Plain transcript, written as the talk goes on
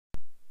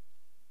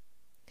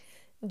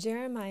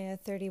Jeremiah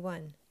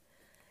 31.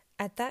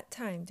 At that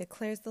time,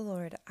 declares the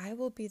Lord, I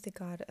will be the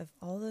God of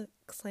all the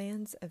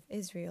clans of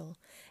Israel,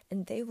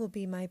 and they will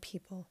be my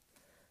people.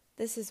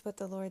 This is what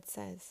the Lord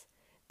says.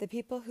 The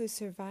people who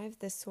survive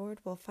the sword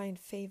will find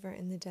favor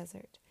in the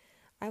desert.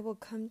 I will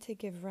come to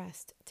give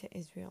rest to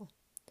Israel.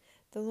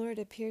 The Lord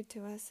appeared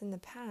to us in the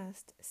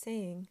past,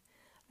 saying,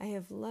 I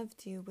have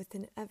loved you with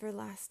an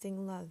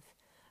everlasting love.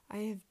 I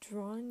have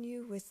drawn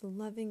you with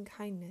loving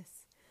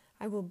kindness.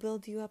 I will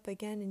build you up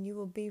again, and you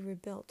will be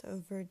rebuilt, O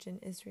Virgin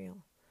Israel.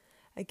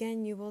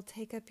 Again you will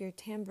take up your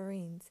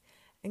tambourines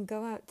and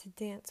go out to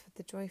dance with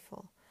the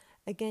joyful.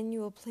 Again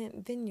you will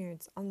plant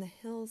vineyards on the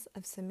hills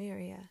of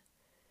Samaria.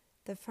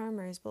 The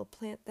farmers will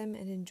plant them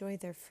and enjoy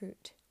their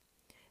fruit.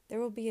 There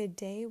will be a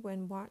day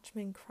when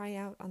watchmen cry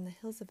out on the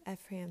hills of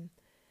Ephraim,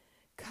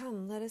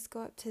 Come, let us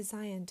go up to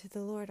Zion, to the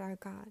Lord our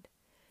God.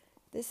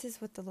 This is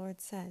what the Lord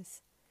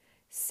says.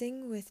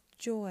 Sing with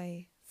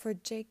joy for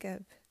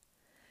Jacob.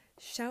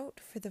 Shout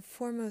for the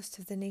foremost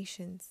of the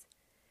nations.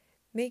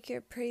 Make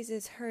your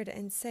praises heard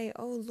and say,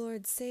 O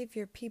Lord, save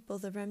your people,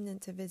 the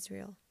remnant of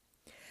Israel.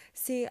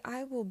 See,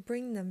 I will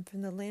bring them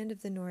from the land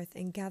of the north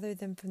and gather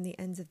them from the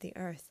ends of the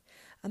earth.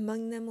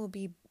 Among them will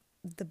be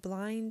the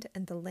blind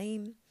and the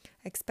lame,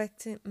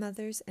 expectant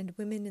mothers and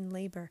women in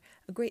labor.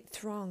 A great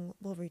throng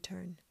will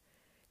return.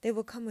 They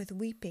will come with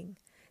weeping.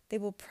 They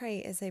will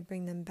pray as I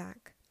bring them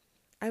back.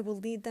 I will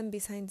lead them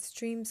beside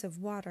streams of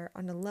water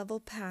on a level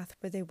path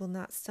where they will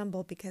not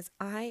stumble, because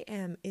I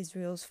am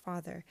Israel's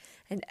father,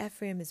 and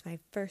Ephraim is my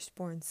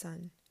firstborn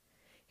son.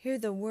 Hear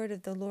the word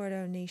of the Lord,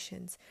 O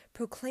nations.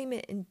 Proclaim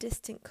it in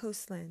distant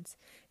coastlands.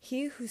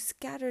 He who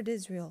scattered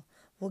Israel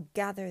will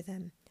gather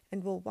them,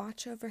 and will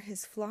watch over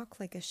his flock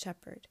like a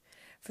shepherd.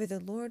 For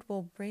the Lord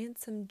will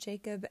ransom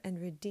Jacob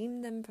and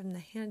redeem them from the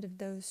hand of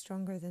those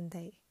stronger than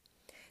they.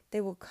 They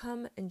will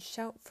come and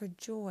shout for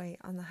joy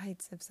on the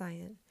heights of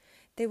Zion.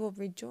 They will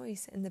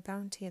rejoice in the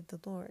bounty of the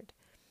Lord.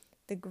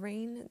 The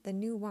grain, the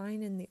new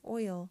wine, and the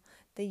oil,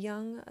 the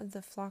young of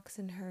the flocks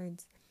and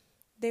herds,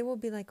 they will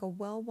be like a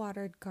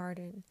well-watered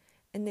garden,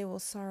 and they will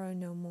sorrow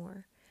no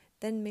more.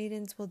 Then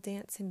maidens will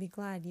dance and be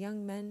glad,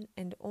 young men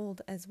and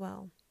old as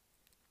well.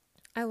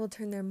 I will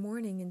turn their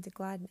mourning into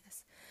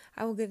gladness.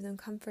 I will give them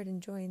comfort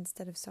and joy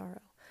instead of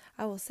sorrow.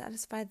 I will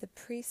satisfy the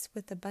priests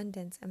with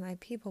abundance, and my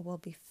people will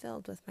be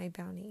filled with my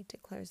bounty,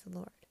 declares the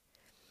Lord.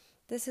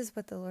 This is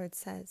what the Lord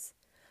says.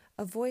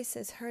 A voice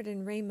is heard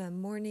in Ramah,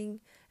 mourning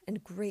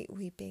and great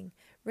weeping,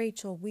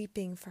 Rachel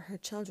weeping for her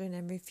children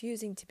and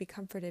refusing to be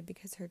comforted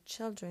because her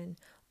children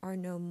are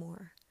no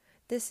more.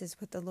 This is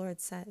what the Lord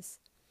says.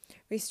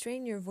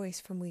 Restrain your voice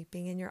from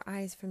weeping and your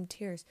eyes from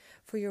tears,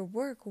 for your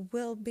work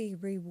will be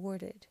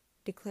rewarded,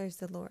 declares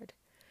the Lord.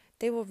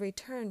 They will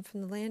return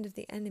from the land of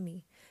the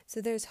enemy, so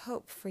there's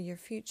hope for your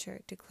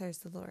future, declares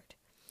the Lord.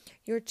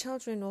 Your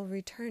children will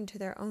return to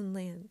their own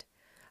land.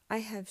 I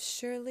have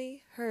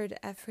surely heard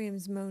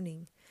Ephraim's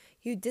moaning.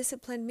 You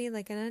disciplined me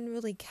like an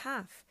unruly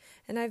calf,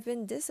 and I've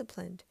been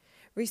disciplined.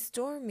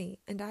 Restore me,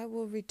 and I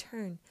will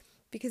return,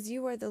 because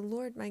you are the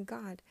Lord my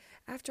God.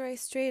 After I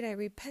strayed, I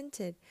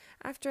repented.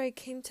 After I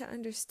came to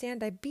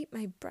understand, I beat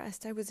my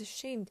breast. I was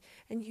ashamed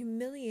and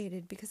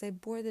humiliated because I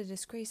bore the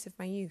disgrace of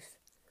my youth.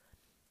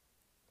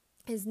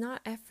 Is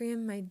not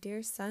Ephraim my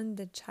dear son,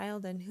 the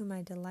child in whom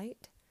I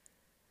delight?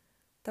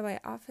 Though I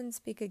often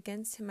speak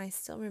against him, I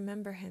still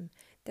remember him.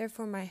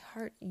 Therefore my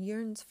heart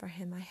yearns for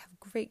him. I have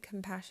great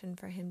compassion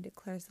for him,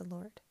 declares the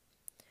Lord.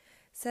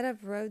 Set up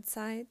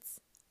roadside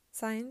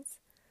signs.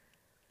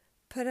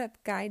 Put up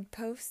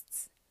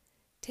guideposts.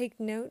 Take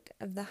note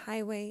of the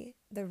highway,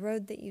 the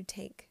road that you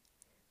take.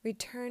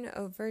 Return,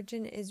 O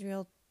Virgin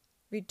Israel.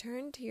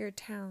 Return to your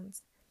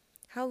towns.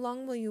 How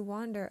long will you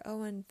wander,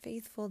 O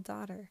unfaithful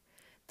daughter?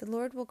 The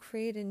Lord will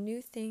create a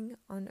new thing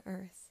on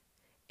earth.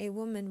 A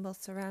woman will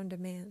surround a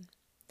man.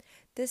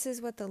 This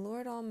is what the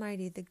Lord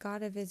Almighty, the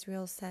God of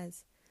Israel,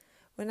 says.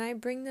 When I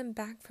bring them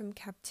back from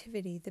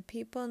captivity, the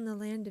people in the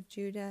land of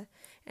Judah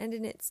and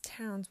in its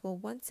towns will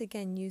once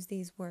again use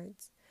these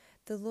words.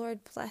 The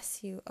Lord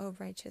bless you, O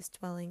righteous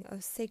dwelling, O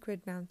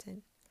sacred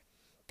mountain.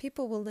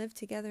 People will live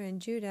together in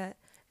Judah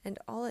and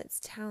all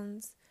its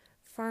towns,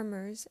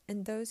 farmers,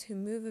 and those who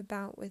move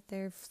about with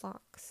their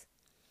flocks.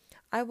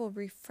 I will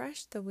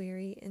refresh the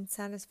weary and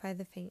satisfy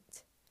the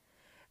faint.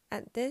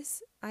 At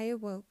this I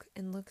awoke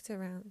and looked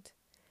around.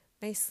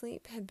 My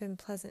sleep had been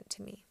pleasant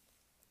to me.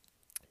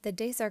 The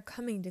days are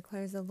coming,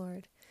 declares the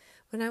Lord,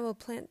 when I will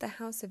plant the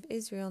house of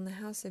Israel and the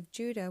house of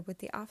Judah with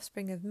the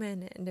offspring of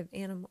men and of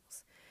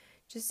animals.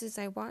 Just as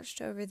I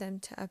watched over them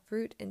to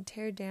uproot and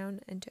tear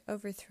down and to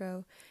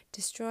overthrow,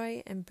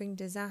 destroy and bring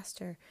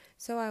disaster,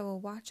 so I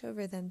will watch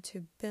over them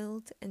to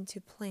build and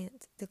to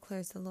plant,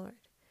 declares the Lord.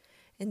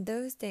 In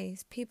those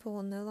days people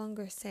will no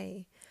longer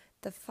say,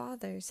 The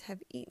fathers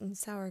have eaten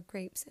sour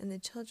grapes, and the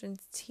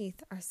children's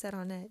teeth are set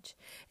on edge.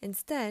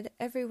 Instead,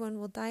 everyone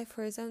will die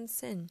for his own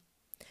sin.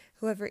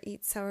 Whoever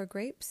eats sour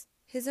grapes,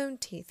 his own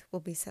teeth will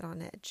be set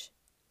on edge.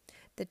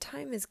 The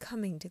time is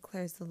coming,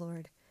 declares the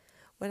Lord,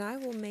 when I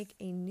will make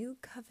a new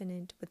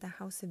covenant with the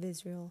house of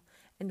Israel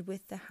and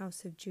with the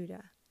house of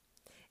Judah.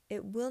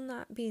 it will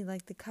not be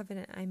like the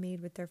covenant I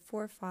made with their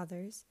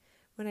forefathers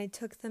when I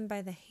took them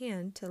by the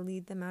hand to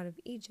lead them out of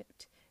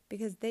Egypt,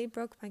 because they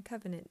broke my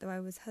covenant, though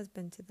I was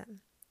husband to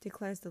them,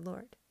 declares the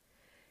Lord.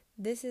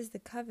 This is the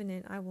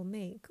covenant I will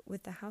make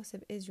with the house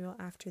of Israel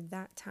after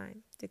that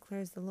time,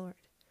 declares the Lord.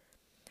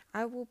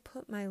 I will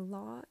put my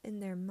law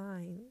in their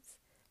minds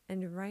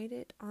and write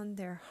it on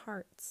their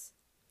hearts.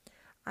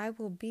 I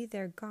will be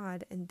their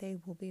God, and they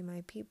will be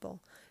my people.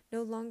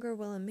 No longer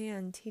will a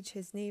man teach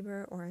his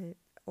neighbor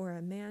or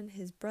a man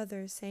his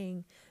brother,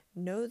 saying,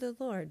 Know the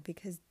Lord,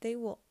 because they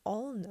will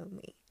all know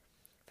me,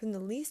 from the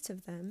least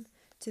of them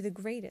to the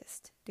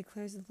greatest,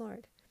 declares the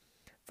Lord.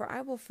 For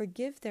I will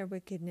forgive their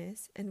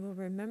wickedness and will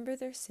remember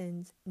their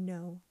sins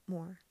no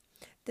more.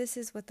 This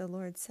is what the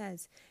Lord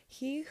says.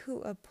 He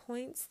who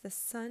appoints the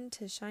sun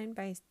to shine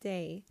by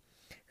day,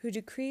 who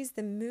decrees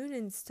the moon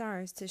and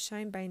stars to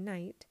shine by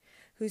night,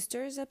 who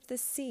stirs up the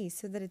sea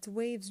so that its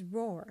waves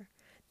roar,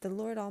 the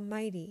Lord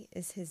Almighty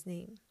is his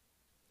name.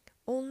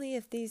 Only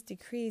if these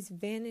decrees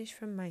vanish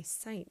from my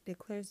sight,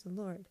 declares the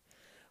Lord,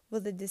 will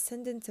the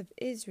descendants of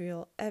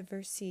Israel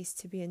ever cease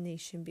to be a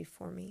nation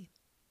before me.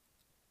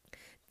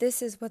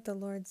 This is what the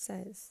Lord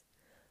says.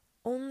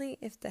 Only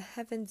if the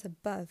heavens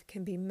above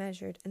can be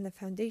measured and the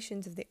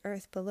foundations of the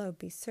earth below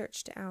be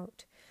searched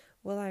out,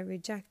 will I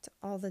reject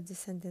all the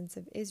descendants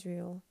of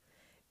Israel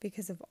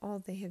because of all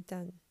they have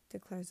done,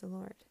 declares the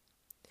Lord.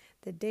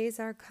 The days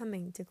are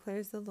coming,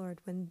 declares the Lord,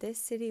 when this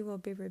city will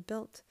be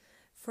rebuilt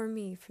for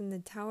me from the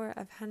tower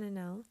of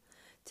Hananel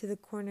to the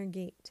corner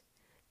gate.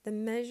 The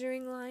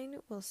measuring line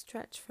will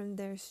stretch from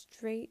there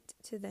straight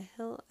to the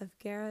hill of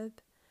Gareb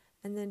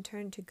and then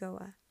turn to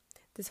Goah.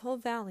 This whole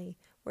valley,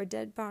 where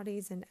dead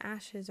bodies and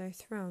ashes are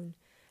thrown,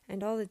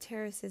 and all the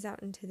terraces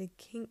out into the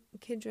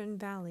Kidron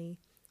Valley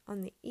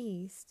on the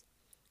east,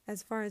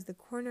 as far as the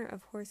corner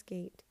of Horse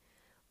Gate,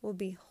 will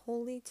be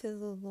holy to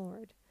the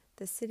Lord.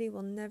 The city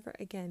will never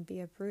again be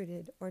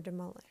uprooted or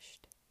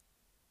demolished.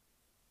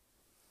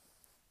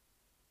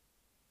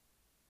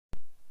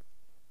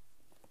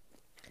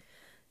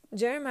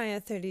 Jeremiah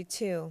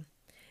 32.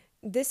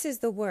 This is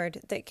the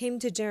word that came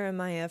to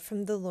Jeremiah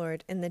from the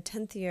Lord in the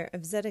 10th year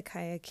of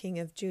Zedekiah king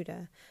of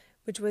Judah,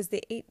 which was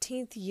the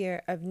 18th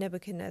year of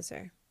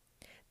Nebuchadnezzar.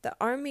 The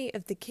army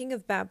of the king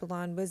of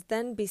Babylon was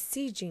then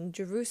besieging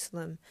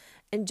Jerusalem,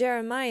 and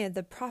Jeremiah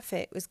the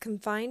prophet was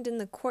confined in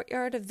the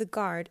courtyard of the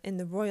guard in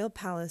the royal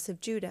palace of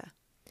Judah.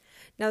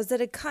 Now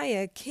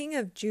Zedekiah king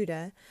of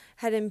Judah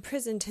had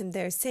imprisoned him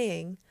there,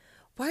 saying,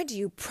 Why do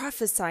you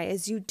prophesy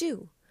as you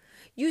do?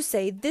 You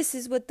say, This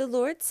is what the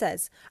Lord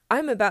says.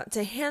 I'm about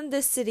to hand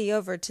this city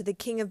over to the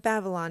king of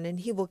Babylon, and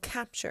he will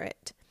capture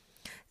it.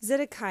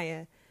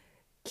 Zedekiah,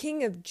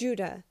 king of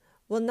Judah,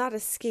 will not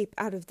escape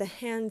out of the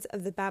hands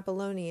of the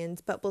Babylonians,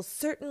 but will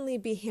certainly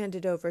be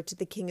handed over to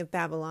the king of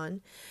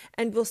Babylon,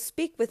 and will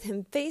speak with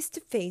him face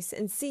to face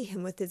and see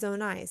him with his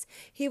own eyes.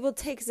 He will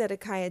take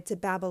Zedekiah to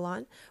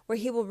Babylon, where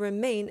he will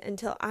remain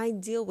until I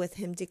deal with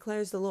him,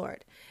 declares the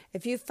Lord.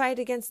 If you fight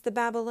against the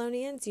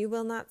Babylonians, you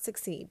will not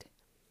succeed.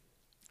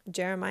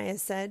 Jeremiah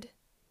said,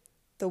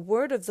 The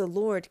word of the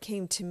Lord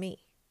came to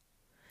me.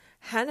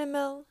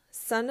 Hanamel,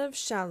 son of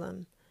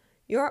Shallum,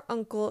 your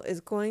uncle is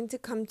going to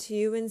come to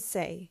you and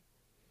say,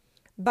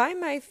 Buy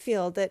my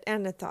field at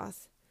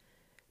Anathoth,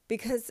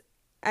 because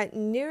as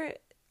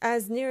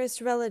nearest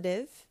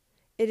relative,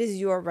 it is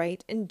your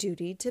right and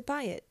duty to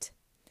buy it.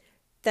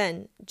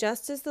 Then,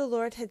 just as the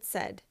Lord had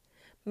said,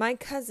 my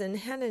cousin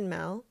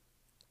Hanamel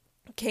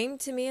came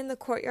to me in the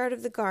courtyard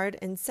of the guard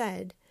and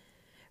said,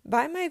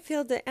 Buy my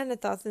field at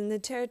Anathoth in the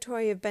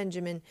territory of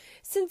Benjamin,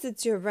 since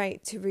it's your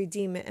right to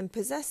redeem it and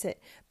possess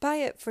it. Buy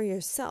it for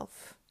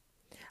yourself.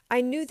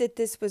 I knew that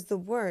this was the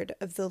word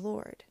of the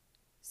Lord.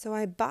 So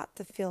I bought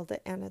the field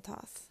at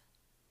Anathoth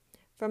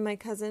from my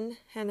cousin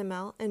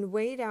Hanamel and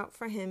weighed out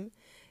for him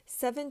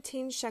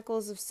 17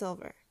 shekels of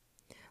silver.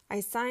 I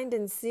signed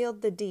and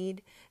sealed the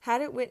deed,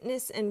 had it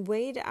witnessed, and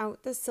weighed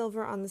out the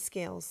silver on the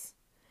scales.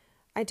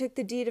 I took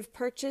the deed of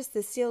purchase,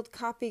 the sealed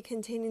copy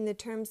containing the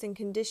terms and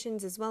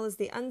conditions, as well as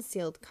the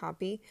unsealed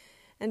copy,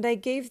 and I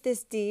gave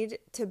this deed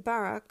to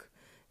Baruch,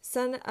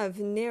 son of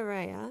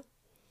Neriah,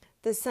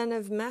 the son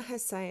of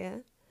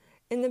Mahasiah,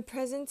 in the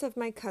presence of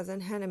my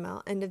cousin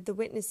Hanamel and of the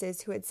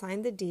witnesses who had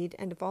signed the deed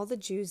and of all the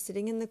Jews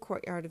sitting in the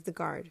courtyard of the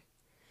guard.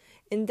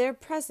 In their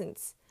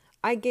presence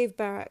I gave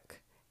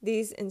Baruch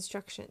these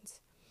instructions.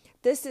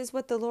 This is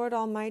what the Lord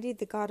Almighty,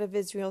 the God of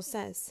Israel,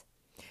 says.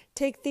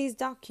 Take these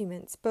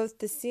documents, both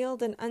the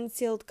sealed and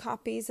unsealed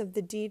copies of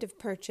the deed of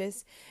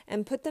purchase,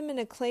 and put them in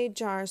a clay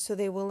jar so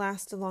they will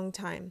last a long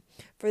time.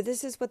 For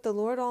this is what the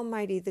Lord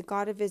Almighty, the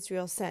God of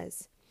Israel,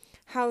 says.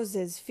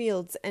 Houses,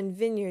 fields, and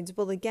vineyards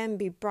will again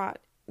be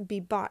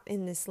bought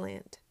in this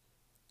land.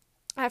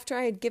 After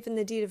I had given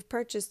the deed of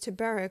purchase to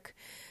Baruch,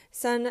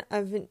 son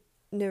of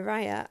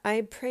Neriah,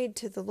 I prayed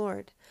to the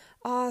Lord.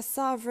 Ah,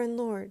 sovereign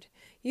Lord,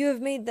 you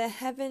have made the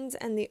heavens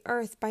and the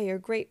earth by your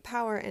great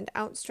power and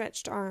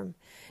outstretched arm.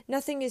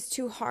 Nothing is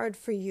too hard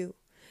for you.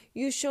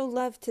 You show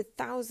love to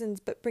thousands,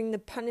 but bring the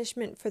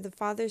punishment for the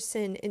father's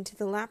sin into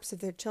the laps of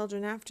their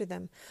children after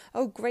them.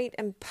 O great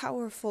and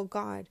powerful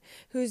God,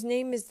 whose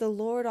name is the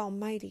Lord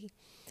Almighty.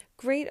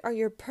 Great are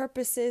your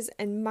purposes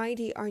and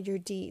mighty are your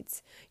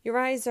deeds. Your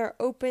eyes are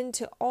open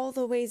to all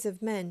the ways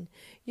of men.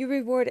 You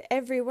reward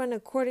everyone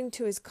according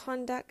to his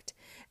conduct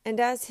and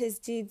as his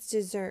deeds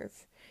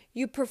deserve.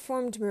 You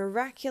performed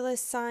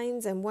miraculous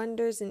signs and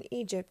wonders in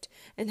Egypt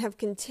and have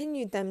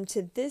continued them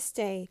to this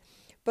day,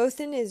 both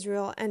in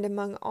Israel and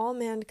among all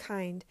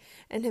mankind,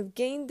 and have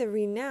gained the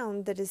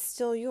renown that is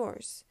still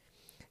yours.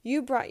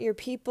 You brought your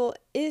people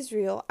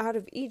Israel out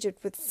of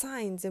Egypt with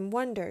signs and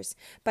wonders,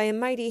 by a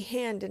mighty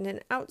hand and an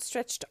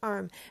outstretched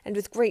arm, and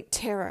with great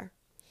terror.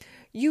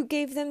 You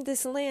gave them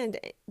this land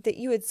that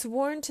you had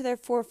sworn to their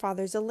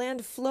forefathers, a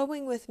land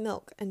flowing with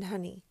milk and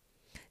honey.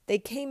 They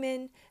came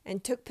in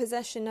and took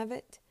possession of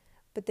it,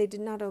 but they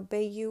did not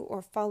obey you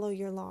or follow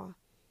your law.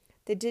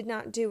 They did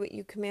not do what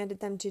you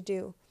commanded them to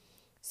do.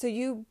 So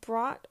you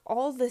brought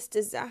all this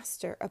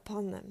disaster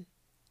upon them.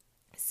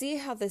 See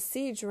how the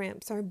siege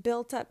ramps are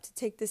built up to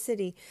take the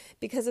city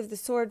because of the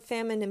sword,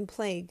 famine, and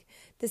plague.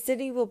 The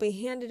city will be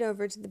handed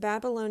over to the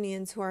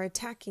Babylonians who are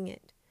attacking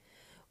it.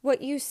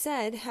 What you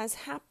said has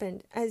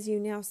happened, as you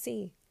now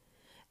see.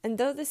 And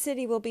though the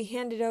city will be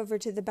handed over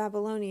to the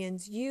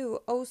Babylonians, you,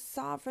 O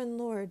sovereign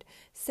Lord,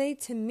 say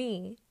to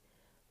me,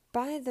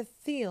 buy the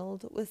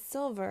field with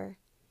silver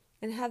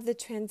and have the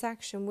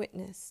transaction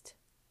witnessed.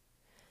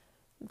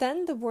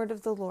 Then the word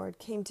of the Lord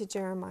came to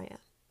Jeremiah.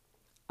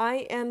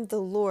 I am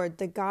the Lord,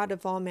 the God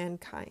of all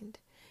mankind.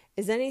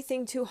 Is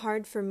anything too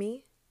hard for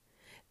me?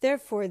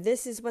 Therefore,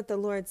 this is what the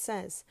Lord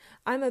says.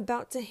 I am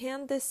about to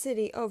hand this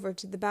city over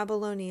to the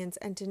Babylonians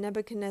and to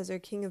Nebuchadnezzar,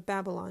 king of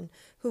Babylon,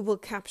 who will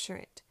capture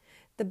it.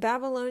 The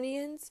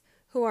Babylonians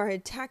who are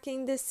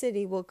attacking this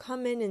city will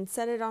come in and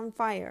set it on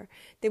fire.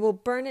 They will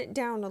burn it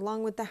down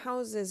along with the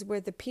houses where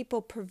the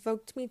people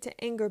provoked me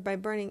to anger by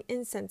burning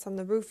incense on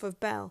the roof of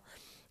Bel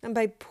and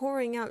by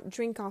pouring out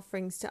drink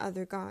offerings to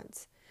other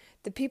gods.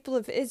 The people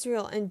of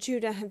Israel and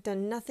Judah have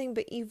done nothing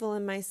but evil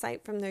in my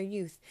sight from their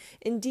youth.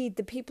 Indeed,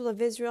 the people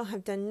of Israel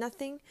have done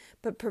nothing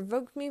but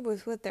provoked me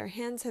with what their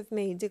hands have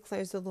made,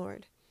 declares the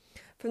Lord.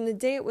 From the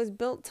day it was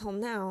built till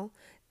now,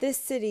 this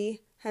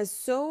city has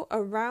so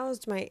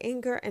aroused my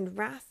anger and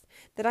wrath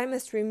that I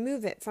must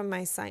remove it from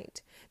my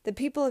sight. The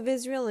people of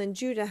Israel and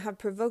Judah have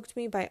provoked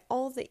me by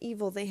all the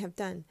evil they have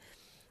done.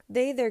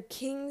 They, their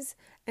kings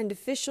and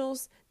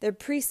officials, their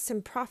priests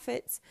and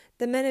prophets,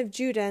 the men of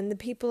Judah and the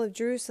people of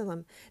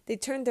Jerusalem, they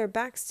turned their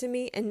backs to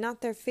me and not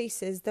their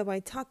faces, though I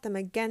taught them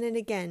again and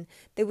again.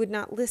 They would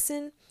not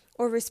listen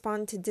or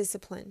respond to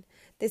discipline.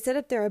 They set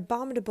up their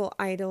abominable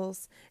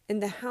idols in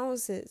the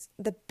houses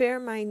that bear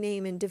my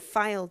name and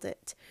defiled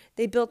it.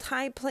 They built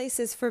high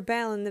places for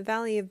Baal in the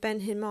valley of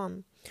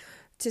Ben-Hinnom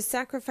to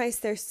sacrifice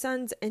their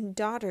sons and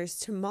daughters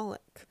to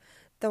Moloch,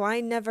 though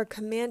I never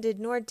commanded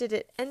nor did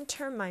it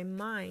enter my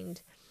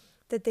mind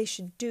that they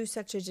should do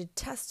such a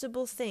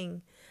detestable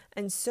thing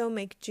and so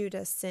make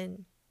Judah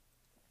sin.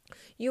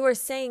 You are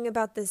saying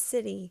about this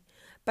city,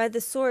 by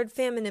the sword,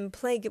 famine, and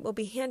plague it will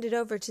be handed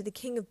over to the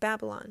king of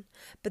Babylon.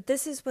 But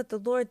this is what the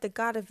Lord, the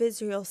God of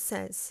Israel,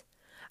 says.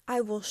 I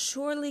will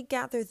surely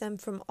gather them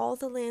from all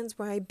the lands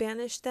where I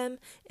banished them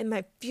in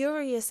my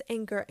furious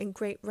anger and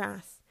great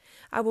wrath.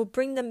 I will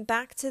bring them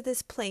back to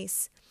this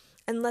place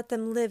and let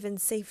them live in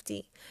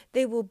safety.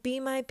 They will be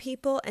my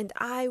people, and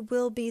I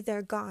will be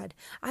their God.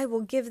 I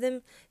will give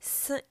them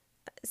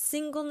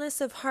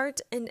singleness of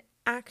heart and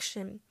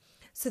action,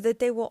 so that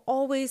they will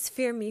always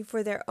fear me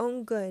for their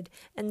own good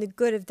and the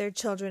good of their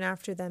children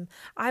after them.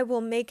 I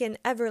will make an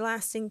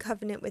everlasting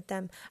covenant with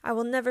them. I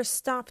will never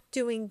stop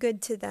doing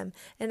good to them,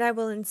 and I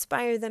will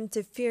inspire them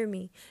to fear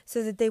me,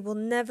 so that they will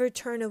never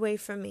turn away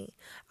from me.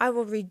 I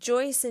will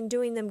rejoice in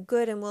doing them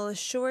good and will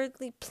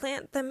assuredly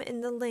plant them in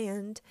the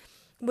land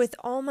with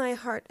all my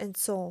heart and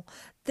soul.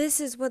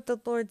 This is what the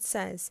Lord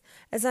says.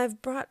 As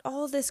I've brought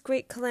all this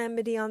great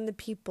calamity on the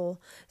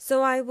people,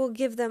 so I will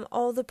give them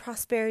all the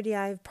prosperity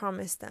I have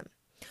promised them.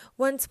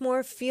 Once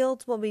more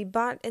fields will be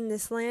bought in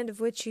this land of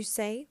which you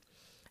say,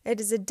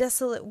 it is a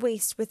desolate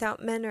waste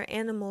without men or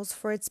animals,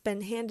 for it's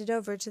been handed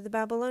over to the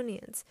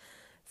Babylonians.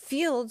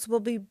 Fields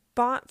will be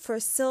bought for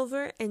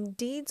silver, and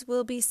deeds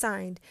will be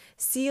signed,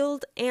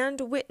 sealed, and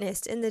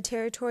witnessed in the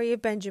territory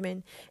of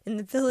Benjamin, in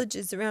the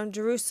villages around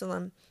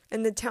Jerusalem,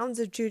 in the towns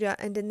of Judah,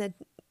 and in the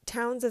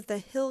towns of the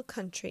hill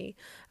country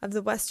of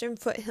the western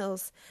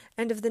foothills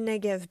and of the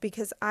Negev,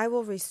 because I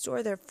will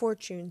restore their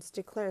fortunes,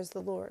 declares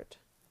the Lord.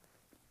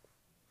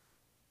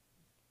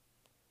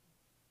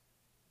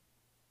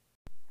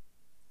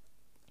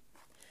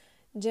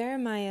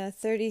 Jeremiah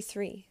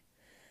 33.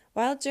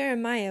 While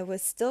Jeremiah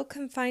was still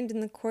confined in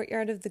the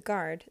courtyard of the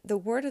guard, the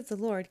word of the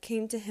Lord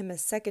came to him a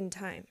second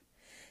time.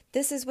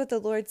 This is what the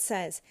Lord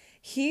says,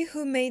 He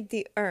who made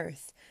the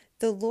earth,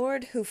 the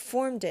Lord who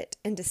formed it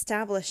and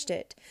established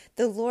it,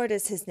 the Lord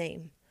is his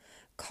name.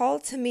 Call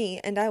to me,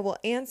 and I will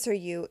answer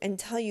you and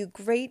tell you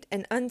great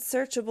and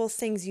unsearchable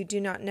things you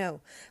do not know.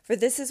 For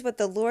this is what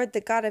the Lord,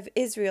 the God of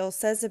Israel,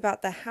 says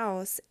about the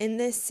house in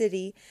this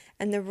city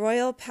and the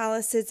royal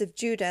palaces of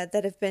Judah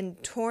that have been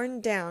torn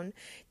down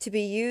to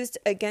be used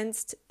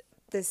against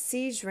the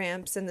siege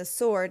ramps and the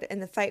sword and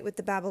the fight with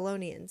the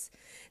Babylonians.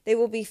 They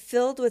will be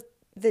filled with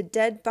the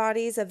dead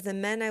bodies of the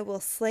men I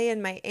will slay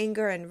in my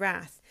anger and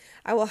wrath.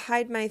 I will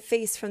hide my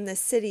face from this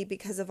city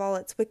because of all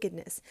its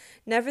wickedness.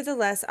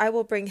 Nevertheless, I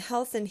will bring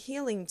health and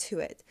healing to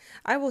it.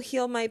 I will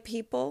heal my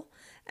people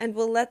and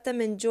will let them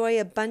enjoy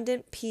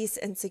abundant peace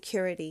and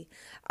security.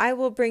 I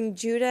will bring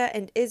Judah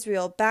and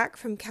Israel back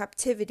from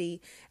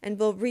captivity and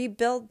will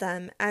rebuild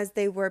them as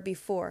they were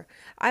before.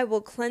 I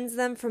will cleanse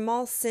them from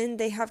all sin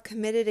they have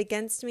committed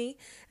against me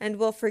and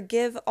will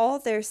forgive all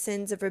their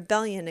sins of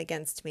rebellion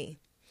against me.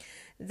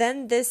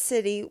 Then this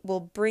city will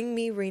bring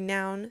me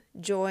renown,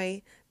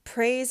 joy,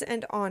 praise,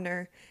 and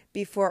honor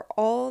before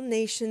all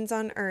nations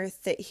on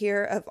earth that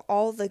hear of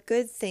all the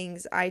good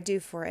things I do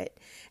for it,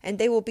 and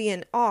they will be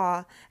in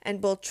awe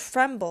and will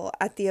tremble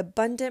at the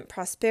abundant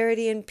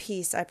prosperity and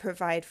peace I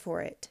provide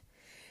for it.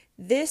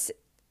 This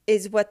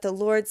is what the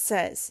Lord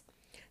says.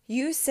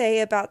 You say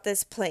about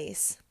this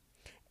place,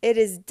 it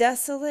is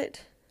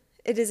desolate.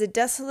 It is a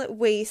desolate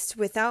waste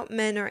without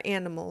men or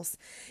animals.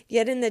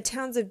 Yet in the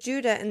towns of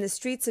Judah and the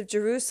streets of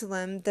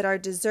Jerusalem that are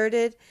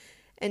deserted,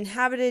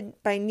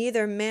 inhabited by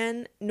neither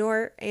man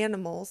nor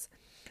animals,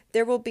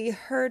 there will be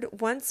heard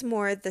once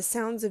more the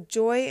sounds of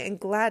joy and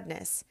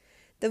gladness,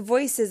 the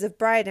voices of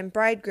bride and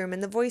bridegroom,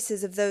 and the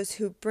voices of those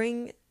who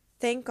bring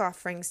thank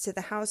offerings to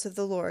the house of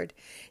the Lord,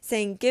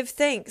 saying, Give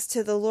thanks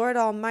to the Lord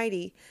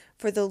Almighty,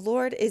 for the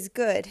Lord is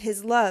good,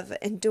 his love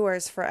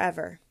endures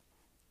forever.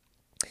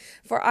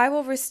 For I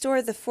will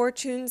restore the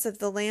fortunes of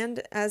the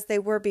land as they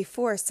were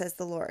before, says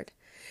the Lord.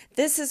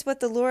 This is what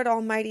the Lord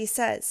Almighty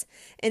says.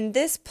 In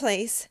this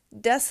place,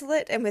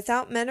 desolate and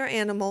without men or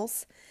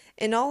animals,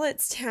 in all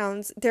its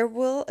towns, there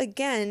will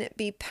again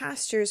be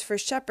pastures for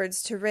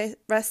shepherds to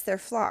rest their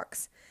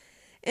flocks.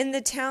 In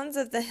the towns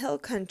of the hill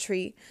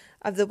country,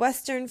 of the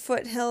western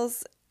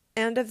foothills,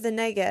 and of the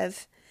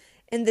Negev,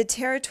 in the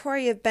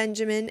territory of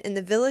Benjamin, in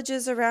the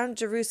villages around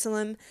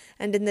Jerusalem,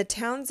 and in the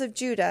towns of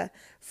Judah,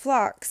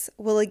 flocks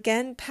will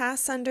again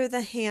pass under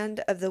the hand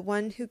of the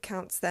one who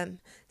counts them,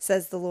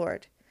 says the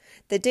Lord.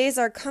 The days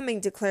are coming,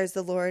 declares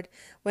the Lord,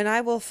 when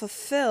I will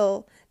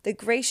fulfill the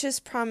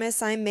gracious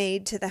promise I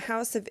made to the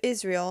house of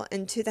Israel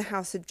and to the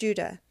house of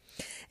Judah.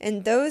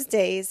 In those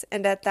days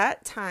and at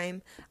that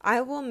time, I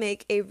will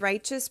make a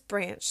righteous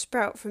branch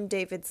sprout from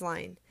David's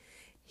line.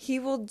 He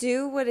will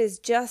do what is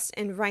just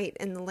and right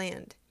in the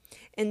land.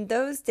 In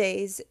those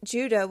days,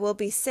 Judah will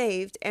be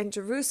saved, and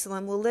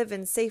Jerusalem will live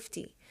in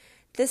safety.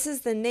 This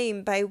is the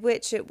name by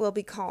which it will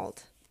be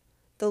called,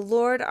 the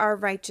Lord our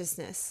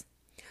righteousness.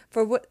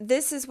 For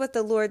this is what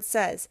the Lord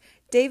says,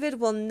 David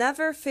will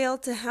never fail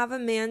to have a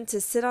man to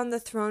sit on the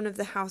throne of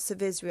the house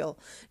of Israel,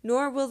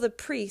 nor will the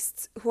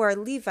priests, who are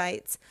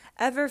Levites,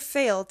 ever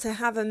fail to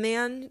have a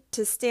man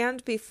to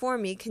stand before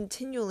me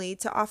continually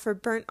to offer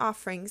burnt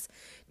offerings,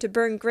 to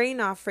burn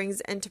grain offerings,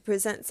 and to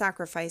present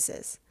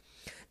sacrifices.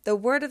 The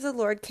word of the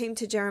Lord came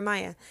to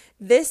Jeremiah.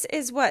 This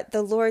is what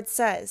the Lord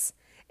says.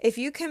 If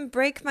you can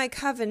break my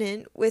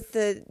covenant with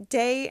the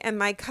day and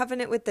my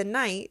covenant with the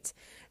night,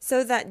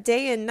 so that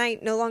day and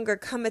night no longer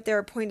come at their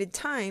appointed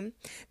time,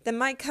 then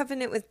my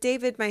covenant with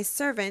David my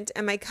servant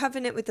and my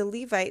covenant with the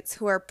Levites,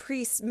 who are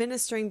priests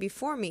ministering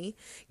before me,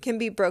 can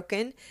be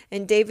broken,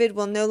 and David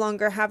will no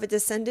longer have a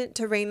descendant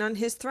to reign on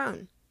his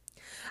throne.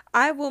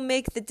 I will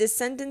make the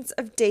descendants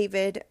of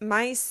David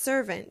my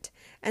servant,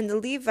 and the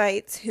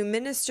Levites who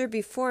minister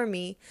before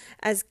me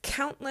as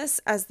countless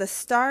as the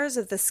stars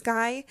of the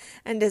sky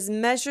and as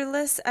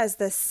measureless as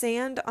the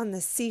sand on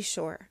the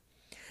seashore.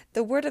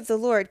 The word of the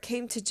Lord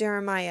came to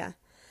Jeremiah.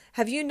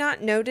 Have you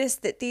not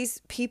noticed that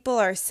these people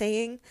are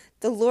saying,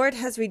 The Lord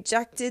has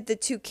rejected the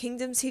 2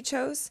 kingdoms he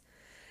chose?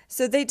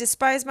 So they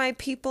despise my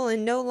people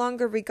and no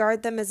longer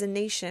regard them as a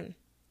nation.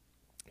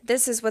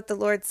 This is what the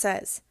Lord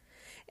says.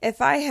 If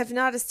I have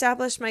not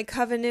established my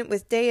covenant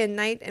with day and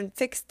night and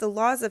fixed the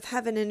laws of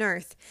heaven and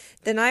earth,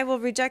 then I will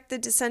reject the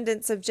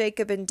descendants of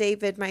Jacob, and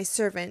David my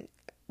servant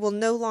will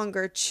no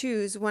longer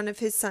choose one of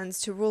his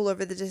sons to rule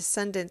over the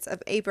descendants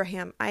of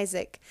Abraham,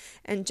 Isaac,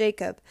 and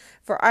Jacob,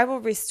 for I will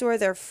restore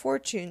their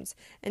fortunes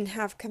and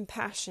have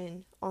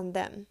compassion on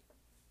them.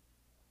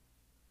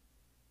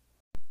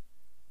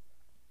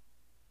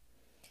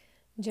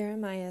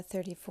 Jeremiah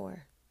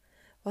 34.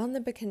 While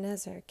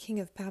Nebuchadnezzar, king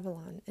of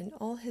Babylon, and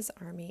all his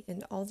army,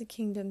 and all the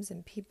kingdoms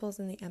and peoples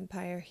in the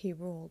empire he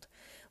ruled,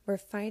 were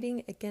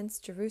fighting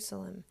against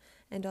Jerusalem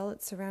and all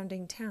its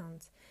surrounding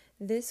towns,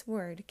 this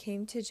word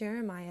came to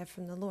Jeremiah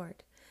from the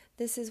Lord.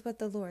 This is what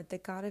the Lord, the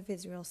God of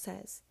Israel,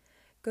 says.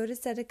 Go to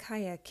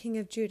Zedekiah, king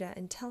of Judah,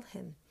 and tell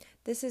him,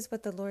 This is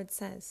what the Lord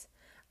says.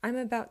 I'm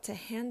about to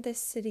hand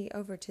this city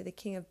over to the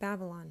king of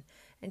Babylon,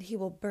 and he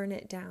will burn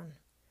it down.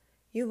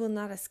 You will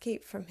not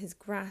escape from his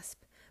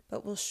grasp,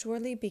 but will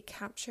surely be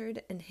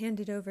captured and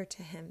handed over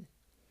to him.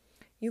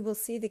 You will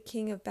see the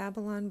king of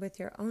Babylon with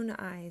your own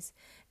eyes,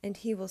 and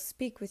he will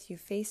speak with you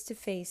face to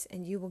face,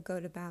 and you will go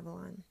to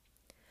Babylon.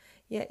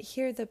 Yet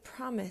hear the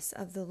promise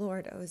of the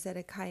Lord, O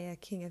Zedekiah,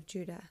 king of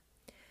Judah.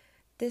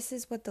 This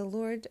is what the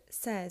Lord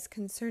says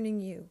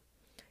concerning you.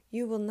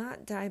 You will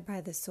not die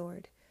by the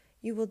sword.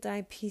 You will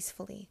die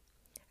peacefully.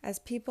 As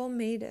people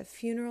made a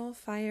funeral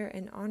fire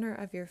in honor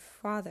of your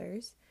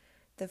fathers,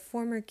 the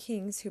former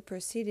kings who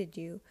preceded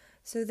you,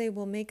 so they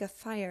will make a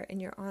fire in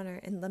your honor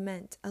and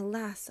lament,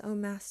 Alas, O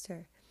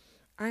master!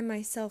 I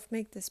myself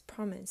make this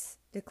promise,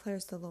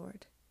 declares the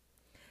Lord.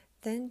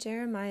 Then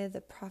Jeremiah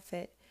the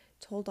prophet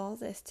told all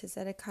this to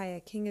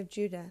Zedekiah, king of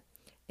Judah,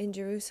 in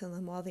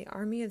Jerusalem, while the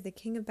army of the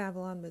king of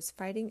Babylon was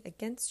fighting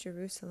against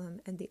Jerusalem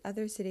and the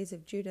other cities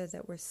of Judah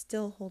that were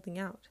still holding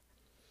out,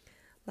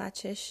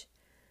 Lachish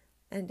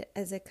and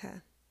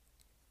Azekah.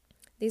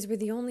 These were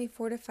the only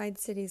fortified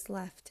cities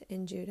left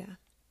in Judah.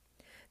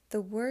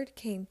 The word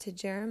came to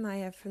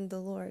Jeremiah from the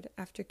Lord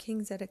after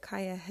King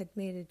Zedekiah had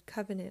made a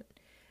covenant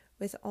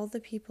with all the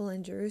people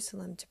in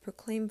Jerusalem to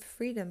proclaim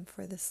freedom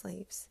for the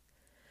slaves.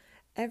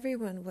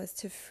 Everyone was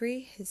to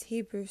free his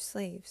Hebrew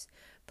slaves,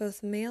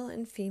 both male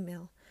and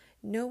female.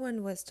 No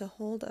one was to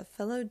hold a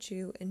fellow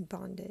Jew in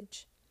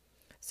bondage.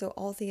 So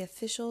all the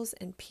officials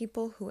and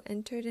people who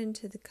entered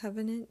into the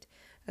covenant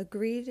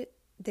agreed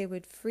they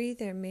would free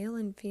their male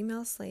and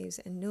female slaves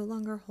and no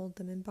longer hold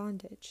them in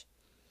bondage.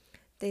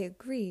 They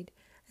agreed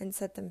and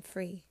set them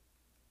free.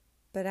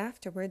 But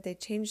afterward they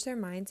changed their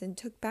minds and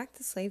took back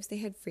the slaves they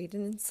had freed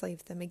and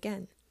enslaved them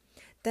again.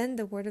 Then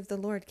the word of the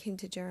Lord came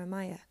to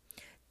Jeremiah.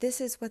 This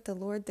is what the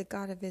Lord, the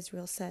God of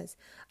Israel, says.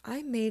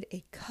 I made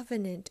a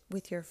covenant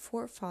with your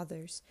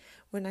forefathers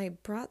when I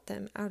brought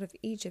them out of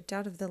Egypt,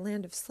 out of the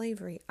land of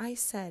slavery. I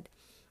said,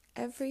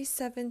 every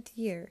 7th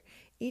year,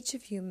 each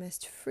of you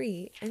must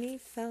free any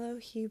fellow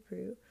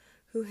Hebrew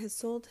who has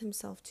sold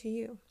himself to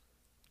you.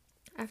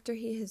 After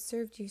he has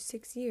served you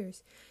 6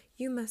 years,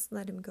 you must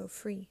let him go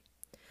free.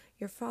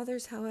 Your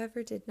fathers,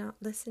 however, did not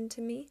listen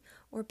to me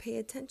or pay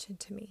attention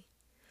to me.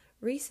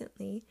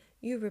 Recently,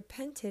 you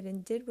repented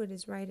and did what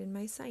is right in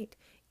my sight.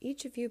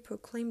 Each of you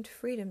proclaimed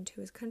freedom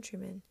to his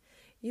countrymen.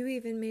 You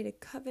even made a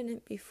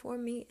covenant before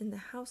me in the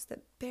house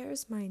that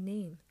bears my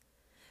name.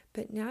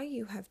 But now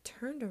you have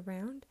turned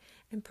around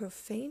and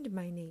profaned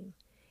my name.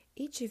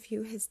 Each of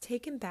you has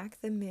taken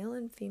back the male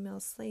and female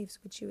slaves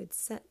which you had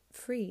set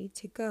free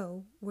to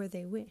go where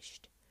they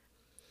wished.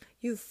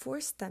 You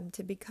forced them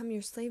to become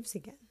your slaves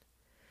again.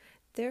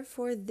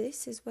 Therefore,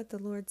 this is what the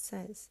Lord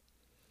says.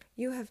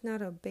 You have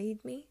not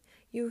obeyed me.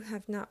 You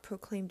have not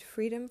proclaimed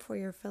freedom for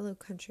your fellow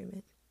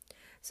countrymen.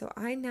 So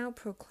I now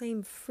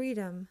proclaim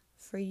freedom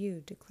for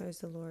you, declares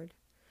the Lord.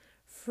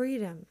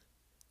 Freedom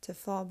to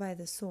fall by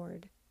the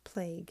sword,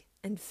 plague,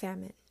 and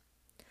famine.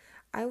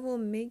 I will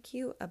make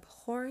you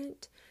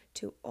abhorrent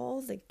to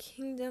all the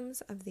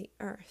kingdoms of the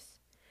earth.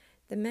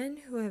 The men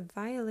who have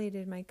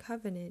violated my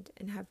covenant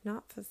and have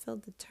not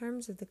fulfilled the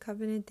terms of the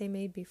covenant they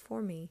made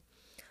before me,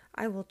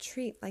 I will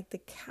treat like the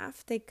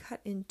calf they cut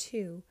in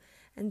two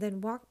and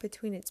then walk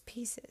between its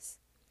pieces.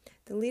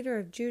 The leader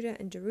of Judah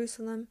and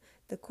Jerusalem,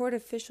 the court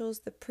officials,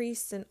 the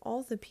priests, and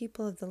all the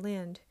people of the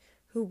land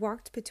who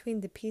walked between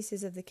the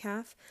pieces of the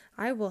calf,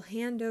 I will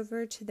hand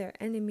over to their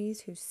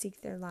enemies who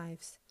seek their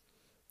lives.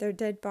 Their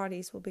dead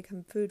bodies will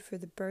become food for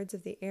the birds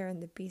of the air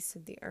and the beasts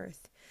of the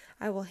earth.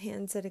 I will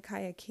hand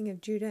Zedekiah, king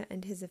of Judah,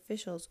 and his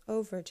officials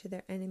over to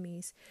their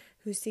enemies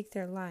who seek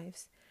their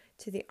lives,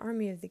 to the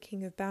army of the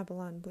king of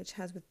Babylon, which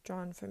has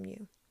withdrawn from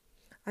you.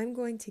 I'm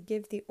going to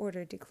give the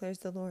order, declares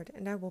the Lord,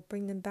 and I will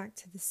bring them back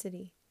to the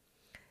city.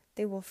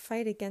 They will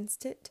fight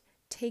against it,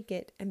 take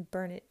it, and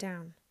burn it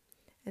down.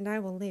 And I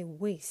will lay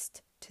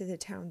waste to the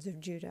towns of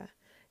Judah,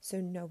 so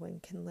no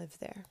one can live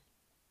there.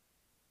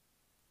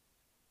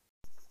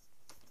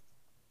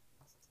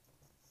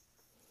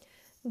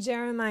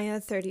 Jeremiah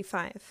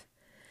 35.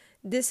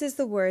 This is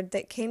the word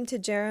that came to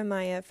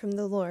Jeremiah from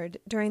the Lord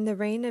during the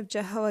reign of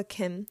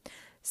Jehoiakim,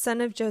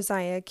 son of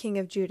Josiah, king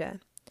of Judah.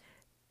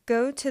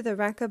 Go to the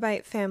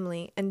Rechabite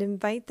family and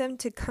invite them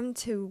to come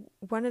to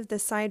one of the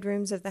side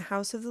rooms of the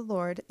house of the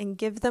Lord and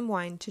give them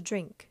wine to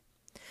drink.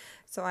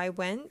 So I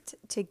went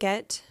to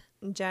get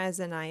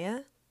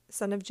Jaazaniah,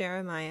 son of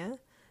Jeremiah,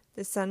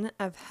 the son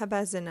of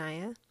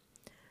Habazaniah,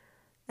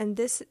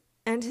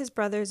 and his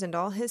brothers and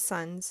all his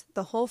sons,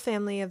 the whole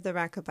family of the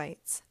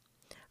Rechabites.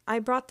 I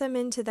brought them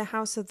into the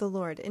house of the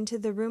Lord, into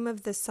the room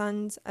of the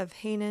sons of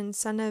Hanan,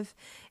 son of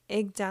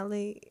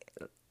Igdaliah,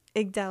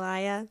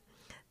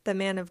 the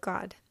man of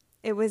God.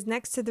 It was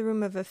next to the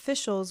room of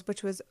officials,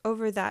 which was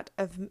over that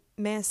of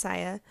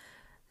Maaseiah,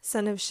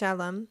 son of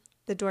Shallum,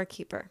 the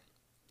doorkeeper.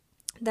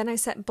 Then I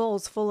set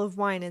bowls full of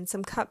wine and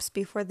some cups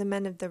before the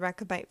men of the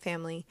Rechabite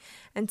family,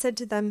 and said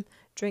to them,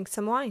 Drink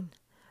some wine.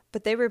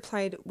 But they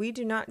replied, We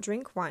do not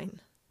drink wine,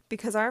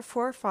 because our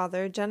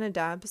forefather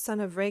Jonadab, son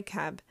of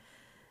Rechab,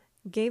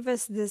 gave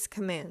us this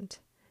command.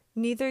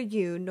 Neither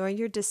you nor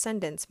your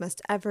descendants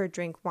must ever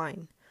drink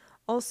wine.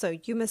 Also,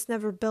 you must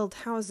never build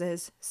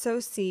houses, sow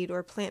seed,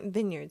 or plant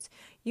vineyards.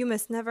 You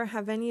must never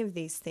have any of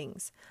these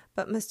things,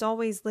 but must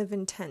always live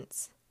in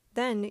tents.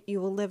 Then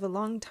you will live a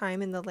long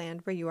time in the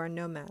land where you are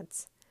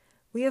nomads.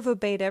 We have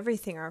obeyed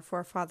everything our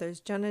forefathers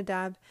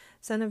Jonadab,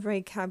 son of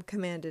Rechab,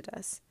 commanded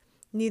us.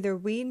 Neither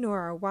we nor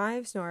our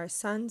wives nor our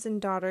sons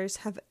and daughters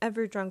have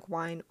ever drunk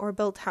wine or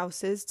built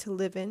houses to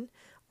live in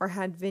or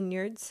had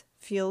vineyards,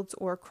 fields,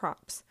 or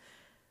crops.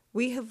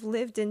 We have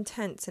lived in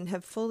tents and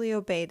have fully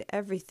obeyed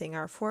everything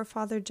our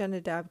forefather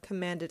Jonadab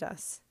commanded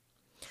us.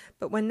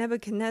 But when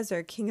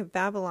Nebuchadnezzar, king of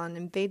Babylon,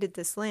 invaded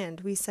this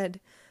land, we said,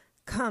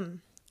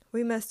 "Come,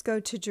 we must go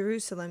to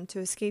Jerusalem to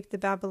escape the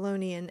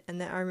Babylonian and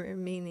the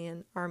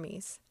Aramean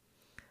armies."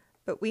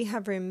 But we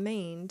have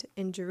remained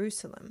in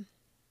Jerusalem.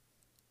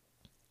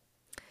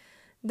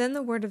 Then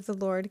the word of the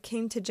Lord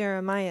came to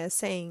Jeremiah,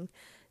 saying,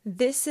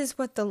 "This is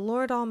what the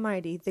Lord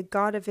Almighty, the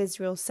God of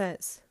Israel,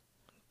 says.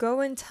 Go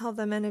and tell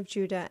the men of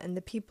Judah and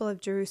the people of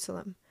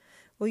Jerusalem,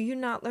 will you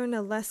not learn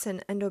a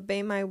lesson and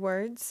obey my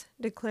words?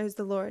 Declares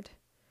the Lord.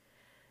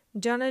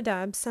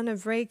 Jonadab, son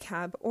of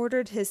Rechab,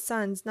 ordered his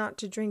sons not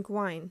to drink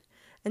wine,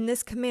 and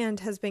this command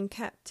has been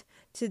kept.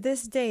 To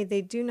this day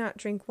they do not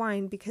drink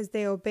wine because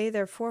they obey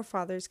their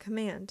forefathers'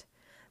 command.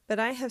 But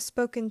I have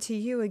spoken to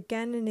you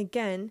again and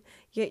again,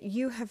 yet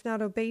you have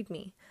not obeyed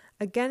me.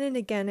 Again and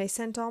again I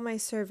sent all my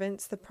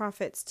servants, the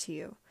prophets, to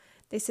you.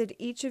 They said,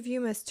 each of you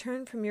must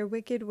turn from your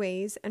wicked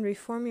ways and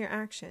reform your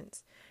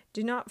actions.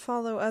 Do not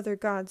follow other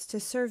gods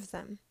to serve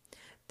them.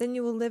 Then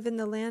you will live in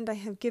the land I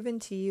have given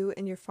to you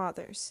and your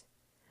fathers.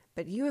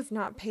 But you have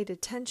not paid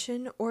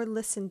attention or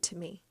listened to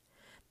me.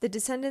 The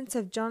descendants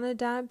of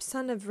Jonadab,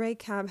 son of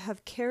Rechab,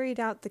 have carried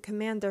out the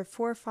command their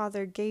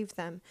forefather gave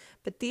them,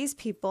 but these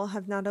people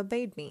have not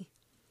obeyed me.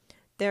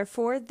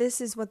 Therefore, this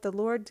is what the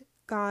Lord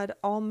God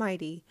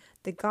Almighty,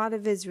 the God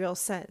of Israel,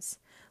 says.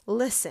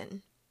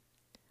 Listen,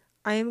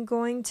 I am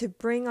going to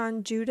bring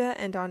on Judah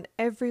and on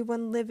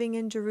everyone living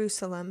in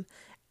Jerusalem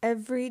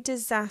every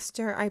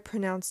disaster I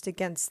pronounced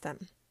against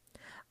them.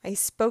 I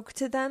spoke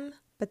to them,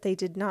 but they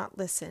did not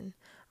listen.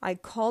 I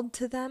called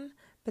to them,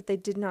 but they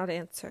did not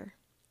answer.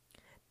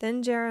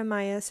 Then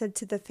Jeremiah said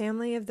to the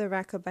family of the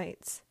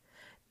Rechabites,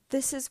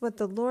 This is what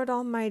the Lord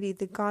Almighty,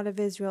 the God of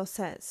Israel,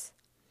 says.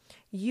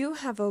 You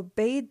have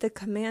obeyed the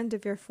command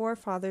of your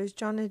forefathers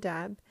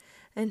Jonadab,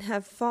 and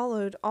have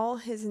followed all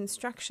his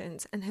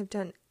instructions, and have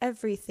done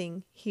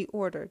everything he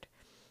ordered.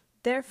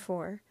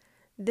 Therefore,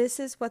 this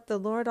is what the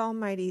Lord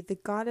Almighty, the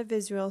God of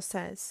Israel,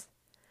 says.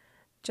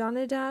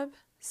 Jonadab,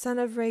 son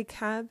of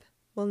Rechab,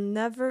 will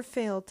never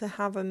fail to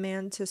have a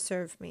man to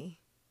serve me.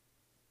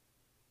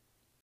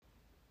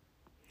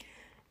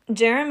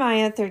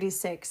 Jeremiah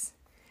 36.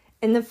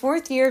 In the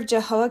 4th year of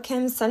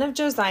Jehoiakim, son of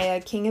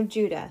Josiah, king of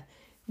Judah,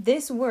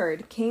 this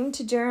word came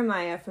to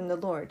Jeremiah from the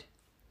Lord.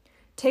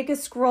 Take a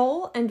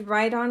scroll and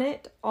write on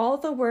it all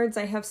the words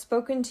I have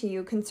spoken to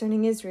you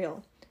concerning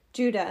Israel,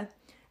 Judah,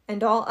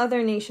 and all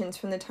other nations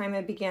from the time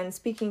I began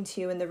speaking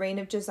to you in the reign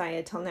of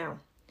Josiah till now.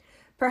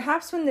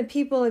 Perhaps when the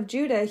people of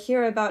Judah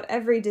hear about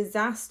every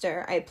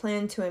disaster I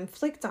plan to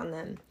inflict on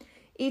them,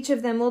 each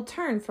of them will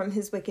turn from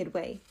his wicked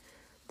way.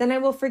 Then I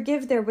will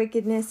forgive their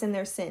wickedness and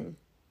their sin.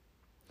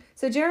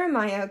 So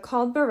Jeremiah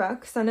called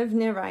Baruch, son of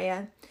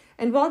Neriah,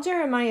 and while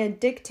Jeremiah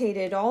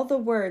dictated all the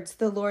words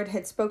the Lord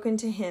had spoken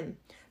to him,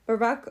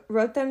 Baruch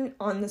wrote them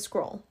on the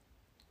scroll.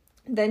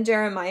 Then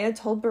Jeremiah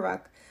told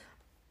Baruch,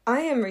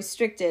 I am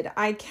restricted.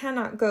 I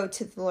cannot go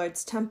to the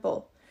Lord's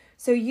temple.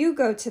 So you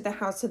go to the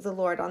house of the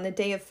Lord on the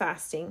day of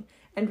fasting,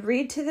 and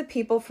read to the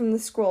people from the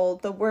scroll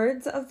the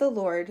words of the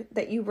Lord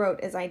that you wrote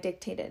as I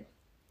dictated.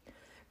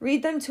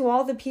 Read them to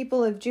all the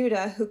people of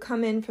Judah who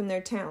come in from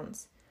their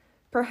towns.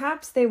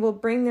 Perhaps they will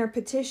bring their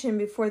petition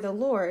before the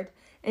Lord,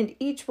 and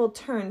each will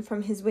turn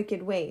from his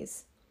wicked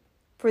ways.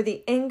 For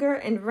the anger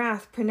and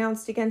wrath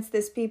pronounced against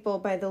this people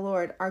by the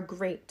Lord are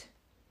great.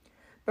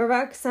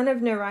 Baruch, son of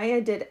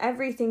Neriah, did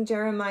everything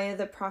Jeremiah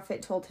the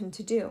prophet told him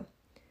to do.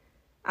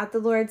 At the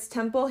Lord's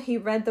temple, he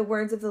read the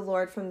words of the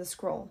Lord from the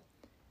scroll.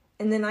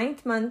 In the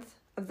 9th month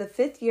of the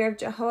 5th year of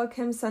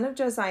Jehoiakim, son of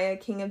Josiah,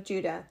 king of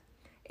Judah,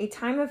 a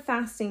time of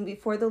fasting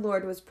before the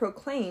Lord was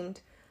proclaimed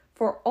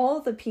for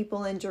all the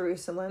people in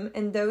Jerusalem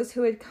and those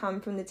who had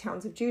come from the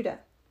towns of Judah.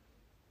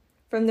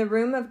 From the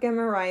room of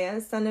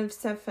Gemariah, son of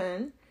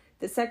Shaphan,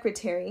 the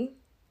secretary,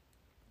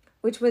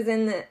 which was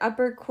in the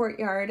upper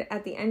courtyard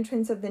at the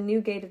entrance of the new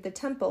gate of the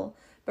temple,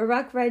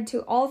 Baruch read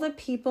to all the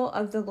people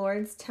of the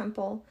Lord's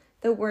temple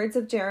the words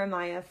of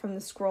Jeremiah from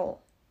the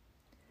scroll.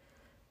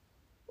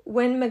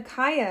 When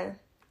Micaiah,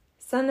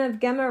 son of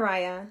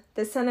Gemariah,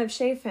 the son of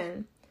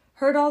Shaphan,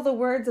 heard all the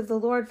words of the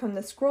Lord from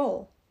the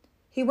scroll,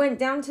 he went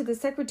down to the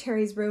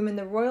secretary's room in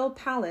the royal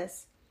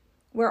palace,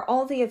 where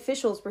all the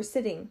officials were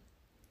sitting.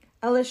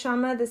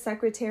 Elishama the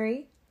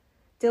secretary,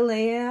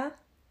 Delaiah,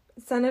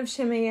 son of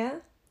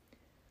Shemaiah,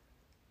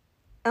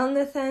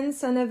 Elnathan,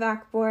 son of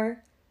Akbor,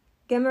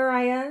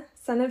 Gemariah,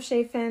 son of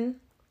Shaphan,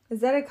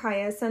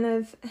 Zedekiah, son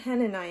of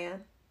Hananiah,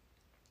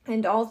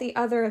 and all the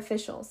other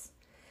officials.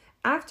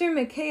 After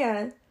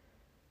Micaiah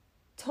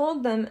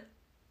told them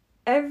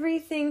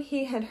everything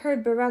he had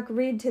heard Baruch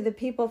read to the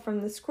people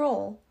from the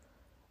scroll,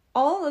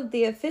 all of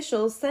the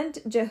officials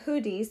sent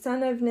Jehudi,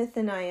 son of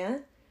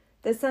Nethaniah,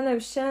 the son of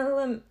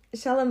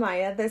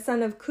Shelemiah, the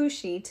son of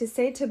Cushi, to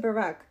say to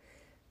Baruch,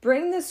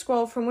 "Bring the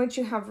scroll from which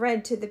you have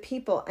read to the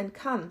people, and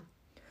come."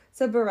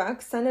 So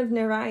Baruch, son of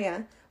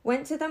Neriah,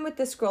 went to them with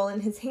the scroll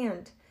in his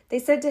hand. They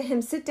said to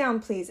him, "Sit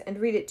down, please, and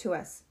read it to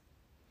us."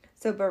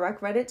 So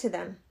Baruch read it to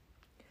them.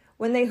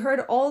 When they heard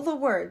all the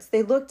words,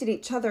 they looked at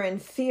each other in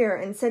fear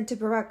and said to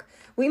Baruch,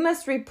 "We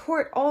must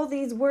report all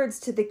these words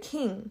to the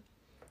king."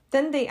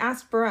 Then they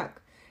asked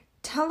Baruch,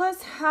 "Tell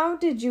us, how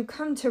did you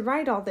come to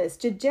write all this?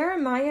 Did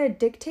Jeremiah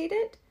dictate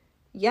it?"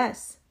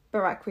 "Yes,"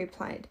 Baruch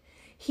replied.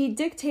 "He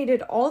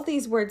dictated all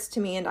these words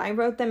to me, and I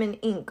wrote them in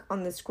ink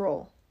on the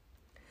scroll."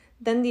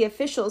 Then the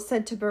officials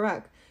said to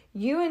Baruch,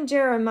 "You and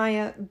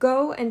Jeremiah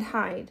go and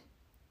hide.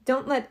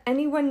 Don't let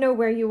anyone know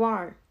where you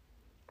are."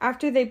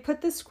 After they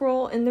put the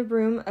scroll in the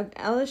room of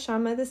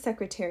Elishama the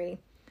secretary,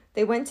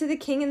 they went to the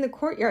king in the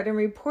courtyard and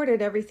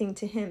reported everything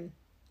to him.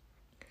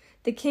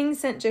 The king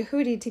sent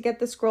Jehudi to get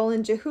the scroll,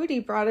 and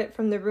Jehudi brought it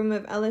from the room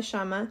of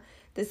Elishama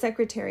the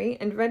secretary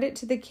and read it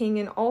to the king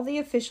and all the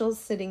officials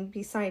sitting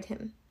beside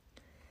him.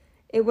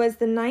 It was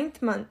the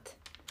 9th month,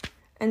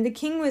 and the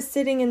king was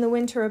sitting in the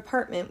winter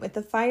apartment with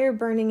the fire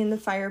burning in the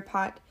fire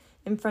pot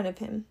in front of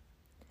him.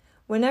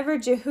 Whenever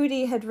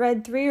Jehudi had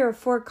read 3 or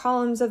 4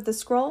 columns of the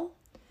scroll,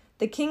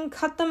 the king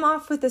cut them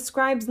off with the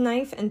scribe's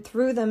knife and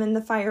threw them in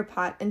the fire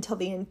pot until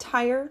the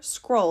entire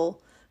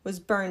scroll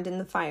was burned in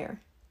the fire.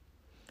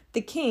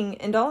 The king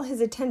and all his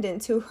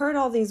attendants who heard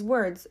all these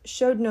words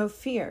showed no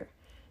fear,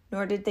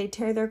 nor did they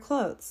tear their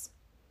clothes.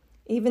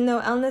 Even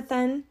though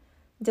Elnathan,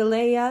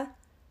 Delaiah,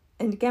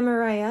 and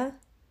Gemariah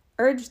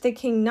urged the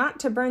king not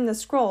to burn the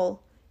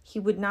scroll, he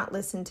would not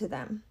listen to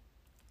them.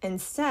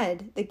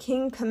 Instead, the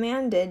king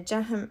commanded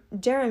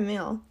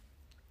Jeremiel,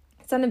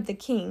 son of the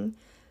king,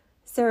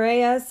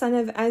 Seraiah, son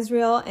of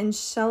Azriel, and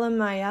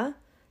Shelemiah,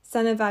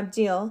 son of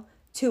Abdeel,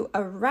 to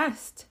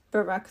arrest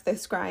Baruch the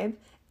scribe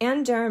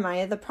and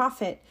Jeremiah the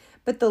prophet,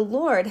 but the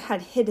Lord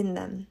had hidden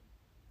them.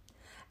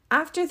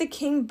 After the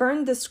king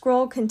burned the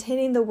scroll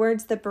containing the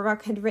words that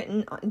Baruch had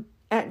written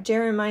at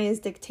Jeremiah's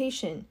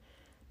dictation,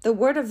 the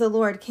word of the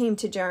Lord came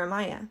to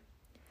Jeremiah.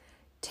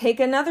 "Take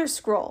another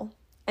scroll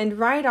and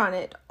write on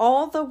it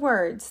all the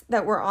words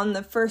that were on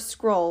the first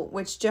scroll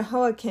which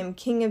Jehoiakim,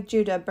 king of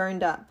Judah,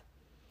 burned up.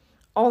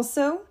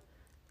 Also,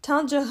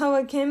 tell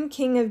Jehoiakim,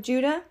 king of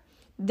Judah,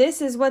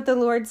 this is what the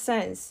Lord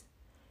says.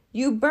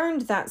 You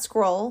burned that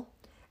scroll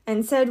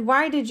and said,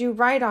 'Why did you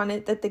write on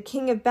it that the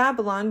king of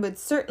Babylon would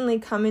certainly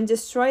come and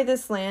destroy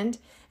this land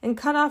and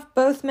cut off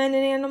both men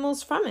and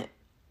animals from it?'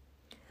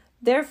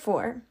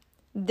 Therefore,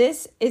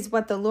 this is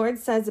what the Lord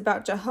says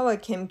about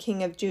Jehoiakim,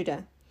 king of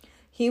Judah.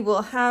 He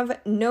will have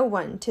no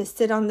one to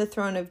sit on the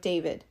throne of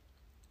David.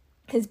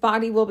 His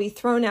body will be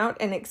thrown out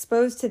and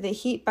exposed to the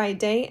heat by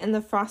day and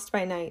the frost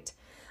by night.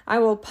 I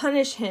will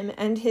punish him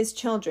and his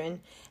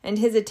children and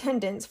his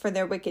attendants for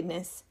their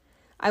wickedness.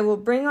 I will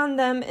bring on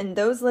them and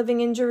those living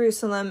in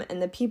Jerusalem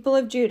and the people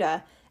of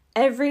Judah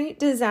every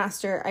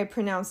disaster I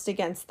pronounced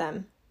against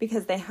them,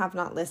 because they have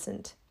not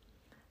listened."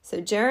 So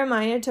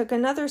Jeremiah took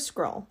another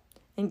scroll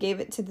and gave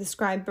it to the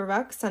scribe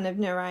Baruch, son of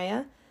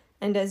Neriah,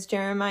 and as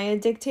Jeremiah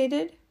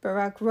dictated,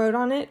 Baruch wrote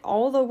on it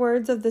all the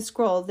words of the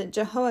scroll that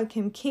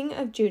Jehoiakim, king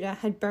of Judah,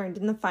 had burned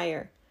in the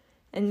fire,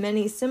 and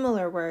many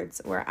similar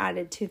words were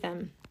added to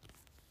them.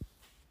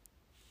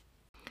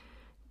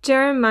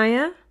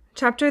 Jeremiah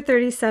chapter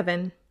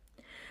 37.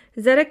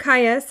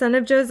 Zedekiah, son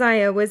of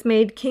Josiah, was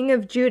made king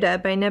of Judah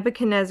by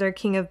Nebuchadnezzar,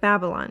 king of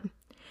Babylon.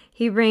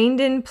 He reigned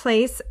in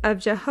place of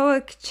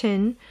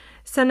Jehoiachin,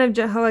 son of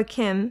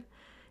Jehoiakim.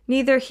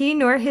 Neither he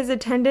nor his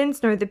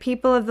attendants nor the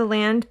people of the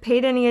land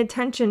paid any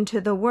attention to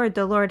the word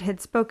the Lord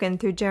had spoken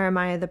through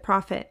Jeremiah the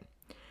prophet.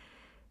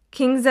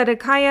 King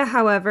Zedekiah,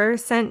 however,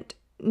 sent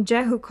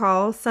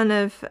Jehukal, son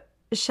of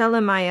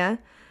Shelemiah,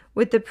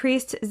 with the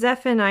priest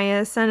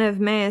Zephaniah, son of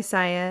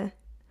Maaseiah,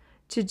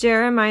 to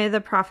Jeremiah the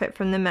prophet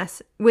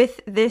with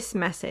this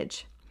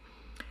message: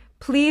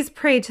 "Please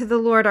pray to the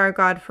Lord our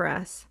God for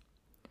us."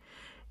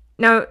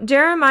 Now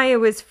Jeremiah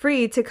was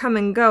free to come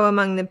and go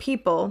among the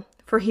people,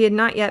 for he had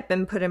not yet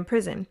been put in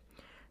prison.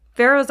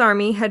 Pharaoh's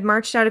army had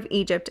marched out of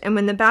Egypt, and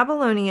when the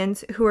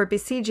Babylonians, who were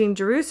besieging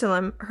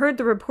Jerusalem, heard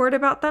the report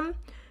about them,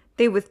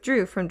 they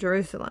withdrew from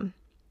Jerusalem.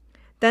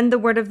 Then the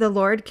word of the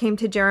Lord came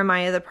to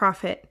Jeremiah the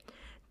prophet.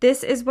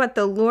 "This is what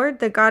the Lord,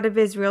 the God of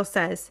Israel,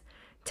 says.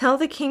 Tell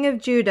the king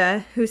of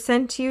Judah, who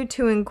sent you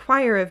to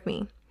inquire of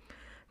me,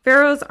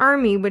 Pharaoh's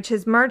army, which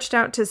has marched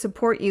out to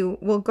support you,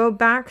 will go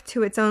back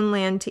to its own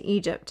land, to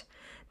Egypt.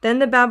 Then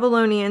the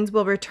Babylonians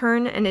will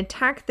return and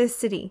attack this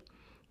city.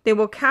 They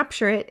will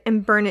capture it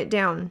and burn it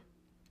down.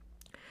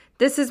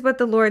 This is what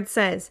the Lord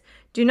says.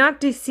 Do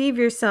not deceive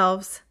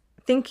yourselves,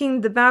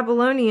 thinking the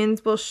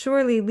Babylonians will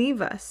surely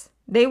leave us.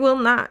 They will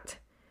not.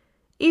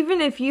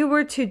 Even if you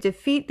were to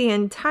defeat the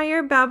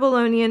entire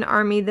Babylonian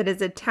army that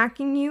is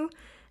attacking you,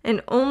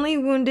 and only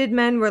wounded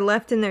men were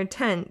left in their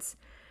tents,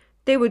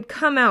 they would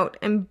come out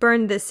and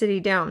burn this city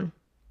down.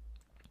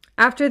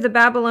 After the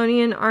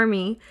Babylonian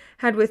army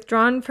had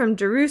withdrawn from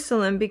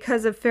Jerusalem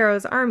because of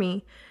Pharaoh's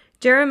army,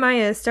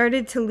 Jeremiah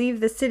started to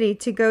leave the city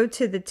to go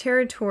to the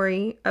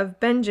territory of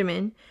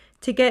Benjamin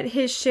to get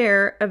his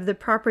share of the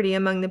property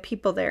among the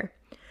people there.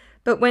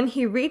 But when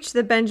he reached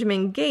the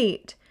Benjamin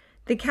gate,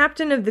 the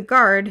captain of the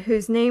guard,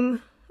 whose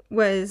name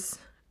was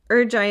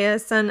Urjiah,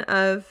 son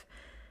of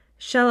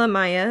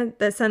Shelemiah,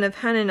 the son of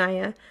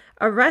Hananiah,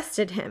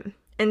 arrested him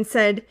and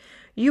said,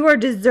 "You are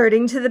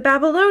deserting to the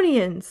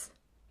Babylonians."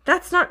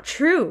 "That's not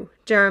true,"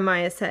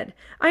 Jeremiah said.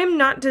 "I am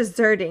not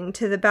deserting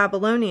to the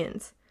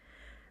Babylonians."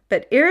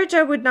 But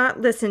Irijah would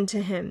not listen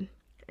to him.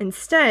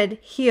 Instead,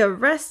 he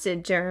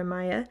arrested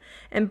Jeremiah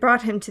and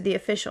brought him to the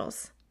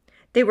officials.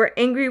 They were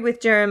angry with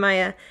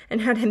Jeremiah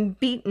and had him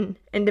beaten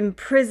and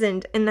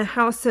imprisoned in the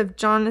house of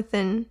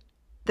Jonathan,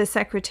 the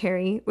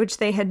secretary, which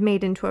they had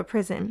made into a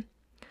prison.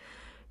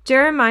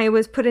 Jeremiah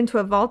was put into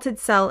a vaulted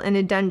cell in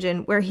a dungeon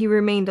where he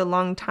remained a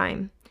long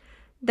time.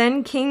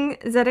 Then King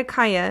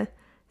Zedekiah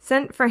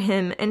sent for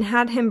him and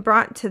had him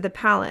brought to the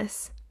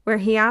palace, where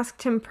he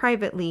asked him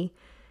privately,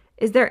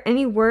 "Is there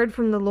any word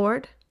from the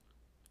Lord?"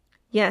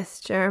 "Yes,"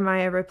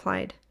 Jeremiah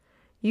replied.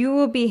 "You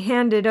will be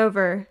handed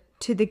over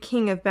to the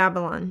king of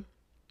Babylon."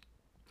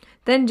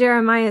 Then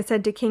Jeremiah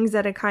said to King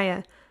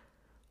Zedekiah,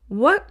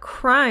 "What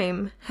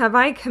crime have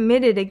I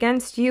committed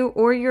against you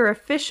or your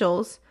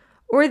officials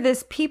or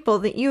this people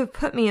that you have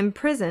put me in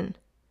prison?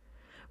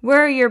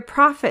 Where are your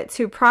prophets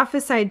who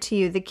prophesied to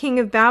you, 'The king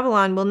of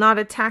Babylon will not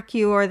attack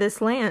you or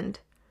this land'?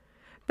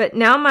 But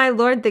now, my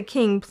lord the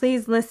king,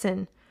 please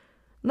listen.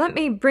 Let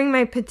me bring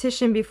my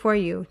petition before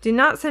you. Do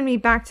not send me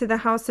back to the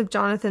house of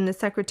Jonathan the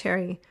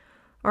secretary,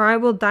 or I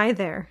will die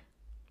there."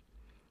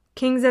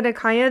 King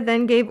Zedekiah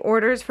then gave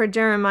orders for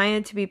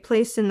Jeremiah to be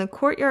placed in the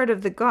courtyard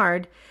of the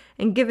guard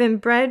and given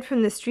bread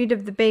from the street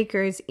of the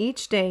bakers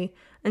each day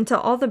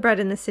until all the bread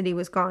in the city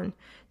was gone.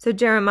 So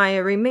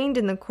Jeremiah remained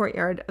in the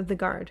courtyard of the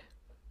guard.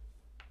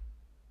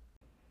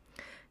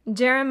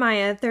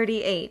 Jeremiah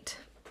 38.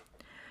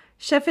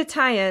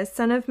 Shephatiah,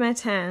 son of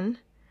Mattan,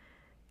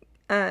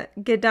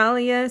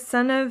 Gedaliah,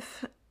 son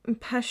of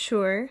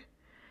Pashur,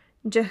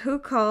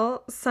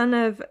 Jehukal, son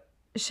of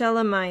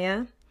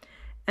Shelemiah,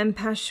 and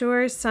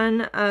Pashur,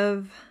 son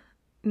of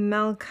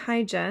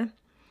Malchijah,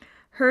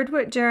 heard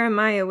what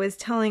Jeremiah was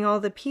telling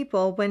all the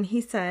people when he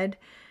said,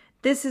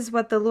 "This is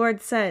what the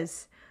Lord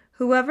says.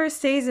 Whoever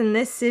stays in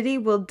this city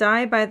will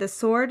die by the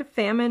sword,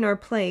 famine, or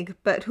plague,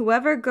 but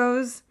whoever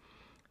goes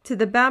to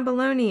the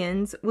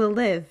Babylonians will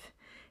live.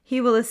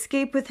 He will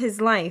escape with his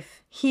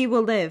life. He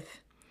will live.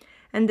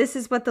 And this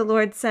is what the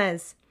Lord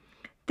says.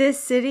 This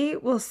city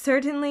will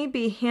certainly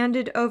be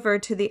handed over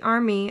to the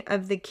army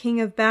of the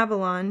king of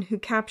Babylon who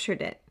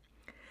captured it."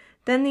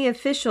 Then the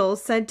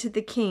officials said to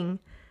the king,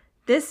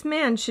 "This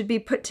man should be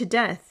put to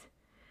death.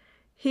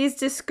 He is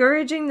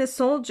discouraging the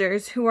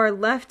soldiers who are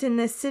left in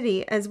this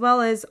city as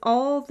well as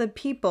all the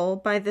people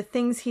by the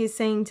things he is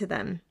saying to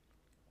them.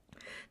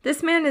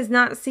 This man is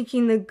not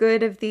seeking the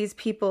good of these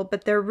people,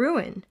 but their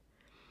ruin."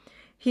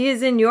 "He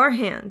is in your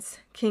hands,"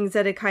 King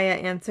Zedekiah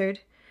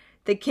answered.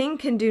 "The king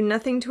can do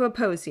nothing to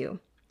oppose you."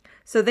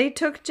 So they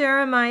took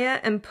Jeremiah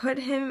and put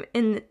him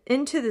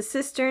into the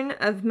cistern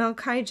of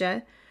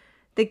Malchijah,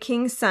 the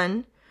king's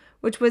son,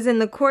 which was in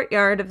the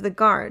courtyard of the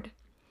guard.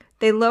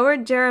 They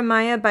lowered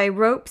Jeremiah by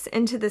ropes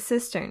into the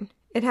cistern.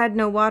 It had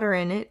no water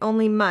in it,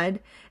 only mud,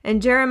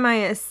 and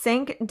Jeremiah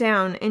sank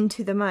down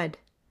into the mud.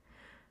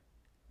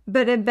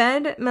 But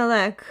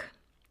Ebed-Melech,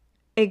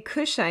 a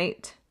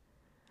Cushite,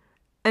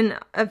 an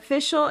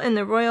official in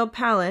the royal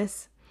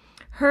palace,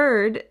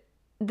 heard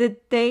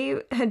that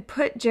they had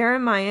put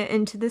Jeremiah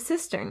into the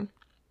cistern.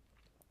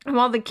 And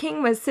while the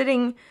king was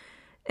sitting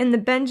in the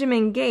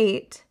Benjamin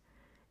gate,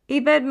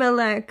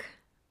 Ebed-Melech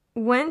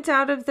went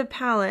out of the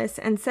palace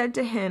and said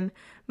to him,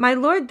 "My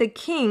lord the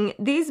king,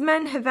 these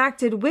men have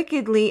acted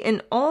wickedly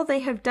in all they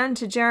have done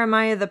to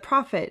Jeremiah the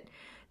prophet.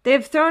 They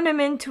have thrown him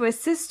into a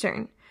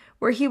cistern,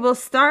 where he will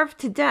starve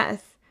to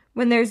death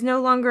when there is no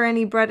longer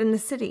any bread in the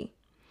city."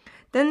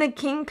 Then the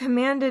king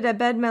commanded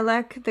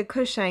Ebed-Melech the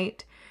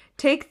Cushite,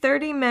 "Take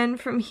 30 men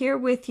from here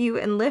with you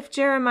and lift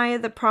Jeremiah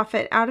the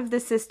prophet out of the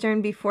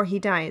cistern before he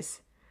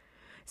dies."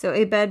 So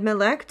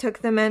Ebed-Melech took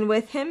the men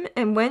with him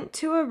and went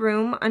to a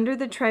room under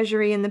the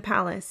treasury in the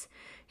palace.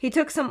 He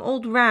took some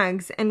old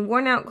rags and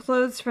worn-out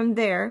clothes from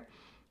there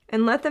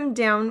and let them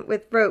down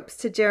with ropes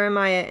to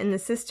Jeremiah in the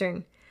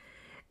cistern.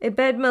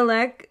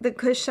 Ebed-Melech the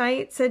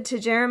Cushite said to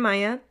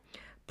Jeremiah,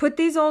 "Put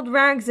these old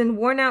rags and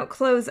worn-out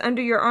clothes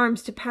under your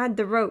arms to pad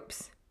the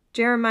ropes."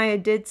 Jeremiah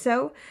did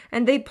so,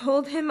 and they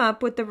pulled him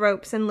up with the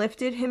ropes and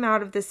lifted him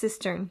out of the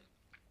cistern.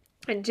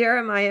 And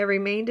Jeremiah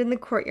remained in the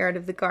courtyard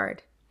of the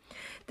guard.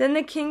 Then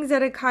the king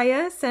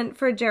Zedekiah sent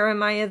for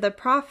Jeremiah the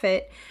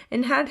prophet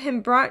and had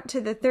him brought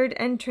to the third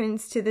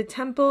entrance to the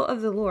temple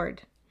of the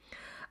Lord.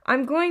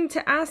 "I'm going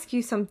to ask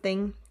you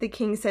something," the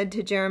king said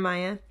to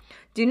Jeremiah.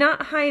 "Do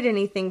not hide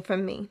anything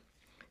from me."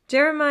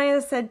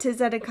 Jeremiah said to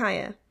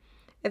Zedekiah,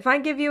 "If I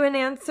give you an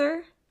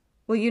answer,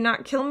 will you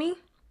not kill me?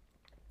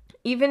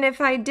 Even if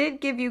I did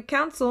give you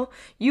counsel,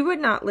 you would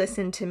not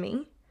listen to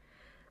me."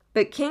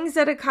 But King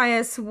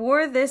Zedekiah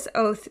swore this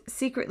oath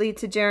secretly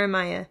to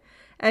Jeremiah,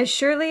 As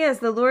surely as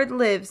the Lord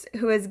lives,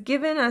 who has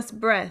given us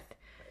breath,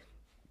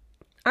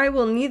 I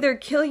will neither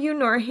kill you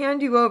nor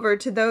hand you over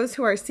to those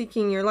who are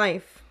seeking your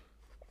life."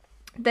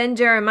 Then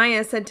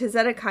Jeremiah said to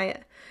Zedekiah,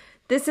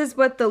 "This is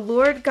what the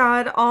Lord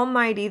God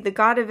Almighty, the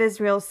God of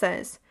Israel,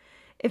 says.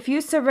 If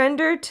you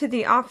surrender to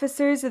the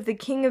officers of the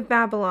king of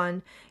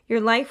Babylon, your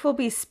life will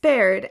be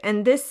spared,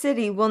 and this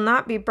city will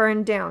not be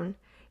burned down.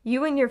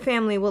 You and your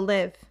family will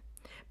live.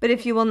 But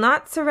if you will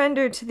not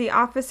surrender to the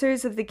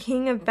officers of the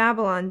king of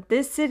Babylon,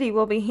 this city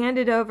will be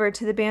handed over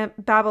to the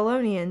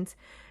Babylonians,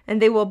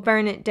 and they will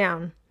burn it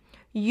down.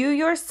 You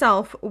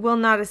yourself will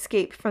not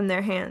escape from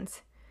their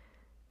hands."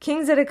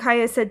 King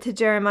Zedekiah said to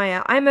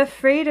Jeremiah, "I am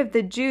afraid of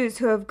the Jews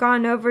who have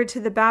gone over to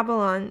the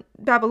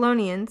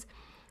Babylonians,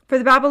 for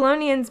the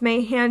Babylonians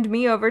may hand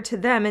me over to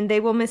them, and they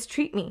will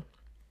mistreat me."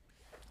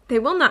 "They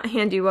will not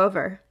hand you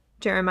over,"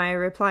 Jeremiah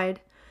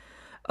replied.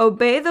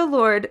 "Obey the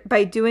Lord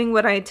by doing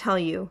what I tell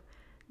you.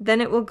 Then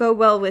it will go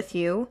well with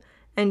you,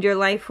 and your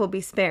life will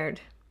be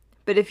spared.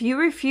 But if you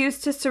refuse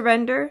to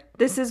surrender,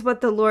 this is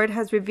what the Lord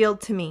has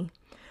revealed to me.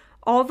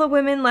 All the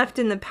women left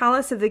in the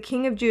palace of the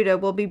king of Judah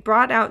will be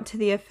brought out to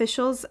the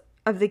officials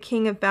of the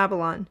king of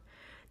Babylon.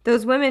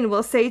 Those women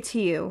will say to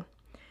you,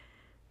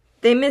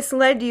 'They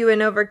misled you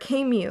and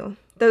overcame you.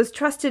 Those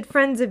trusted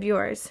friends of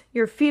yours,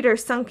 your feet are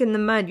sunk in the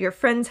mud, your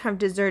friends have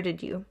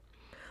deserted you.'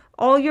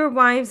 All your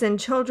wives and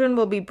children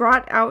will be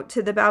brought out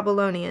to the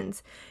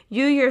Babylonians.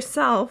 You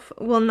yourself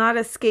will not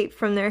escape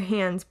from their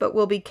hands, but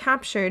will be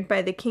captured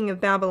by the king of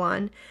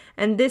Babylon,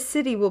 and this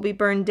city will be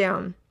burned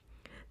down."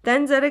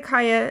 Then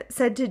Zedekiah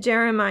said to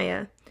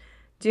Jeremiah,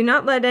 "Do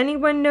not let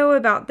anyone know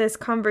about this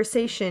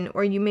conversation,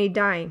 or you may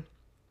die.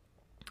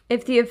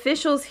 If the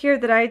officials hear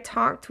that I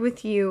talked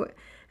with you,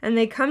 and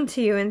they come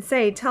to you and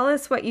say, 'Tell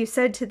us what you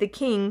said to the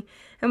king,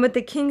 and what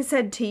the king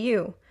said to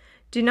you,'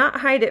 do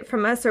not hide it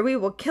from us, or we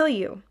will kill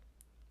you.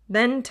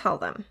 Then tell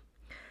them,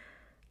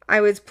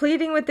 'I was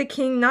pleading with the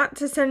king not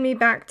to send me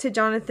back to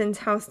Jonathan's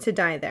house to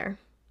die there.'"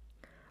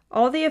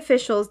 All the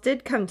officials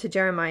did come to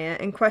Jeremiah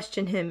and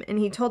question him, and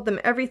he told them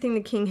everything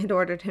the king had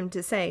ordered him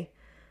to say.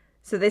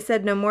 So they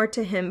said no more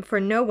to him, for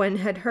no one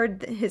had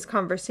heard his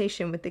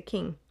conversation with the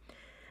king.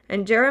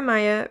 And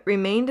Jeremiah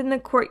remained in the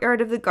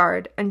courtyard of the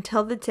guard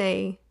until the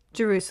day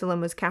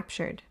Jerusalem was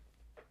captured.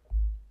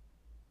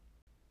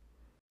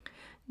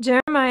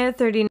 Jeremiah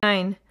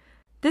 39.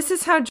 This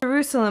is how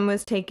Jerusalem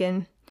was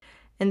taken.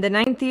 In the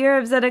 9th year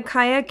of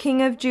Zedekiah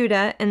king of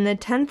Judah, in the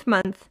 10th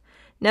month,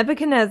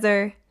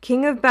 Nebuchadnezzar,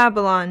 king of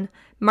Babylon,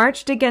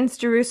 marched against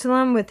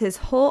Jerusalem with his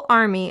whole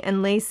army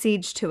and laid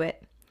siege to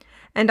it.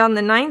 And on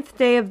the 9th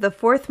day of the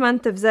 4th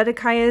month of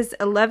Zedekiah's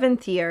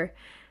 11th year,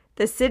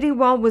 the city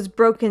wall was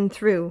broken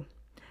through.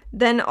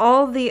 Then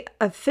all the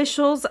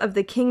officials of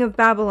the king of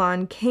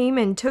Babylon came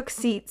and took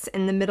seats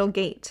in the middle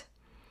gate.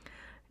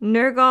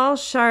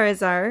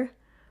 Nergal-Sharezer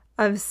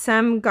of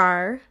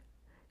Samgar,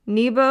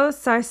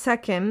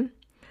 Nebo-Sarsekim,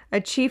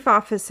 a chief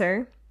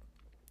officer,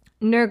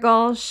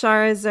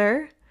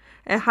 Nergal-Sharezer,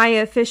 a high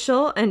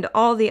official, and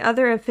all the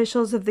other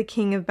officials of the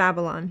king of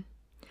Babylon.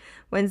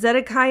 When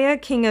Zedekiah,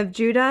 king of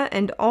Judah,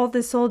 and all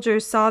the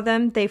soldiers saw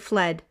them, they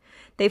fled.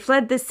 They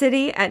fled the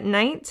city at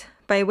night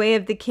by way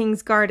of the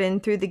king's garden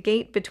through the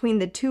gate between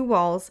the two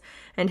walls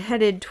and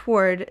headed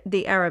toward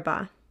the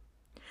Arabah.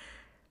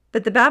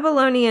 But the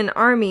Babylonian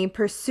army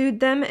pursued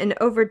them and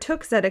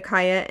overtook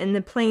Zedekiah in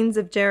the plains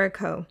of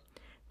Jericho.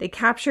 They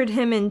captured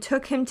him and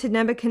took him to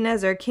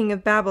Nebuchadnezzar, king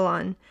of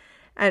Babylon,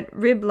 at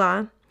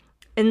Riblah,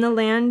 in the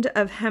land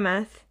of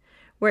Hamath,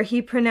 where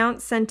he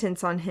pronounced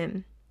sentence on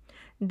him.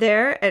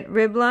 There at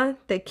Riblah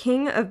the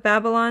king of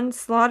Babylon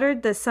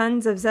slaughtered the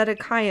sons of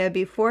Zedekiah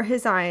before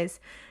his eyes,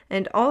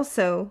 and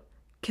also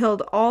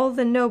killed all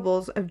the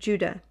nobles of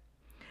Judah.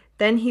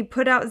 Then he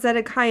put out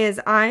Zedekiah's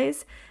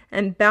eyes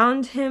and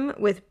bound him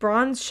with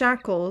bronze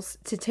shackles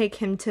to take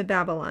him to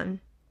Babylon.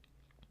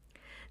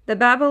 The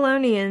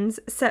Babylonians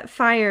set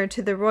fire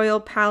to the royal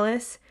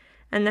palace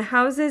and the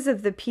houses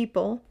of the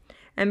people,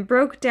 and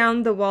broke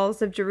down the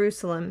walls of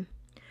Jerusalem.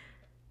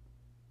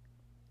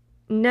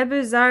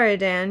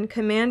 Nebuzaradan,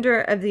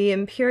 commander of the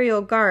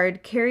imperial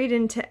guard, carried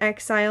into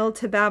exile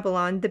to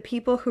Babylon the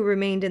people who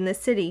remained in the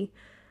city,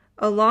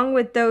 along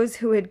with those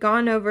who had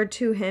gone over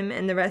to him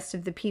and the rest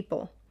of the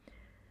people.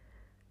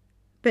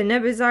 But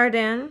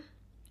Nebuzaradan,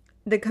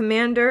 the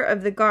commander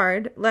of the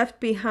guard, left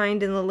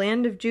behind in the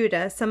land of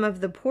Judah some of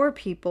the poor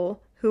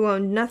people who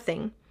owned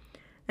nothing,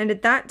 and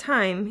at that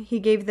time he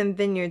gave them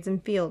vineyards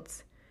and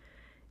fields.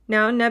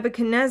 Now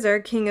Nebuchadnezzar,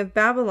 king of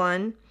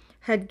Babylon,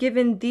 had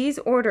given these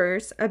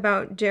orders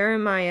about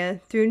Jeremiah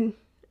through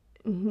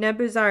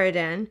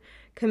Nebuzaradan,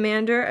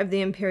 commander of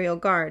the imperial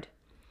guard.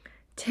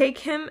 "Take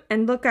him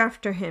and look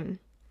after him.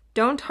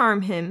 Don't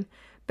harm him,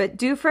 but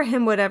do for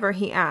him whatever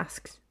he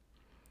asks."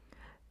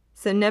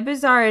 So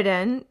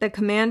Nebuzaradan, the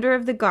commander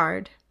of the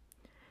guard,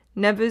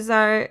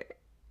 Nebuchadnezzar,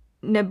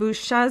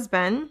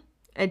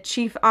 a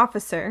chief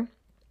officer,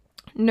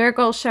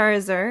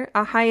 Nergal-Sharezer,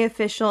 a high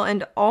official,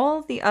 and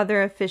all the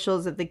other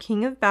officials of the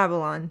king of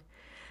Babylon,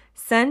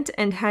 sent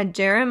and had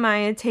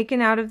Jeremiah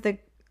taken out of the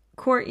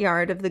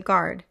courtyard of the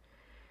guard.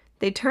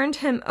 they turned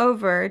him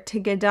over to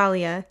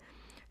Gedaliah,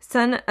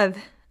 son of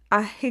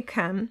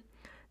Ahikam,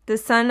 the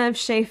son of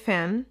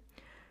Shaphan,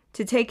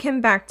 to take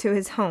him back to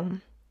his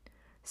home.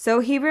 So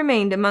he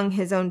remained among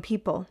his own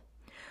people.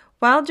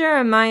 While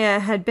Jeremiah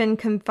had been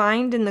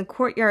confined in the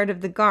courtyard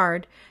of the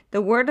guard,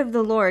 the word of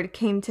the Lord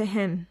came to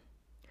him.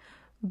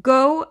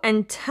 Go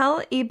and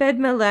tell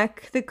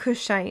Ebed-melech the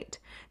Cushite,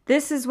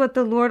 this is what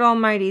the Lord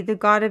Almighty, the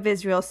God of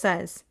Israel,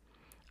 says.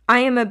 I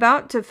am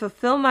about to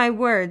fulfill my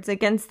words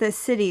against this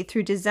city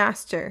through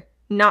disaster,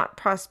 not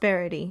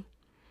prosperity.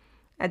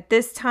 At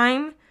this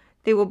time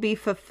they will be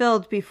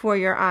fulfilled before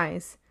your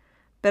eyes.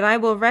 But I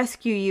will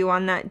rescue you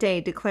on that day,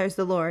 declares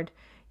the Lord.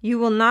 You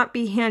will not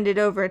be handed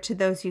over to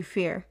those you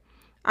fear.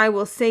 I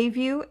will save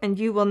you, and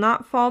you will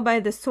not fall by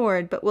the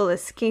sword, but will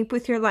escape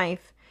with your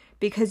life,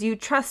 because you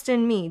trust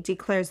in me,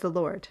 declares the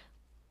Lord.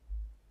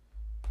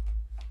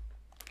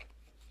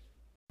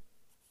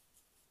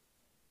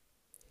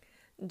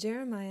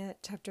 Jeremiah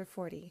chapter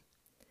 40.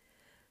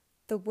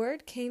 The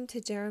word came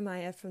to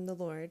Jeremiah from the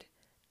Lord,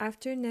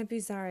 after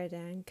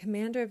Nebuzaradan,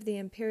 commander of the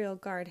imperial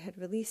guard, had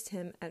released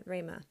him at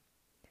Ramah.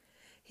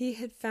 He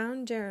had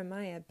found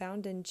Jeremiah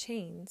bound in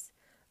chains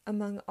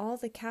among all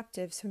the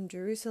captives from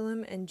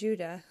Jerusalem and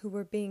Judah who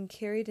were being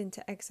carried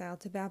into exile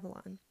to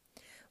Babylon.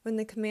 When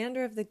the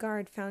commander of the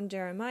guard found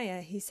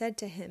Jeremiah, he said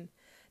to him,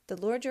 The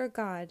Lord your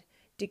God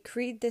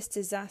decreed this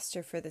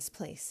disaster for this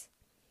place.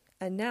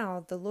 And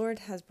now the Lord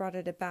has brought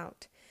it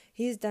about.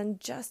 He has done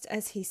just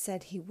as he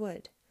said he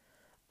would.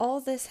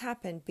 All this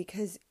happened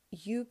because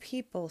you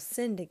people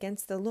sinned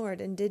against the Lord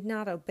and did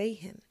not obey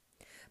him.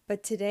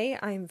 But today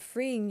I am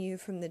freeing you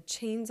from the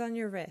chains on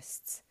your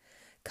wrists.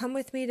 Come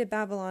with me to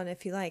Babylon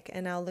if you like,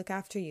 and I'll look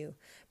after you.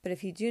 But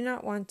if you do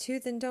not want to,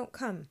 then don't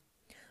come.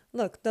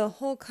 Look, the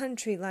whole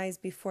country lies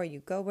before you.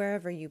 Go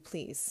wherever you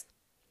please.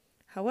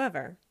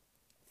 However,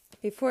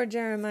 before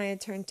Jeremiah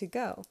turned to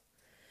go,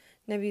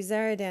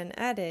 Nebuzaradan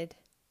added,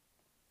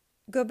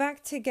 Go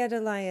back to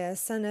Gedaliah,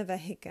 son of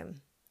Ahikam,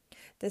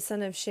 the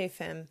son of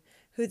Shaphan,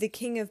 who the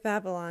king of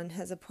Babylon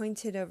has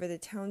appointed over the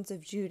towns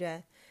of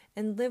Judah,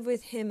 and live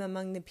with him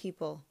among the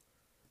people,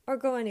 or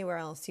go anywhere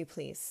else you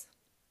please.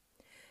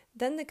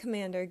 Then the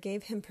commander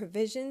gave him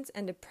provisions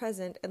and a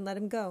present and let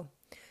him go.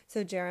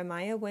 So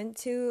Jeremiah went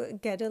to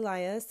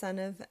Gedaliah, son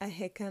of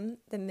Ahikam,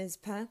 the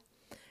Mizpah,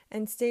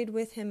 and stayed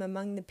with him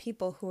among the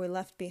people who were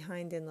left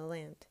behind in the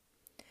land.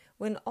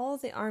 When all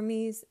the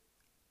army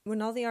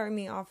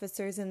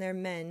officers and their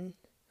men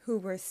who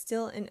were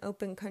still in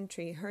open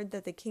country heard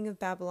that the king of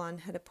Babylon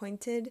had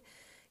appointed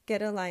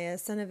Gedaliah,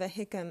 son of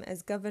Ahikam,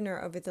 as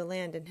governor over the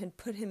land and had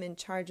put him in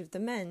charge of the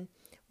men,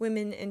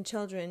 women, and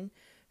children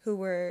who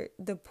were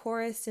the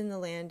poorest in the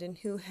land and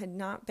who had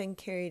not been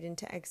carried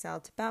into exile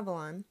to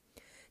Babylon,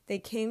 they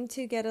came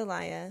to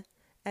Gedaliah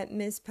at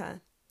Mizpah.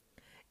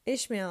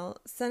 Ishmael,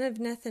 son of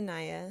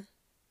Nethaniah,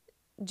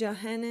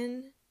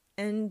 Johanan,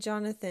 and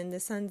Jonathan, the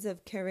sons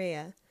of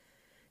Kareah,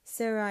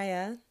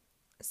 Seraiah,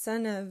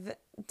 son of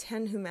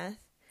Tanhumeth,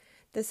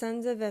 the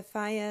sons of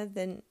Ephiah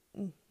the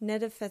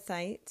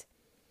Netophathite,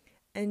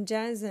 and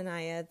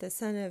Jazaniah, the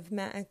son of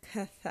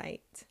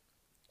Maacathite,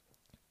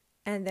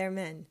 and their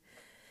men.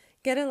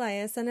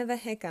 Gedaliah, son of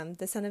Ahikam,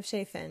 the son of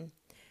Shaphan,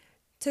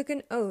 took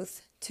an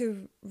oath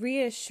to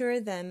reassure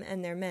them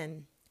and their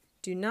men.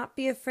 Do not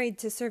be afraid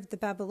to serve the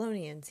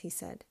Babylonians, he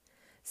said.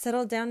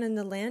 Settle down in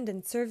the land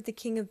and serve the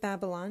king of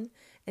Babylon,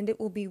 and it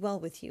will be well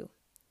with you.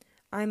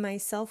 I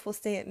myself will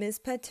stay at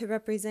Mizpah to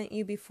represent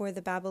you before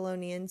the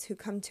Babylonians who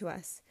come to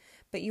us.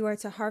 But you are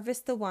to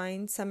harvest the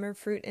wine, summer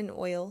fruit, and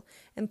oil,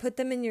 and put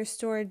them in your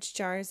storage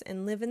jars,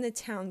 and live in the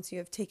towns you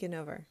have taken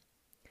over.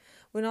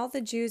 When all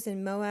the Jews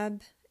in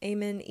Moab,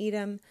 Ammon,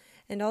 Edom,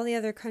 and all the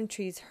other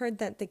countries heard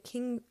that the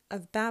king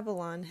of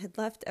Babylon had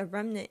left a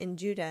remnant in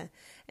Judah,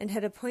 and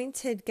had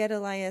appointed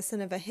Gedaliah, son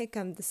of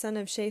Ahikam, the son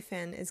of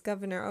Shaphan, as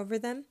governor over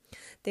them,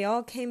 they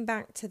all came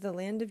back to the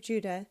land of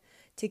Judah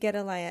to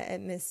Gedaliah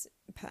at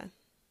Mizpah,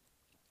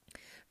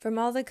 from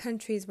all the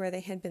countries where they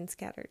had been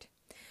scattered.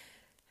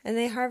 And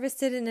they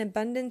harvested an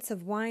abundance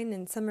of wine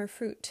and summer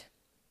fruit.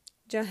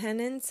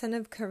 Johanan, son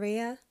of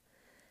Kareah,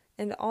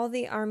 and all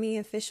the army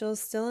officials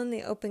still in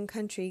the open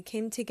country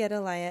came to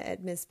Gedaliah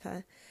at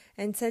Mizpah,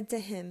 and said to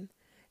him,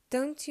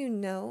 Don't you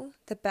know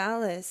that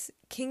Baalis,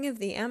 king of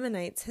the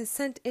Ammonites, has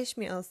sent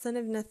Ishmael, son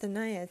of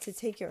Nethaniah, to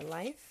take your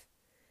life?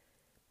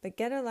 But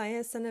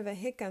Gedaliah, son of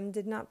Ahikam,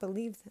 did not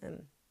believe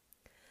them.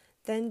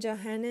 Then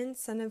Johanan,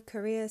 son of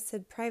Kareah,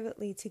 said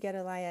privately to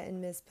Gedaliah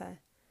in Mizpah,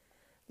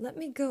 Let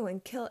me go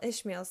and kill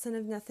Ishmael, son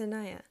of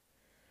Nethaniah,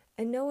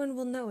 and no one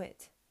will know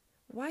it.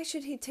 Why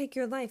should he take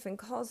your life and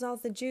cause all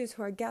the Jews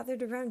who are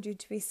gathered around you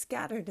to be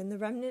scattered and the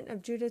remnant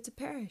of Judah to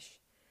perish?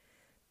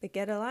 But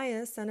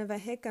Gedaliah, son of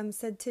Ahikam,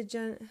 said to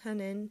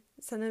Johanan,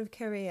 son of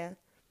Kareah,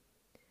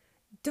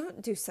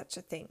 Don't do such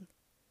a thing.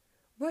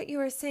 What you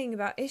are saying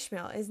about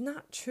Ishmael is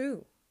not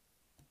true.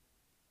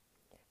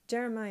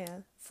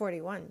 Jeremiah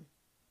 41.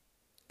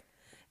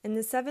 In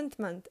the 7th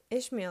month,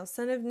 Ishmael,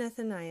 son of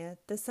Nethaniah,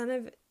 the son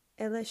of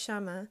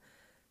Elishama,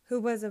 who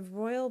was of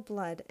royal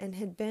blood and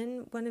had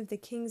been one of the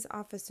king's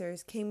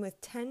officers, came with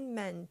 10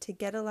 men to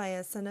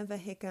Gedaliah son of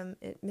Ahikam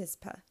at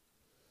Mizpah.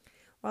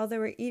 While they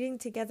were eating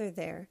together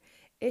there,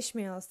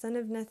 Ishmael son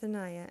of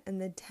Nethaniah and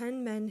the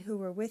 10 men who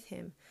were with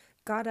him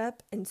got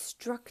up and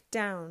struck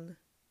down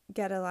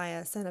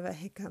Gedaliah son of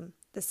Ahikam,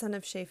 the son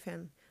of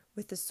Shaphan,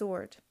 with the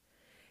sword,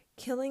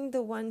 killing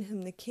the one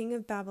whom the king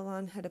of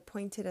Babylon had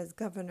appointed as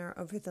governor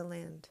over the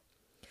land.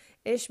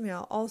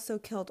 Ishmael also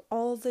killed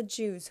all the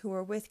Jews who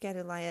were with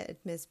Gedaliah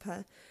at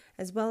Mizpah,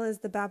 as well as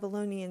the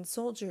Babylonian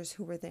soldiers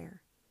who were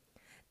there.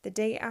 The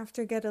day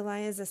after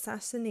Gedaliah's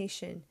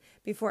assassination,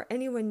 before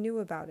anyone knew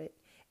about it,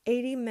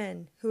 80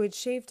 men who had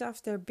shaved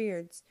off their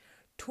beards,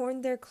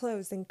 torn their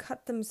clothes, and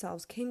cut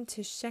themselves came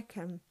to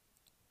Shechem,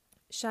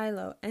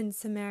 Shiloh, and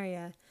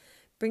Samaria,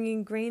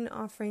 bringing grain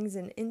offerings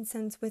and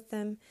incense with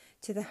them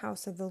to the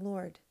house of the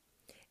Lord.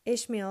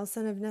 Ishmael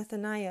son of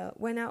Nethaniah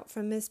went out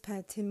from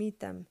Mizpah to meet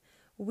them,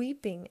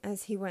 weeping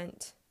as he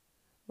went.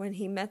 When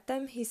he met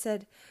them, he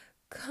said,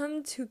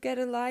 "Come to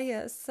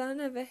Gedaliah, son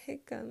of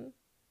Ahikam."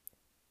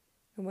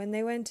 And when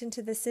they went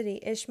into the city,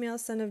 Ishmael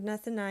son of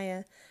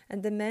Nethaniah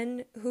and the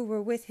men who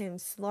were with him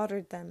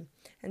slaughtered them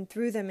and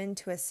threw them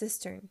into a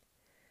cistern.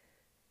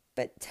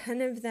 But 10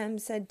 of them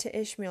said to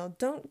Ishmael,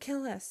 "Don't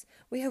kill us.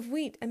 We have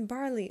wheat and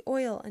barley,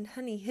 oil and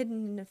honey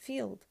hidden in a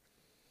field."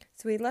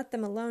 So he let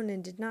them alone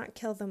and did not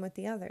kill them with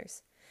the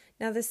others.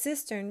 Now the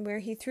cistern where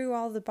he threw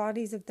all the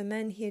bodies of the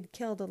men he had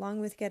killed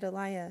along with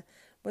Gedaliah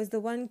was the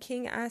one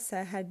King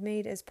Asa had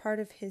made as part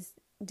of his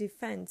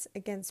defense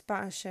against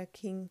Baasha,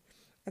 king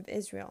of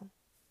Israel.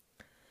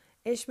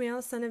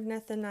 Ishmael son of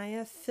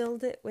Nethaniah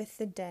filled it with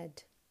the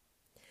dead.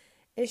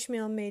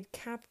 Ishmael made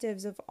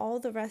captives of all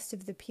the rest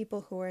of the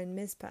people who were in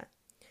Mizpah.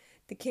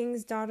 The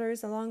king's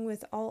daughters, along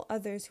with all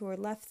others who were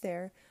left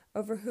there,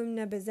 over whom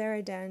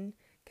Nebuzaradan,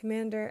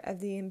 commander of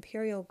the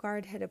imperial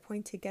guard, had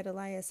appointed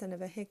Gedaliah son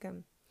of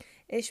Ahikam.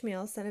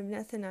 Ishmael son of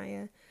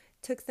Nethaniah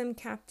took them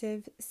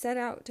captive, set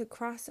out to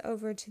cross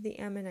over to the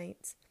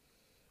Ammonites.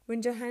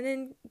 When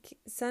Johanan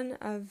son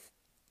of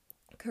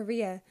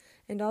Kareah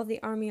and all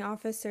the army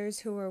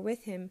officers who were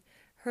with him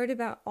heard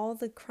about all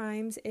the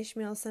crimes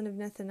Ishmael son of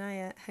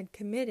Nethaniah had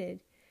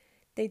committed,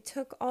 they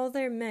took all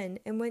their men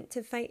and went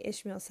to fight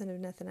Ishmael son of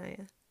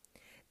Nethaniah.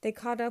 They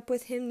caught up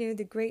with him near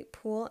the great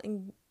pool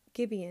in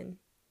Gibeon.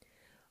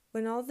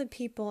 When all the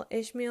people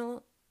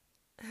Ishmael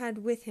had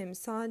with him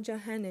saw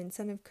Johanan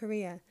son of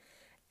Kareah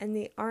and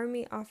the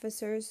army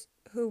officers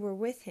who were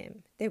with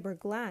him, they were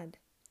glad.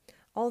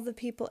 All the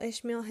people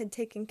Ishmael had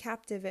taken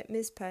captive at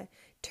Mizpah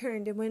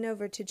turned and went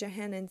over to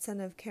Johanan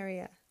son of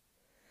Kareah.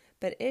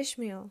 But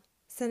Ishmael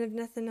son of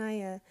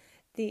Nethaniah,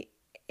 the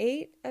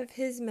 8 of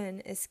his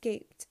men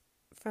escaped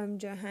from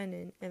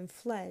Johanan and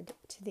fled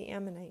to the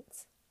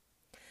Ammonites.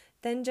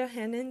 Then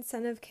Johanan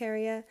son of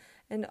Kareah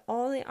and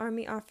all the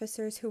army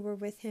officers who were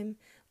with him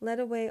led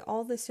away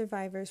all the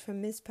survivors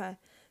from Mizpah,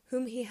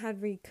 whom he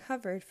had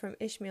recovered from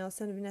Ishmael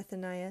son of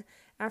Nethaniah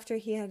after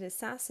he had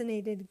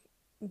assassinated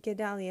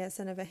Gedaliah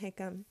son of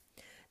Ahikam,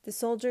 the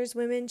soldiers,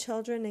 women,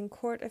 children, and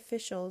court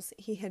officials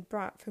he had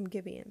brought from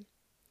Gibeon.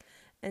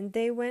 And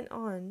they went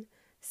on,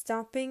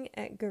 stopping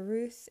at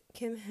Geruth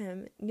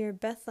Kimhem near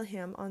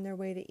Bethlehem on their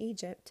way to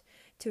Egypt,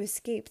 to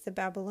escape the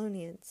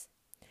Babylonians.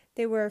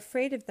 They were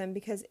afraid of them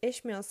because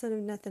Ishmael son of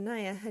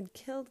Nethaniah had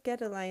killed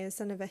Gedaliah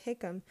son of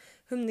Ahikam,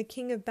 whom the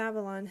king of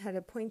Babylon had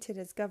appointed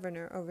as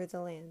governor over the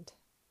land.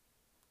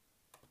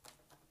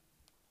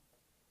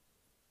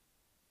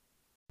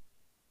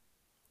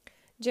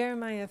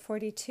 Jeremiah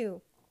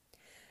 42.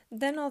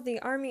 Then all the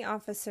army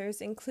officers,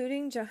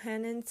 including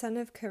Johanan son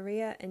of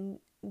Kareah and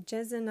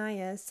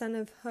Jezaniah son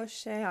of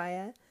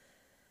Hoshaiah,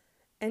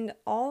 and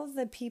all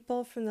the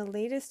people from the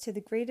latest to the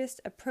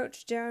greatest,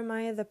 approached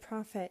Jeremiah the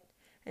prophet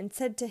and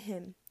said to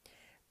him,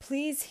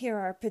 "Please hear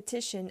our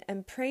petition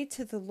and pray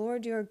to the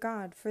Lord your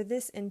God for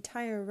this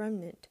entire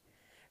remnant.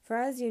 For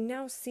as you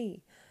now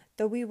see,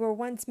 though we were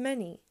once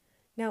many,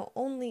 now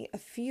only a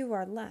few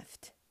are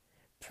left.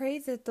 Pray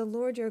that the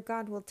Lord your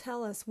God will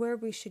tell us where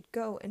we should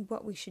go and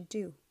what we should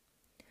do."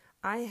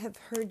 "I have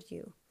heard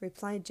you,"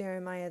 replied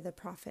Jeremiah the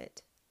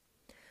prophet.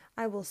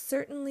 "I will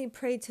certainly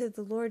pray to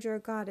the Lord your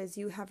God as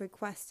you have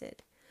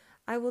requested.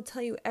 I will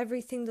tell you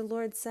everything the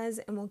Lord says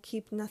and will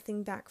keep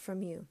nothing back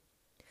from you."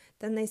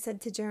 Then they said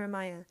to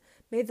Jeremiah,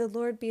 "May the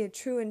Lord be a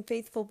true and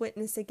faithful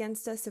witness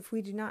against us if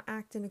we do not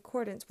act in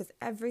accordance with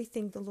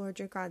everything the Lord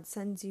your God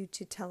sends you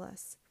to tell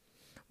us.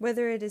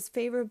 Whether it is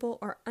favorable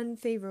or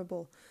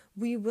unfavorable,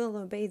 we will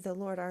obey the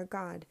Lord our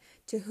God,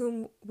 to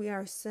whom we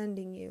are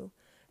sending you,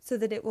 so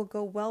that it will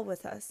go well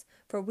with us,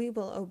 for we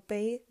will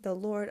obey the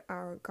Lord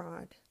our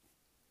God."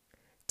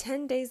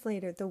 10 days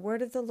later, the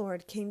word of the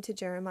Lord came to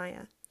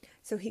Jeremiah.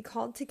 So he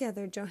called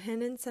together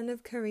Johanan son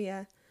of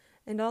Kareah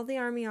and all the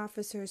army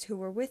officers who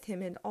were with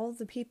him and all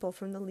the people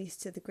from the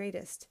least to the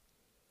greatest.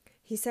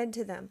 He said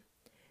to them,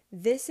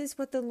 "This is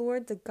what the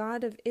Lord, the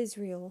God of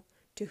Israel,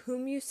 to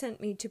whom you sent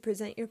me to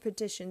present your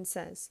petition,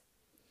 says.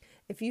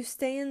 If you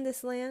stay in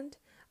this land,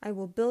 I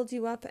will build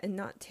you up and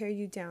not tear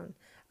you down.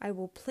 I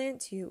will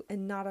plant you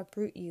and not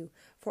uproot you,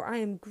 for I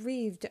am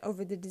grieved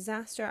over the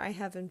disaster I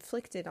have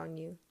inflicted on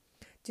you.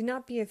 Do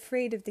not be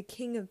afraid of the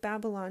king of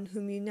Babylon,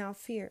 whom you now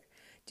fear.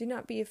 Do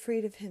not be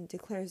afraid of him,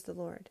 declares the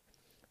Lord.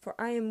 For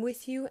I am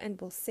with you and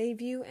will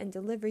save you and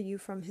deliver you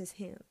from his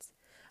hands.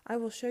 I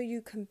will show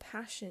you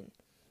compassion,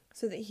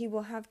 so that he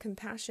will have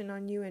compassion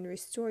on you and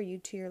restore you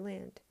to your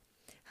land.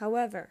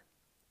 However,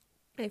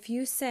 if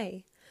you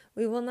say,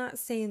 we will not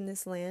stay in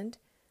this land,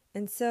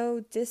 and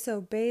so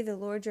disobey the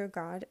Lord your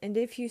God, and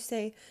if you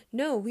say,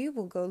 no, we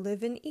will go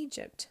live in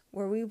Egypt,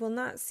 where we will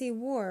not see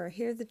war or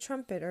hear the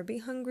trumpet or be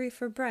hungry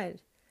for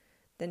bread,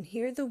 then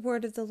hear the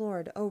word of the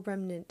Lord, O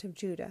remnant of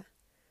Judah.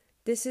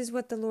 This is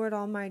what the Lord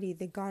Almighty,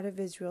 the God of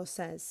Israel,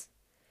 says.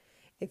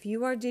 If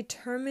you are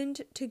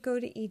determined to go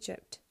to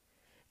Egypt,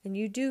 and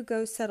you do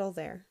go settle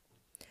there,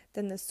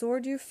 then the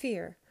sword you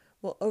fear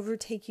will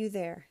overtake you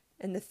there,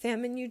 and the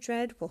famine you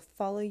dread will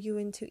follow you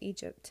into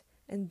Egypt,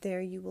 and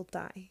there you will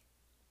die.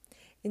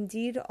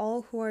 Indeed,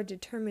 all who are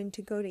determined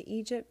to go to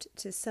Egypt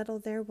to settle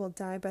there will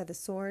die by the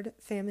sword,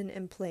 famine,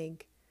 and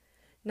plague.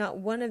 Not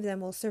one of them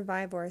will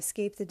survive or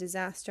escape the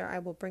disaster I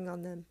will bring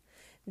on them.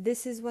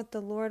 This is what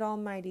the Lord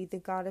Almighty, the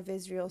God of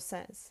Israel,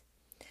 says.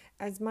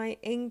 As my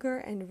anger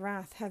and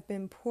wrath have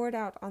been poured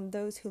out on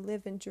those who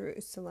live in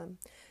Jerusalem,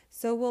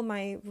 so will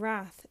my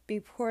wrath be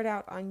poured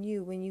out on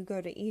you when you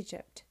go to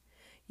Egypt.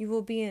 You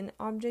will be an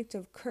object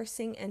of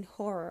cursing and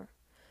horror,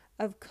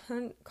 of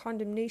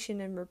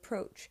condemnation and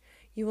reproach.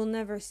 You will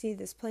never see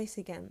this place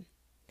again.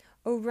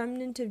 O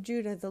remnant of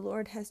Judah, the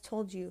Lord has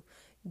told you,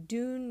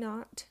 do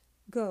not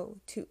go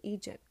to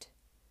Egypt.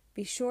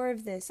 Be sure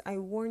of this, I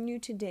warn you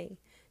today,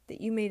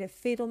 that you made a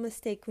fatal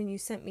mistake when you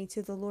sent me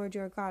to the Lord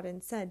your God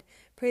and said,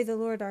 pray the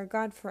Lord our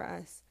God for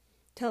us.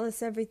 Tell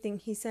us everything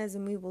he says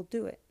and we will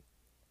do it.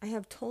 I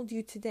have told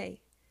you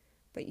today,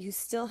 but you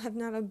still have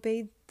not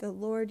obeyed the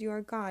Lord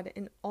your God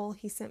and all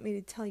he sent me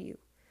to tell you.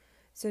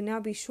 So now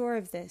be sure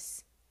of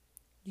this.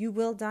 You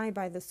will die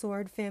by the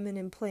sword, famine,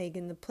 and plague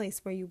in the place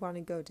where you want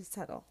to go to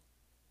settle.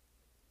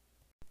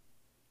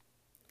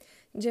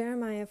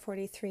 Jeremiah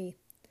 43.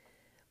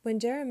 When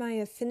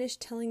Jeremiah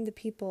finished telling the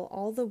people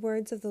all the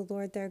words of the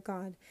Lord their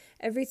God,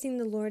 everything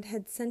the Lord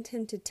had sent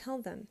him to tell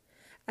them,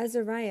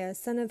 Azariah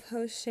son of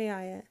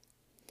Hoshaiah,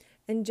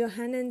 and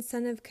Johanan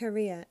son of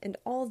Kareah, and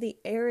all the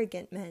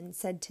arrogant men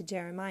said to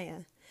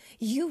Jeremiah,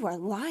 you are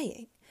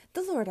lying.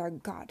 The Lord our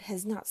God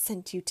has not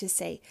sent you to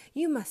say,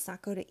 you must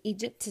not go to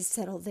Egypt to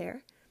settle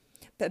there.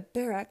 But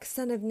Barak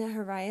son of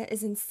Nehariah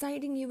is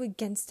inciting you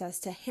against us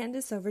to hand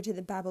us over to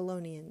the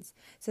Babylonians,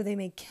 so they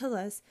may kill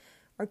us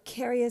or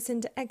carry us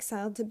into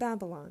exile to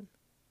Babylon.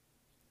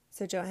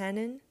 So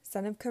Johanan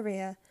son of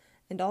Kareah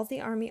and all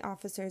the army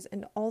officers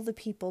and all the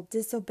people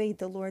disobeyed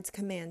the Lord's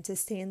command to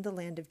stay in the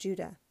land of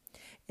Judah.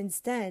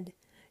 Instead,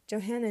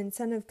 Johanan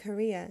son of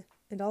Kareah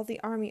and all the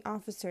army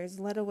officers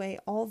led away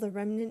all the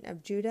remnant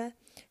of Judah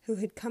who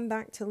had come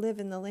back to live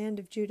in the land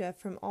of Judah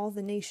from all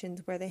the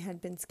nations where they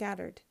had been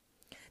scattered.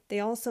 They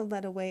also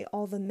led away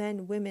all the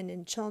men, women,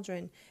 and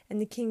children,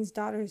 and the king's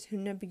daughters who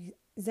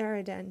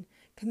Nebuzaradan,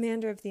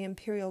 commander of the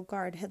imperial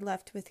guard, had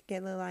left with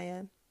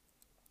Gedaliah,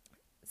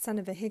 son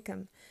of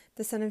Ahikam,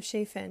 the son of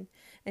Shaphan,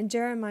 and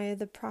Jeremiah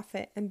the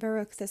prophet, and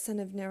Baruch the son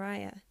of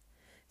Neriah.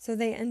 So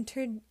they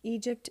entered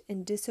Egypt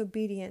in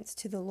disobedience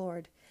to the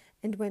Lord,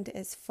 and went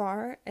as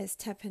far as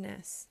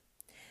Tahpanhes.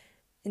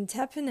 In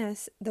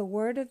Tahpanhes the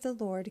word of the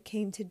Lord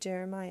came to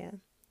Jeremiah.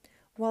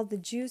 While the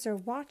Jews are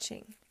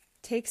watching,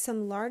 take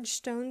some large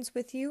stones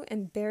with you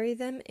and bury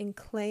them in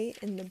clay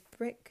in the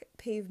brick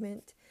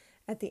pavement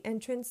at the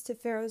entrance to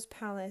Pharaoh's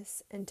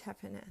palace in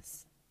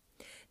Tahpanhes.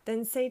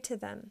 Then say to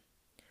them,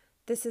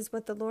 this is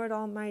what the Lord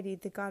Almighty,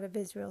 the God of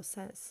Israel,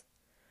 says.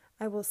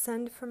 I will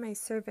send for my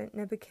servant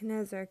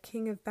Nebuchadnezzar,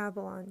 king of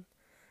Babylon,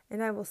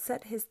 and I will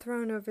set his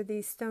throne over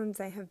these stones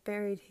I have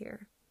buried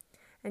here,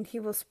 and he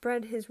will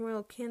spread his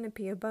royal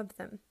canopy above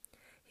them.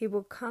 He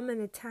will come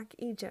and attack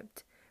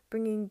Egypt,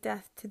 bringing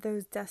death to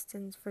those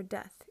destined for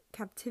death,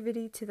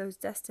 captivity to those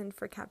destined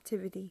for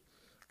captivity,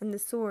 and the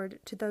sword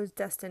to those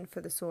destined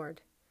for the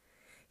sword.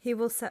 He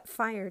will set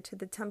fire to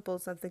the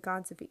temples of the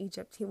gods of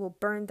Egypt. He will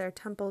burn their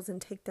temples and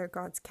take their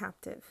gods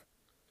captive.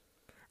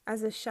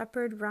 As a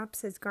shepherd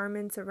wraps his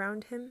garments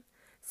around him,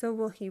 so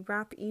will he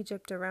wrap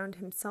Egypt around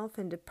himself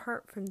and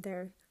depart from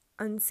there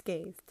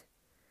unscathed.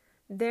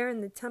 There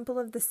in the temple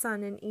of the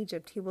sun in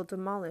Egypt he will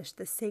demolish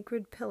the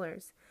sacred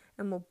pillars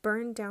and will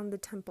burn down the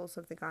temples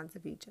of the gods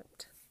of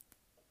Egypt.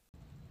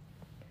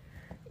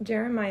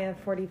 Jeremiah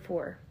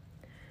 44.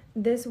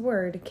 This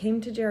word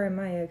came to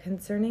Jeremiah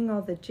concerning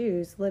all the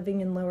Jews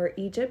living in Lower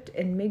Egypt,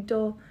 in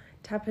Migdol,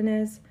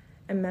 Tahpanhes,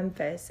 and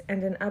Memphis,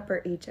 and in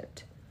Upper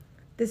Egypt.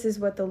 This is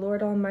what the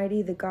Lord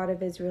Almighty, the God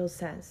of Israel,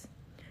 says.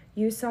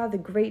 You saw the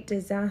great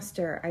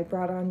disaster I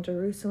brought on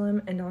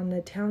Jerusalem and on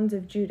the towns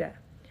of Judah.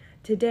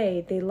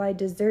 Today they lie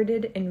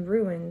deserted in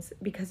ruins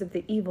because of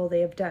the evil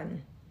they have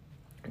done.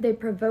 They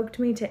provoked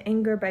me to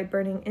anger by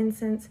burning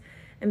incense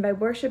and by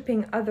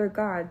worshiping other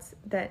gods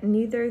that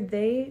neither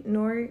they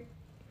nor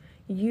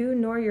you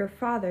nor your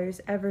fathers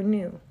ever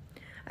knew.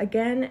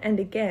 Again and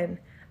again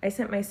I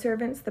sent my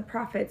servants the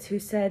prophets, who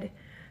said,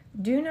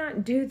 'Do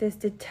not do this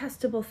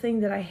detestable thing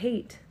that I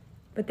hate.'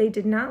 But they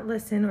did not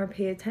listen or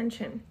pay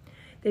attention.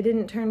 They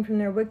didn't turn from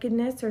their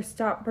wickedness or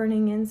stop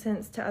burning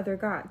incense to other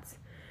gods.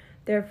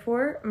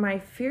 Therefore my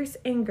fierce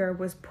anger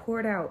was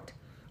poured out.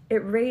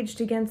 It raged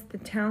against the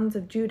towns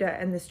of Judah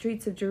and the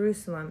streets of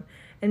Jerusalem,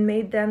 and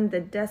made them the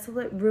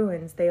desolate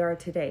ruins they are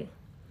today.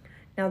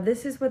 Now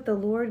this is what the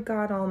Lord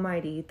God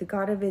Almighty, the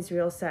God of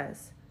Israel,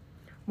 says.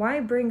 Why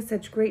bring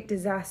such great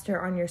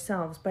disaster on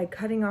yourselves by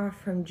cutting off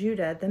from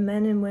Judah the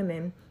men and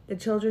women, the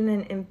children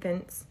and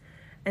infants,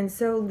 and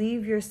so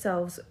leave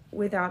yourselves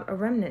without a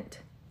remnant?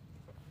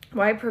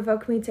 Why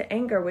provoke me to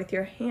anger with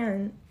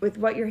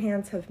what your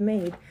hands have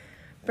made,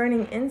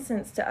 burning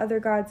incense to other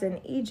gods in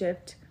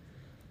Egypt,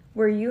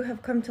 where you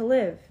have come to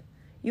live?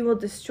 You will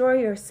destroy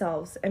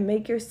yourselves and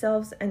make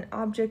yourselves an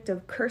object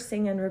of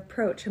cursing and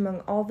reproach among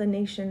all the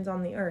nations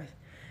on the earth.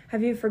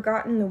 Have you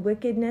forgotten the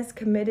wickedness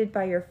committed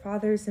by your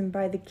fathers and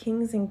by the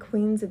kings and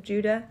queens of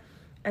Judah,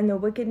 and the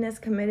wickedness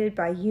committed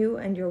by you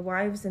and your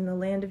wives in the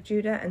land of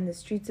Judah and the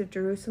streets of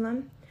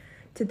Jerusalem?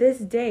 To this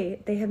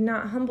day they have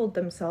not humbled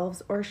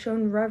themselves or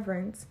shown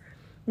reverence,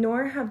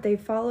 nor have they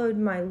followed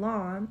my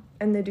law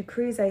and the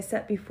decrees I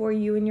set before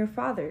you and your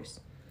fathers.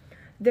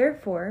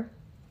 Therefore,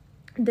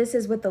 this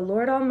is what the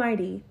Lord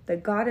Almighty, the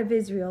God of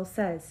Israel,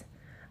 says.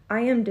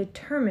 I am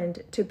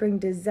determined to bring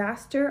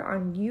disaster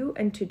on you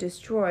and to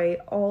destroy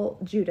all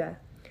Judah.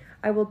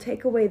 I will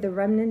take away the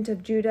remnant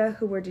of Judah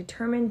who were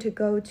determined to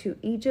go to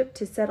Egypt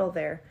to settle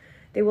there.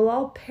 They will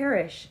all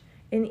perish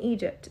in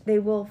Egypt. They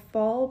will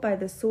fall by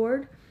the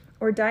sword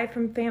or die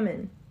from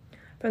famine.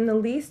 From the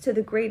least to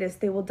the greatest,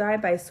 they will die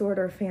by sword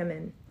or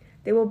famine.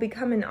 They will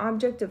become an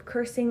object of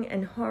cursing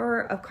and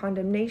horror, of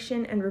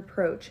condemnation and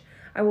reproach.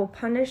 I will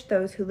punish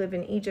those who live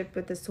in Egypt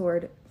with the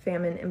sword,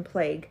 famine, and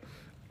plague,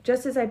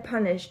 just as I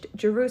punished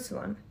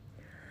Jerusalem.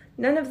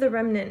 None of the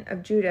remnant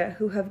of Judah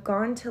who have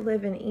gone to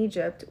live in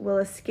Egypt will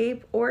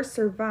escape or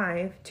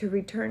survive to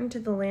return to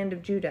the land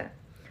of Judah,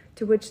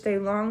 to which they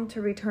long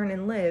to return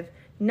and live.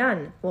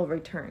 None will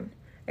return,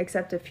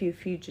 except a few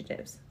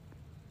fugitives.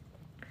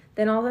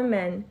 Then all the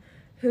men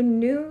who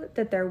knew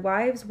that their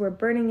wives were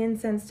burning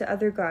incense to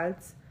other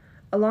gods,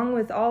 along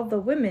with all the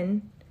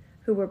women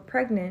who were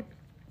pregnant,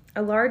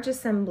 a large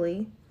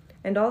assembly,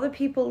 and all the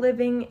people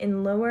living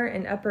in Lower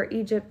and Upper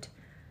Egypt,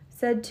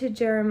 said to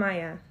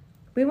Jeremiah,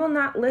 We will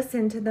not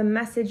listen to the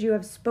message you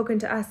have spoken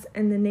to us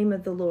in the name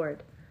of the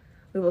Lord.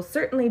 We will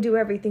certainly do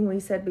everything we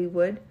said we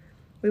would.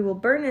 We will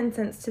burn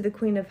incense to the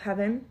Queen of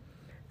Heaven,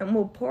 and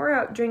will pour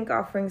out drink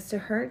offerings to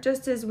her,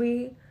 just as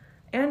we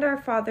and our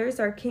fathers,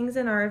 our kings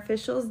and our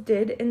officials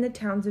did in the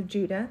towns of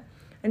Judah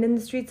and in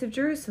the streets of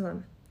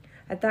Jerusalem.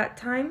 At that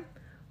time,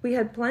 we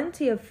had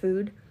plenty of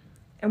food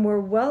and were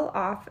well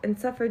off and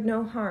suffered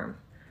no harm.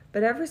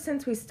 But ever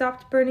since we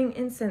stopped burning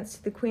incense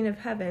to the Queen of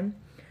Heaven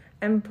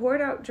and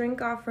poured out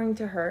drink offering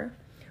to her,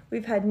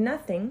 we've had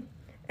nothing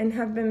and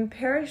have been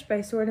perished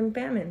by sword and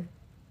famine.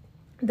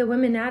 The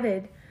women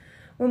added,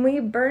 When we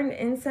burned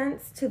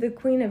incense to the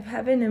Queen of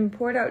Heaven and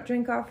poured out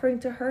drink offering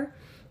to her,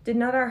 did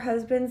not our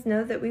husbands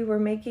know that we were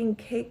making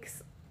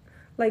cakes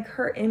like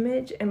her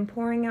image and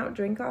pouring out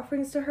drink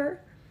offerings to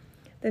her?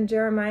 Then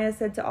Jeremiah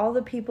said to all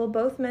the people,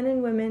 both men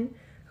and women,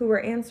 who were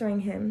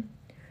answering him,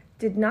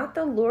 Did not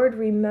the Lord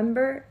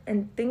remember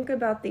and think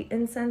about the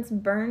incense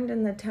burned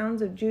in the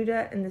towns of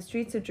Judah and the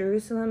streets of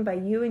Jerusalem by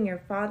you and your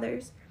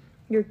fathers,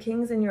 your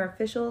kings and your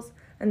officials,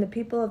 and the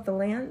people of the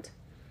land?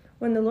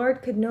 When the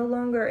Lord could no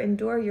longer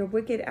endure your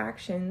wicked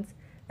actions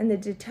and the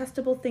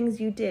detestable things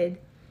you did,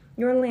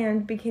 your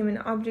land became an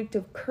object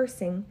of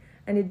cursing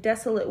and a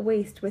desolate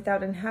waste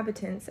without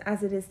inhabitants,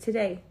 as it is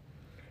today.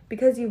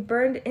 Because you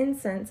burned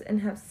incense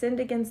and have sinned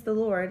against the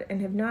Lord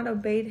and have not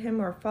obeyed him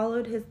or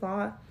followed his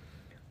law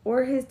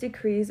or his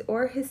decrees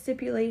or his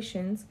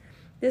stipulations,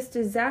 this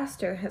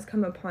disaster has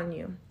come upon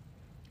you,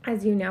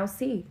 as you now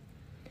see.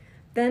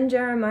 Then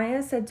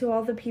Jeremiah said to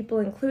all the people,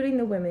 including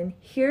the women,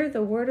 Hear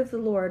the word of the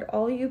Lord,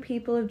 all you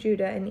people of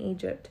Judah and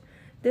Egypt.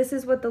 This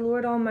is what the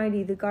Lord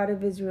Almighty, the God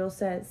of Israel,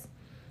 says.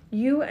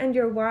 You and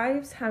your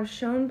wives have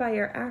shown by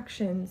your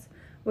actions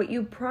what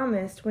you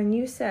promised when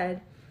you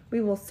said,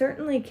 We will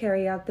certainly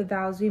carry out the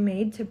vows we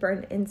made to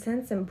burn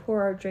incense and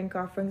pour our drink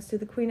offerings to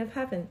the Queen of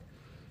Heaven.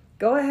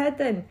 Go ahead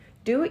then,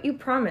 do what you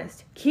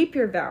promised, keep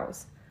your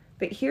vows.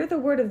 But hear the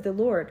word of the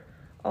Lord,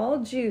 all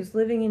Jews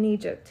living in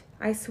Egypt.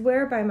 I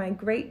swear by my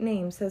great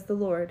name, says the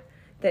Lord,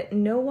 that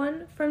no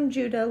one from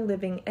Judah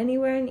living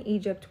anywhere in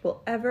Egypt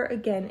will ever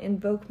again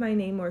invoke my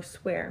name or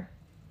swear,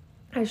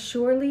 as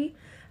surely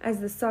as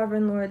the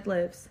sovereign Lord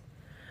lives.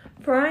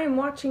 For I am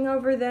watching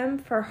over them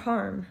for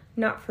harm,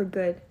 not for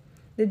good.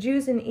 The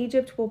Jews in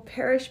Egypt will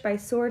perish by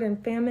sword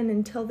and famine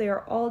until they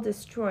are all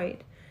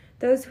destroyed.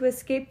 Those who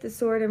escape the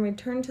sword and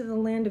return to the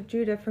land of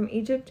Judah from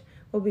Egypt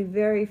will be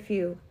very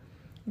few.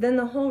 Then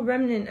the whole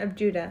remnant of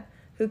Judah,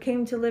 who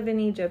came to live in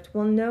Egypt,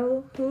 will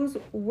know whose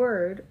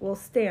word will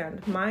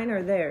stand, mine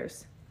or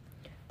theirs.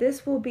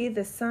 This will be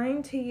the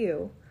sign to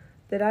you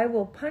that I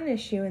will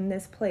punish you in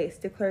this place,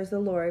 declares the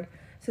Lord,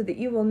 so that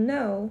you will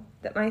know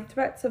that my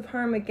threats of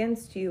harm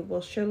against you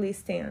will surely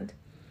stand.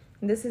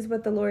 And this is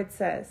what the Lord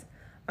says.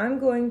 I'm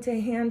going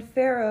to hand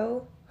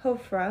Pharaoh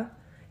Hophra,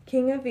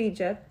 king of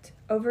Egypt,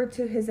 over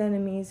to his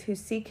enemies who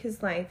seek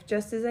his life,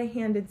 just as I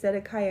handed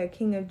Zedekiah,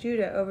 king of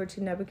Judah, over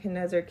to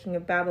Nebuchadnezzar, king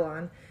of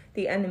Babylon,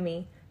 the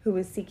enemy who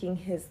was seeking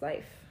his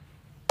life.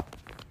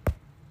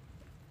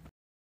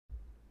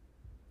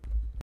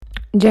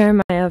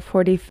 Jeremiah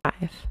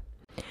 45.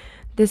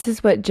 This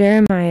is what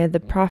Jeremiah the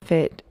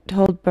prophet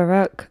told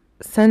Baruch,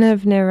 son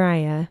of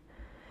Neriah,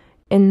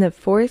 in the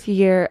 4th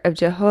year of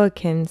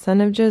Jehoiakim,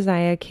 son of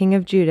Josiah, king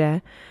of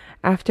Judah,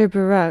 after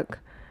Baruch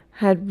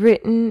had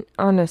written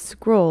on a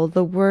scroll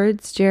the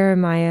words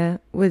Jeremiah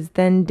was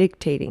then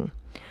dictating.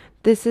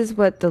 This is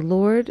what the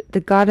Lord, the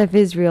God of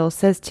Israel,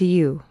 says to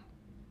you,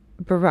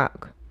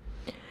 Baruch.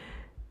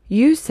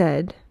 You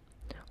said,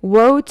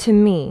 Woe to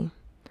me!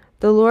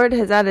 The Lord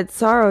has added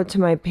sorrow to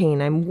my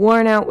pain. I'm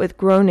worn out with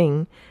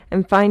groaning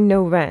and find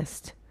no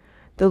rest.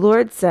 The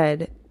Lord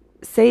said,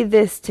 Say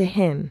this to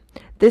him.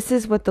 This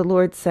is what the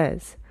Lord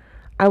says.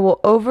 I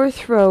will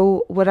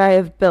overthrow what I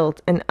have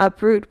built and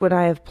uproot what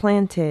I have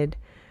planted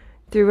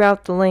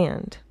throughout the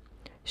land.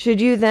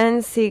 Should you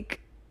then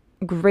seek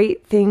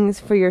great things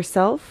for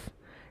yourself?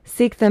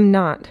 Seek them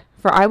not,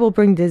 for I will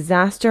bring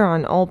disaster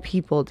on all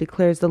people,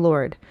 declares the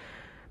Lord.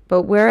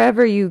 But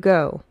wherever you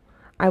go,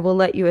 I will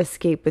let you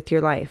escape with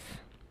your life.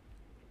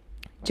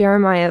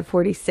 Jeremiah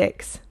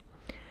 46.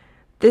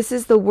 This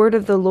is the word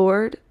of the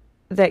Lord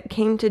that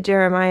came to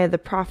Jeremiah the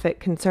prophet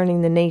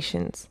concerning the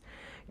nations.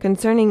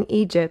 Concerning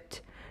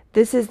Egypt,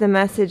 this is the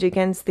message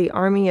against the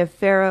army of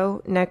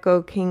Pharaoh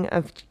Necho, king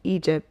of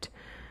Egypt,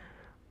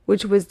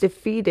 which was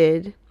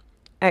defeated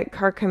at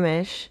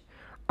Carchemish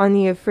on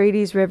the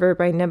Euphrates River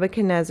by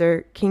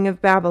Nebuchadnezzar, king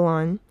of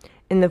Babylon,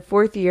 in the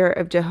 4th year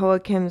of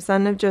Jehoiakim,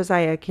 son of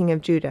Josiah, king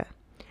of Judah.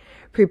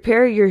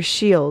 Prepare your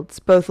shields,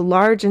 both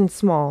large and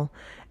small,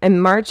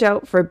 and march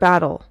out for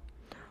battle.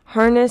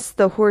 Harness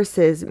the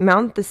horses,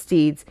 mount the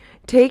steeds,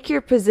 take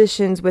your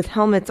positions with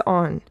helmets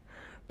on.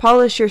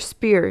 Polish your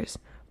spears,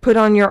 put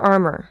on your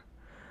armor.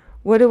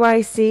 What do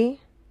I see?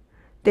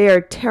 They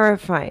are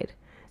terrified.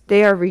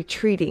 They are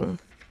retreating.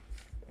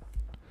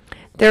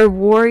 Their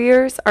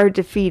warriors are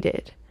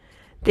defeated.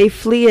 They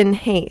flee in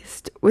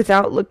haste,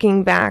 without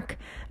looking back,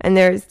 and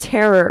there is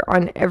terror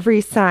on every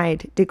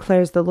side,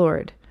 declares the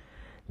Lord.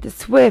 The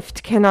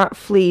swift cannot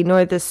flee,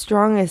 nor the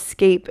strong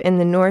escape in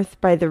the north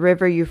by the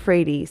river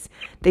Euphrates.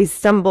 They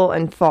stumble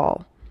and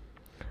fall.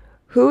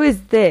 Who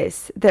is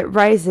this that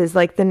rises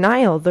like the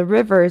Nile, the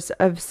rivers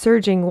of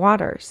surging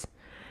waters?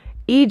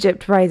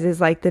 Egypt rises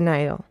like the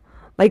Nile,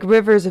 like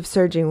rivers of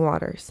surging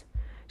waters.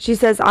 She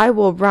says, I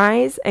will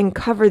rise and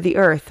cover the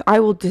earth. I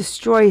will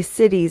destroy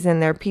cities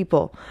and their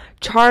people.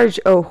 Charge,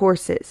 O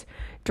horses.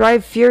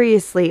 Drive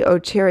furiously, O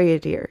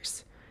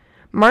charioteers.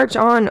 March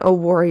on, O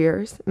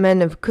warriors,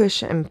 men of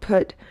Cush and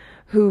Put,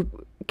 who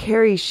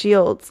carry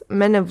shields,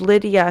 men of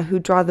Lydia who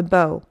draw the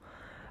bow.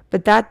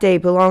 But that day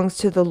belongs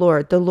to the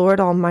Lord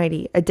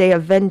Almighty, a day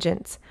of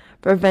vengeance,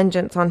 for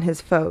vengeance on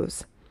his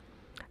foes.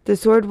 The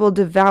sword will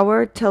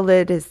devour till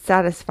it is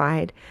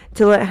satisfied,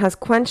 till it has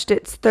quenched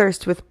its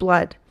thirst with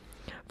blood.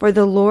 For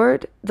the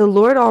Lord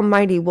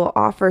Almighty will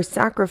offer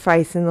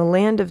sacrifice in the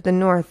land of the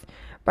north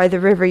by the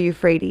river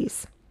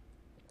Euphrates.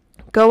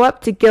 Go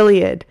up to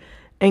Gilead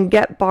and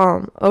get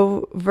balm,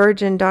 O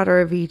virgin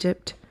daughter of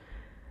Egypt.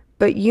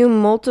 But you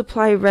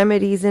multiply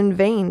remedies in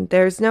vain.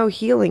 There is no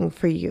healing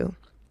for you.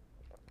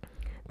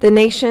 The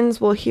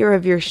nations will hear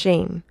of your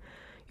shame.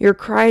 Your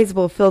cries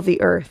will fill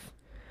the earth.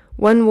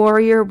 One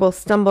warrior will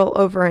stumble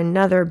over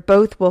another.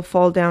 Both will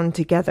fall down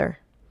together.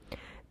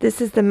 This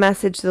is the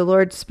message the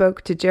Lord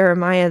spoke to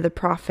Jeremiah the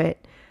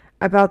prophet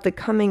about the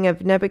coming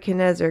of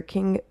Nebuchadnezzar,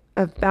 king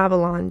of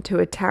Babylon, to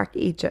attack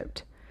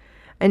Egypt.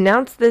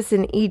 Announce this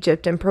in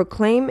Egypt and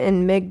proclaim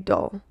in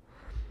Migdol.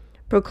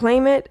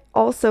 Proclaim it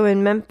also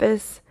in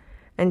Memphis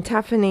and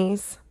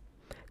Tahpanhes.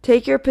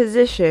 Take your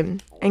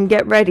position and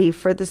get ready,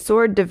 for the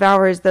sword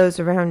devours those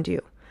around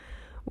you.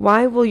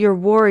 Why will your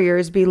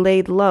warriors be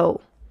laid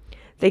low?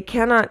 They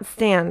cannot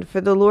stand, for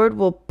the Lord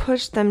will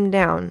push them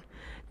down.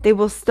 They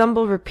will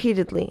stumble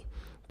repeatedly.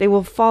 They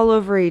will fall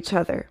over each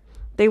other.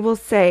 They will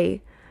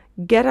say,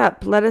 Get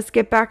up, let us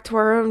get back to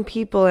our own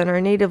people and our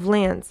native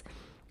lands,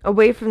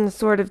 away from the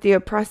sword of the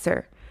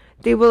oppressor.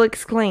 They will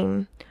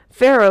exclaim,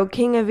 Pharaoh,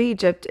 king of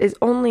Egypt, is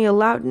only a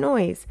loud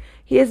noise.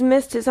 He has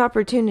missed his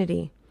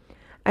opportunity.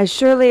 As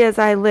surely as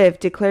I live,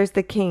 declares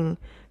the King,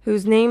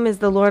 whose name is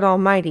the Lord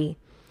Almighty,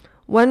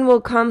 one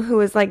will come who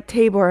is like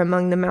Tabor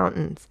among the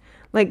mountains,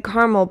 like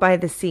Carmel by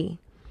the sea.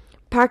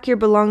 Pack your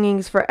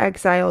belongings for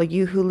exile,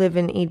 you who live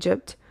in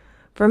Egypt,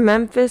 for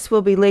Memphis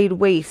will be laid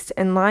waste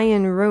and lie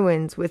in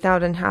ruins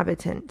without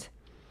inhabitant.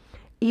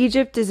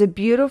 Egypt is a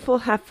beautiful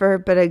heifer,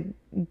 but a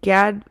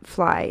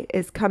gadfly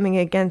is coming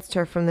against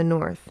her from the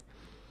north.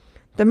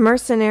 The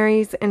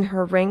mercenaries in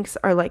her ranks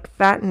are like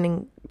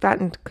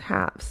fattened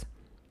calves.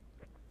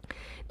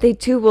 They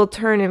too will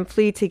turn and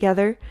flee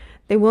together.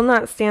 They will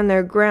not stand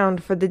their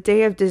ground, for the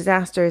day of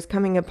disaster is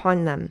coming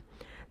upon them.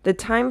 the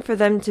time for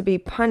them to be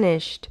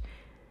punished.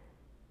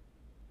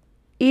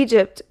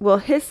 Egypt will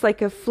hiss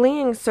like a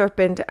fleeing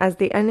serpent as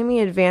the enemy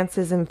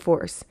advances in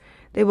force.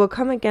 They will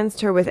come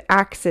against her with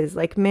axes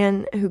like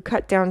men who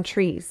cut down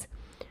trees.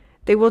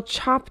 They will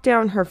chop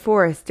down her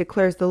forest,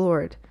 declares the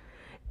Lord.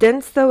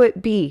 Dense though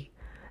it be,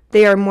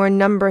 they are more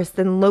numerous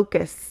than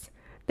locusts.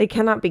 They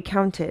cannot be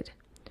counted.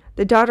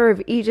 The daughter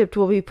of Egypt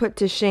will be put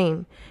to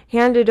shame,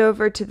 handed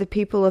over to the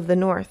people of the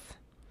north.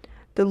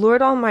 The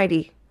Lord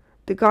Almighty,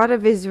 the God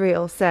of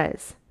Israel,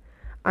 says,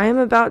 I am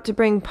about to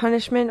bring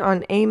punishment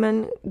on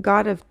Ammon,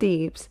 god of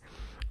Thebes,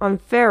 on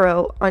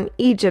Pharaoh, on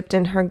Egypt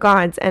and her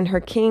gods and her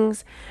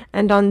kings,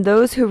 and on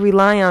those who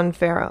rely on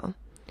Pharaoh.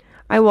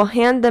 I will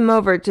hand them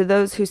over to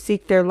those who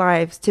seek their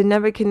lives, to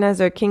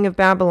Nebuchadnezzar, king of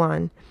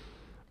Babylon,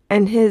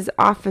 and his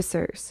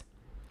officers.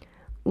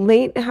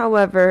 Late,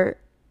 however,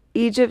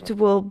 Egypt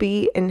will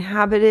be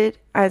inhabited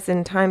as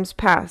in times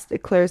past,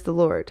 declares the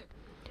Lord.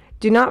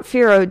 Do not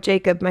fear, O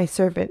Jacob, my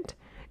servant.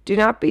 Do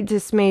not be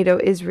dismayed, O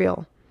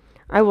Israel.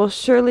 I will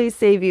surely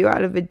save you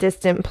out of a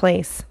distant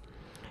place,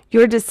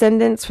 your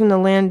descendants from the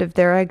land of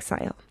their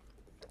exile.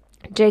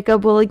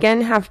 Jacob will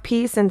again have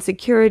peace and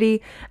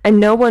security, and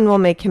no one will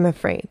make him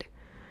afraid.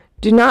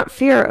 Do not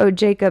fear, O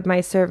Jacob,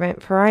 my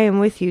servant, for I am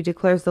with you,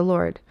 declares the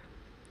Lord.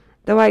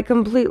 Though I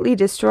completely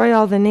destroy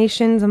all the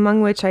nations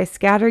among which I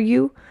scatter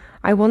you,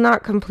 I will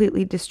not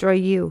completely destroy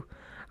you.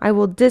 I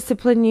will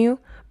discipline you,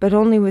 but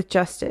only with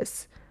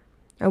justice.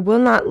 I will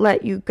not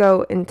let you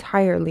go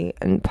entirely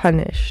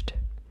unpunished.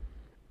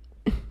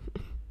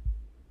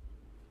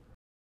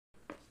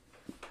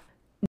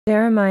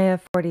 Jeremiah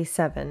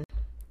 47.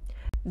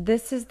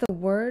 This is the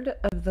word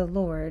of the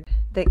Lord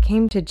that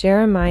came to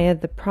Jeremiah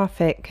the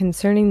prophet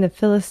concerning the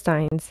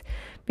Philistines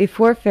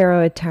before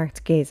Pharaoh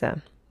attacked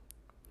Gaza.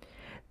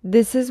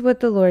 This is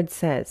what the Lord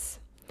says.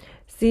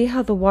 See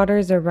how the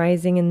waters are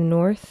rising in the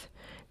north?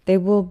 They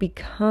will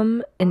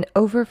become an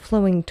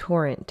overflowing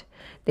torrent.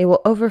 They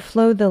will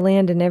overflow the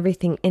land and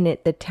everything in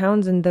it, the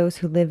towns and those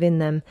who live in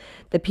them.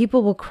 The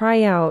people will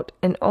cry out,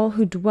 and all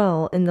who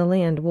dwell in the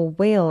land will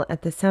wail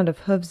at the sound of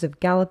hoofs of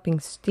galloping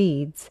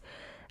steeds,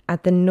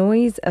 at the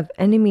noise of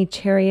enemy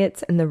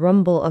chariots and the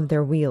rumble of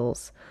their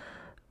wheels.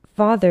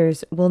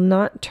 Fathers will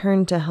not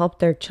turn to help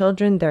their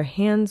children, their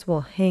hands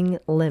will hang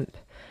limp.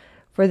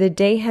 For the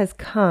day has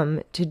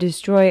come to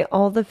destroy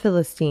all the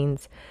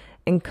Philistines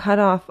and cut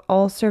off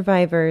all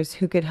survivors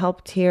who could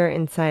help Tyre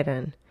and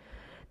Sidon.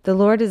 The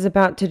Lord is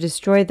about to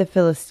destroy the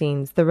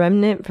Philistines, the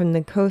remnant from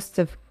the coasts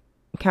of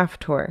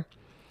Caphtor.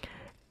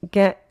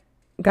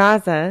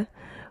 Gaza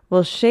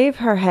will shave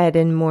her head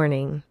in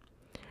mourning.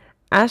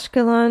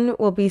 Ashkelon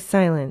will be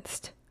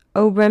silenced.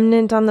 O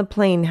remnant on the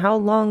plain, how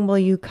long will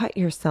you cut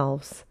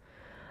yourselves?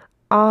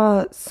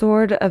 Ah,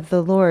 sword of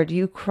the Lord,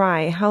 you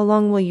cry, how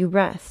long will you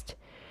rest?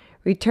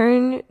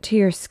 Return to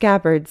your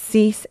scabbard,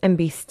 cease and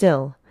be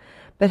still.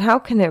 But how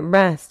can it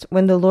rest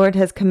when the Lord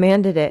has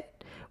commanded it,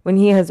 when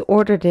he has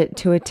ordered it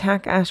to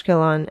attack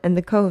Ashkelon and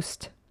the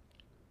coast?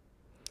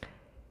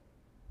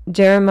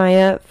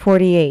 Jeremiah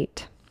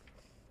 48.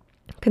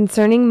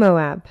 Concerning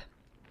Moab.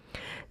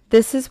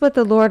 This is what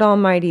the Lord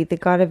Almighty, the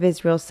God of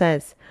Israel,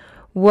 says.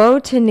 Woe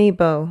to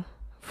Nebo,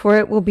 for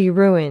it will be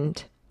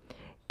ruined.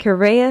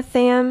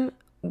 Kiriathaim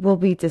will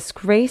be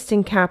disgraced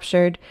and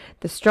captured.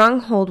 The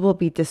stronghold will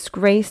be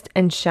disgraced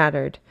and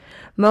shattered.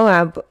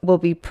 Moab will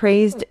be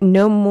praised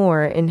no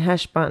more in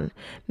Heshbon.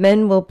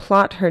 Men will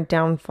plot her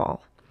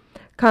downfall.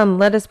 Come,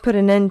 let us put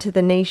an end to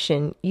the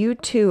nation. You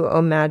too,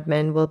 O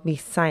madmen, will be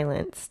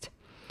silenced.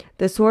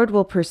 The sword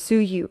will pursue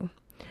you.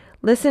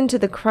 Listen to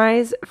the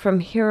cries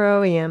from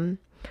Hiroim,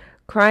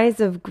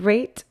 cries of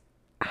great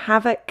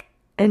havoc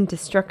and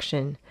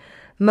destruction.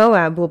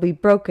 Moab will be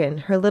broken.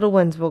 Her little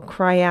ones will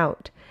cry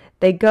out.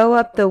 They go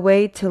up the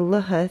way to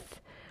Luhith,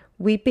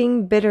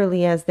 weeping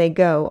bitterly as they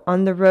go.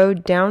 On the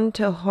road down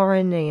to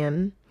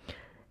Horonaim,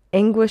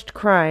 anguished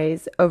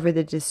cries over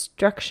the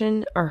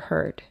destruction are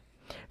heard.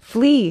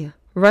 Flee!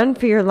 Run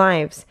for your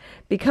lives.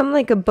 Become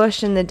like a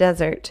bush in the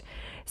desert.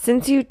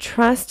 Since you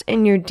trust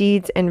in your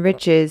deeds and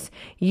riches,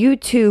 you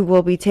too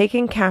will be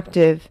taken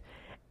captive,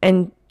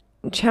 and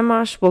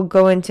Chemosh will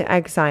go into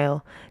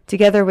exile,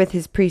 together with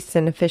his priests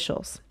and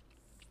officials.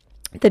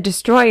 The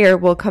destroyer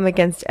will come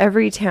against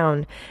every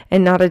town,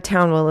 and not a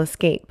town will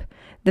escape.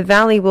 The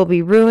valley will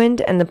be ruined,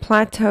 and the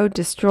plateau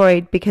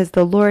destroyed, because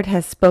the Lord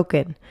has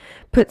spoken.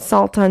 Put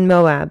salt on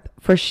Moab,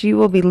 for she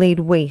will be laid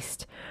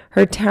waste.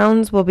 Her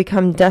towns will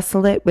become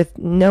desolate, with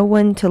no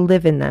one to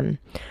live in them.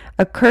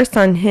 A curse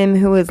on him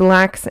who is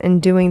lax in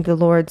doing the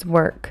Lord's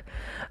work.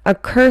 A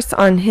curse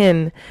on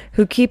him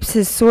who keeps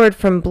his sword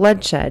from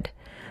bloodshed.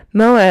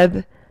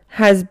 Moab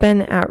has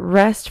been at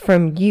rest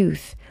from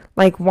youth,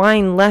 like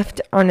wine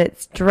left on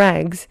its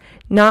dregs,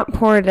 not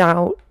poured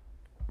out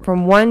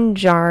from one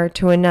jar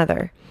to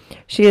another.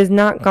 She has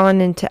not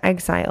gone into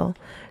exile,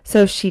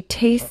 so she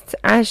tastes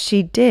as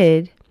she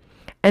did,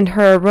 and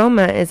her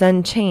aroma is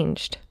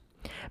unchanged.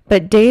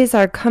 But days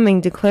are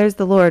coming, declares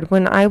the Lord,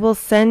 when I will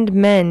send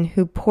men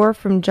who pour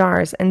from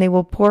jars, and they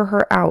will pour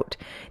her out.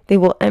 They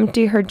will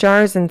empty her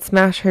jars and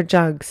smash her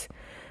jugs.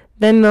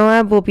 Then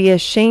Moab will be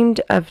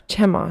ashamed of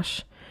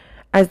Chemosh,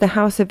 as the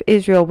house of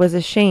Israel was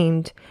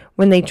ashamed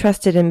when they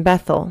trusted in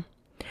Bethel.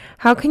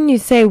 How can you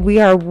say, we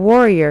are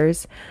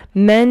warriors,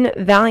 men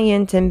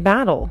valiant in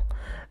battle?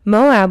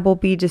 Moab will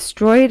be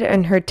destroyed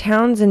and her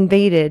towns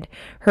invaded.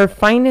 Her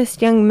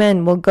finest young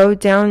men will go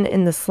down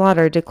in the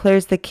slaughter,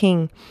 declares the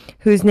King,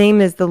 whose name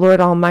is the Lord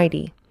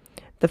Almighty.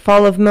 The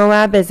fall of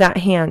Moab is at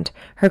hand.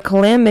 Her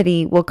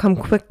calamity will come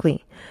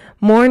quickly.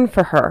 Mourn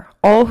for her,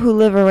 all who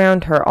live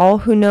around her, all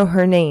who know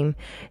her name.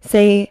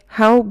 Say,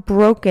 how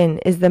broken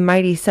is the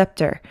mighty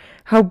scepter,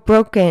 how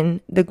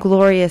broken the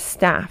glorious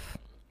staff.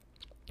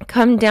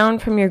 Come down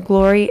from your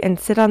glory and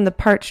sit on the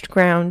parched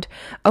ground,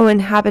 O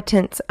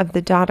inhabitants of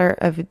the daughter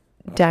of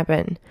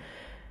Dibon.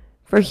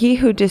 For he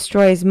who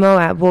destroys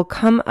Moab will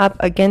come up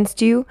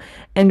against you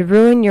and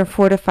ruin your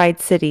fortified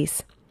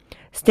cities.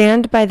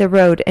 Stand by the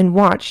road and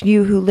watch,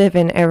 you who live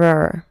in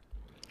Aroer.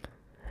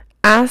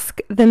 Ask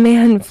the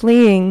man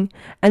fleeing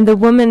and the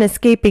woman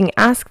escaping,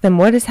 ask them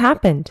what has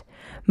happened.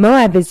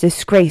 Moab is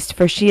disgraced,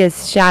 for she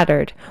is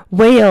shattered.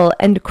 Wail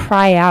and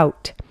cry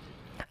out.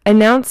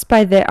 Announced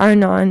by the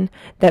Arnon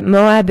that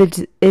Moab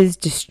is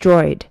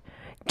destroyed.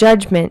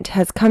 Judgment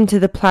has come to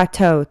the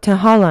plateau, to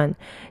Holon,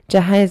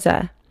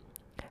 Jahaziah,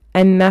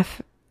 and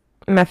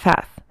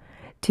Mephath,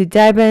 to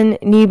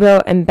Dibon,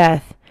 Nebo, and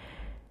Beth,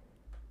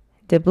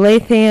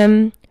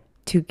 Diblathaim,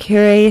 to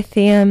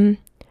Kiriathaim,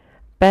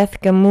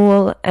 Beth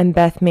Gamul, and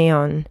Beth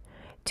Maon,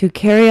 to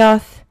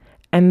Kerioth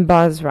and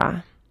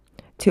Bozrah,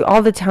 to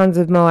all the towns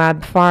of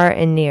Moab far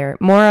and near.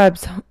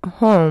 Moab's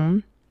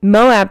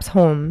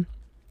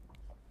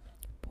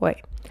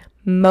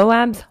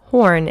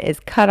horn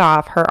is cut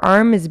off, her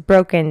arm is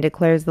broken,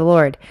 declares the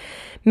Lord.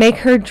 Make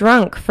her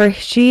drunk, for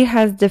she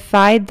has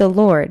defied the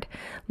Lord.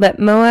 Let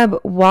Moab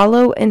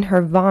wallow in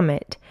her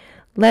vomit.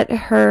 Let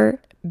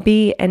her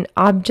be an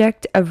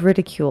object of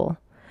ridicule.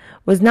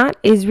 Was not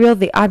Israel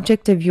the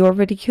object of your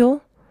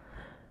ridicule?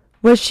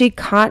 Was she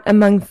caught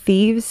among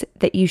thieves,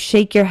 that you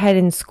shake your head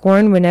in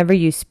scorn whenever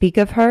you speak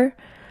of her?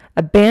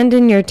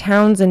 Abandon your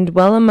towns and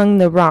dwell among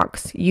the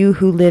rocks, you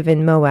who live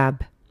in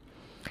Moab.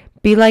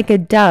 Be like a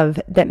dove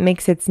that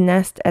makes its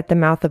nest at the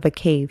mouth of a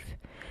cave.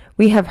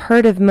 We have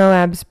heard of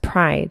Moab's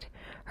pride,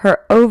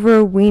 her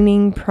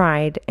overweening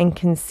pride and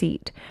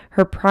conceit,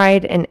 her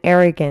pride and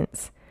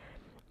arrogance,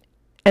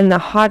 and the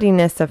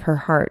haughtiness of her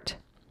heart.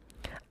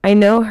 I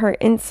know her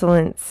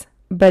insolence,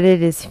 but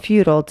it is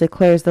futile,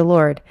 declares the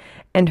Lord,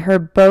 and her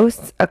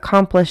boasts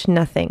accomplish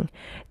nothing.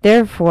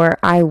 Therefore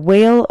I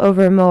wail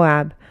over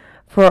Moab.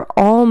 For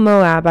all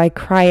Moab I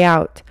cry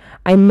out.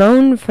 I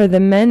moan for the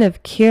men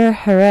of Kir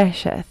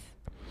Hareseth.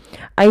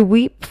 I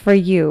weep for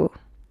you,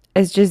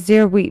 as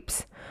Jazer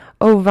weeps,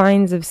 O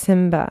vines of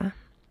Simba.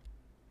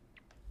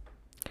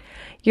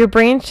 Your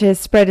branches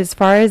spread as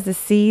far as the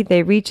sea,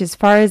 they reach as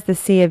far as the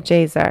sea of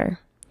Jazer.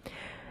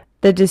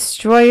 The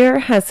destroyer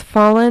has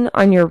fallen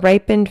on your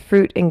ripened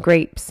fruit and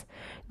grapes.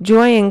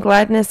 Joy and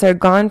gladness are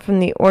gone from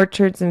the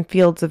orchards and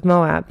fields of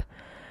Moab.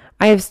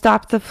 I have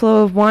stopped the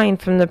flow of wine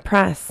from the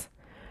press.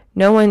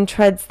 No one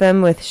treads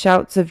them with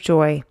shouts of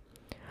joy.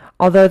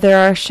 Although there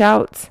are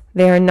shouts,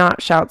 they are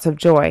not shouts of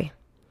joy.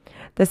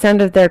 The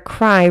sound of their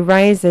cry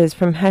rises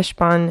from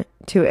Heshbon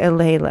to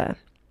Elilah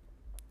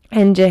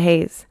and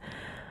Jahaz,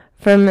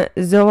 from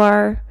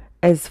Zoar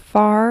as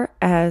far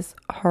as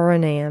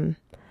Horonaim,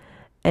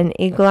 and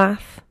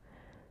Eglath,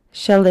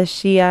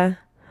 Shelishiyah,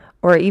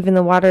 or even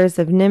the waters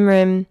of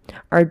Nimrim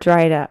are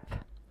dried up.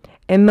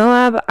 In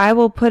Moab I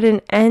will put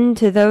an end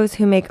to those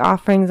who make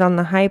offerings on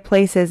the high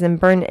places and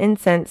burn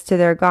incense to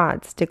their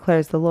gods,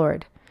 declares the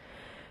Lord.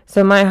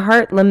 So my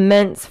heart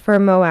laments for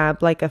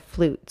Moab like a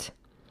flute.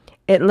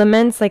 It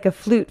laments like a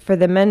flute for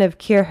the men of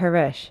Kir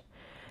Haresh.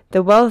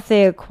 The wealth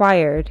they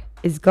acquired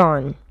is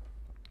gone.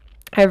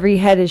 Every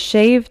head is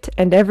shaved,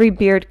 and every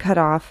beard cut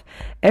off.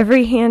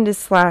 Every hand is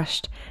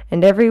slashed,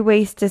 and every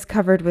waist is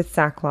covered with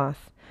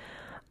sackcloth.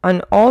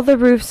 On all the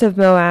roofs of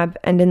Moab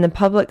and in the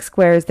public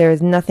squares there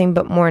is nothing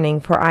but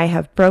mourning, for I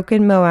have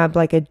broken Moab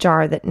like a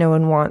jar that no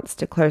one wants,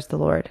 declares the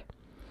Lord.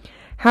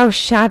 How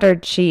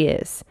shattered she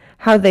is!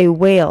 How they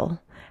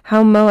wail!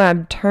 How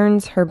Moab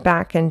turns her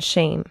back in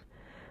shame!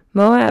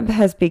 Moab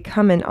has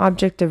become an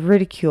object of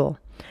ridicule,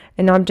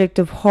 an object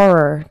of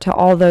horror to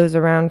all those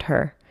around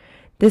her.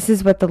 This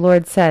is what the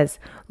Lord says.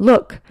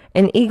 Look,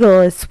 an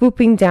eagle is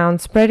swooping down,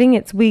 spreading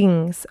its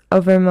wings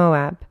over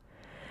Moab.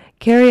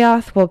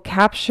 Kerioth will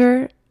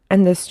capture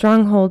and the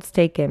strongholds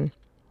taken.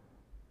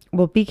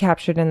 Will be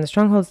captured and the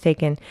strongholds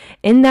taken.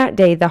 In that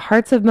day, the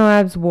hearts of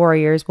Moab's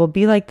warriors will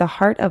be like the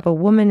heart of a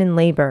woman in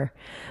labor.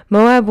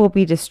 Moab will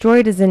be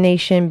destroyed as a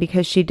nation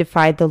because she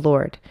defied the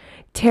Lord.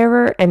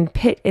 Terror and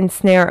pit and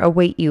snare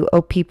await you,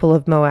 O people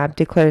of Moab,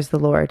 declares the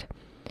Lord.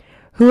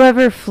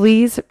 Whoever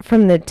flees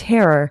from the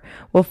terror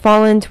will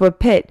fall into a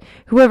pit.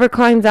 Whoever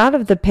climbs out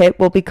of the pit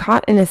will be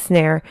caught in a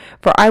snare,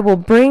 for I will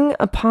bring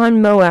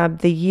upon Moab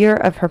the year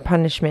of her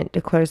punishment,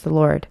 declares the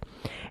Lord.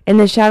 In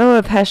the shadow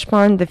of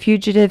Heshbon the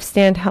fugitives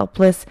stand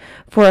helpless,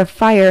 for a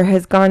fire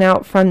has gone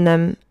out from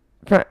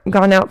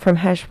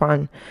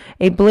Heshbon,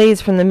 a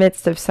blaze from the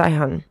midst of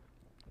Sihon.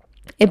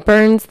 It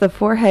burns the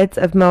foreheads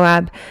of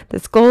Moab, the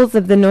skulls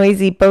of the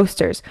noisy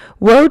boasters.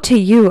 Woe to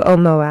you, O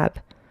Moab!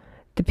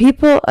 The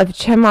people of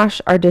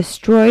Chemosh are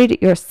destroyed,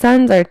 your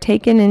sons are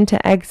taken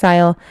into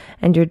exile,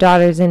 and your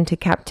daughters into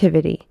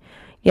captivity.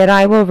 Yet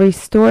I will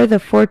restore the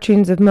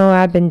fortunes of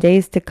Moab in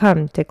days to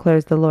come,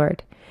 declares the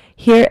Lord.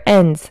 Here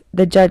ends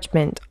the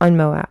judgment on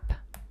Moab.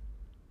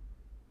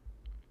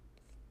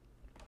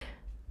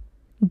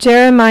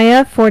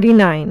 Jeremiah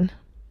 49.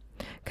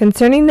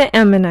 Concerning the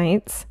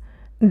Ammonites,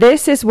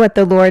 this is what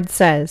the Lord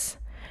says.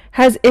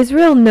 Has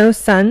Israel no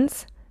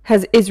sons?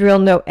 Has Israel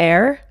no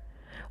heir?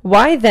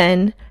 Why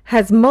then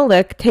has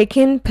Moloch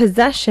taken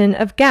possession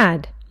of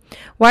Gad?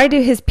 Why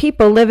do his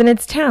people live in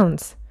its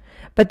towns?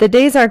 But the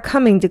days are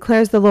coming,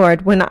 declares the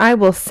Lord, when I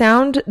will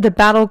sound the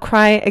battle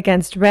cry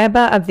against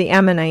Rabbah of the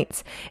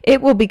Ammonites.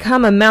 It will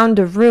become a mound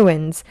of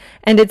ruins,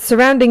 and its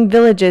surrounding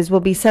villages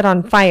will be set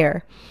on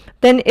fire.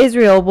 Then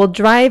Israel will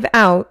drive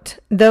out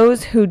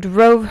those who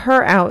drove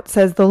her out,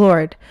 says the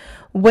Lord.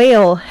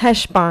 Wail,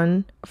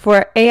 Heshbon,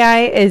 for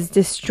Ai is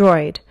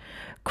destroyed.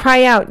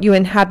 Cry out, you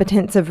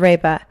inhabitants of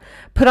Rabbah.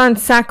 Put on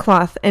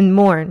sackcloth and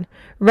mourn.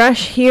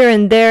 Rush here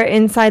and there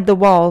inside the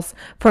walls,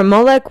 for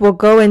Moloch will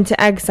go into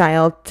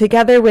exile,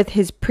 together with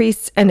his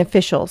priests and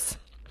officials.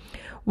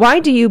 Why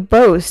do you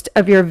boast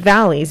of your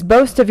valleys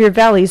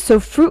so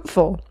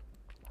fruitful?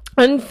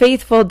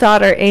 Unfaithful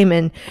daughter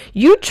Ammon,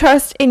 you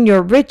trust in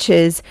your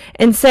riches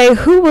and say,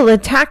 who will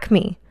attack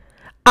me?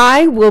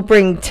 I will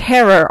bring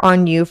terror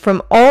on you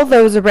from all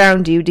those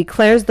around you,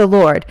 declares the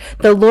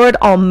Lord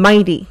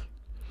Almighty.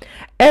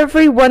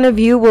 Every one of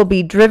you will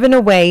be driven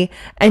away,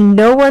 and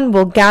no one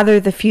will gather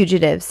the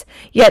fugitives.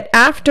 Yet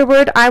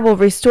afterward I will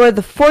restore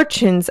the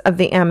fortunes of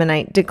the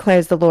Ammonite,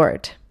 declares the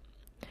Lord.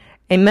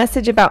 A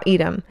message about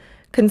Edom.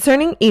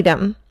 Concerning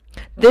Edom,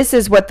 this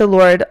is what the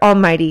Lord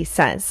Almighty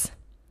says.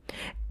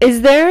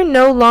 Is there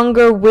no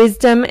longer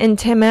wisdom in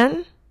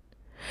Teman?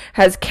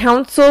 Has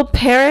counsel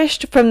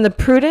perished from the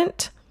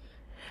prudent?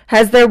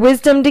 Has their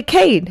wisdom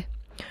decayed?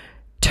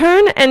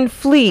 Turn and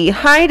flee,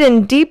 hide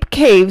in deep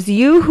caves,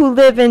 you who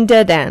live in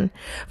Dedan,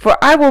 for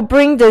I will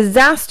bring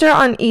disaster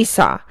on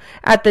Esau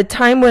at the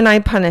time when I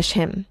punish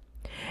him.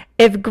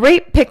 If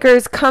grape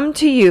pickers come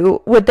to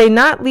you, would they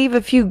not leave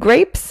a few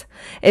grapes?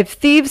 If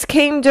thieves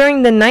came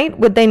during the night,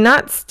 would they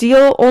not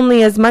steal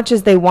only as much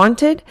as they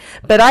wanted?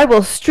 But I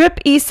will strip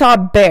Esau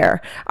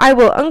bare. I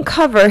will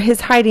uncover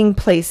his hiding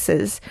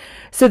places,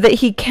 so that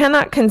he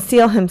cannot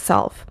conceal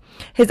himself.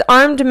 His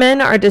armed men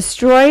are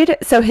destroyed,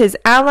 so his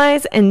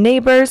allies and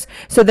neighbors,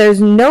 so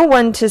there's no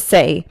one to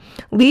say,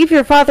 leave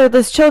your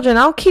fatherless children,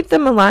 I'll keep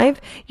them alive.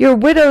 Your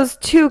widows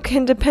too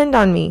can depend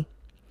on me.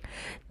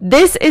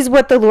 This is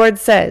what the Lord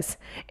says.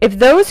 If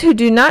those who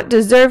do not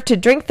deserve to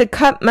drink the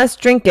cup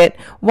must drink it,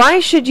 why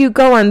should you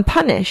go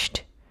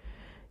unpunished?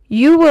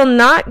 You will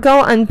not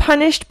go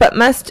unpunished, but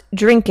must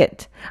drink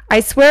it.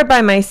 I swear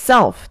by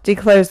myself,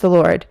 declares the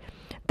Lord,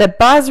 that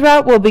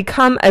Basra will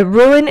become a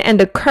ruin and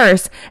a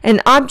curse,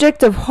 an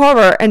object of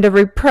horror and a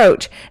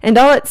reproach, and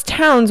all its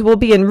towns will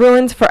be in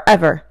ruins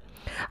forever.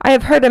 I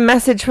have heard a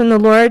message from the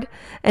Lord.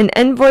 An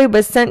envoy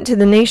was sent to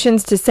the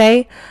nations to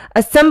say,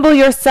 assemble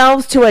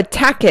yourselves to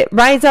attack it,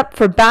 rise up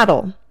for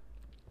battle.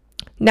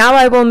 Now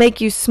I will make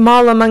you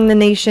small among the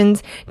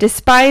nations,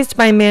 despised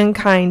by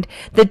mankind.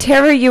 The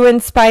terror you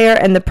inspire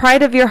and the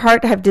pride of your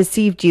heart have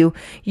deceived you,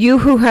 you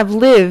who have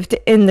lived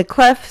in the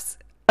clefts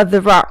of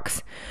the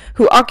rocks,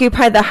 who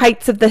occupy the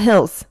heights of the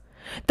hills.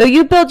 Though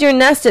you build your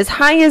nest as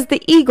high as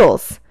the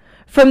eagles,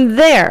 from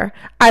there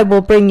I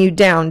will bring you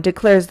down,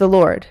 declares the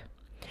Lord.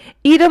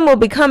 Edom will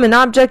become an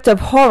object of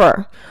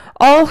horror.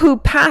 All who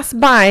pass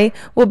by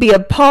will be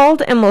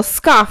appalled and will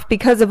scoff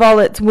because of all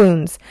its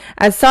wounds.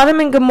 As Sodom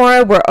and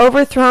Gomorrah were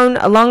overthrown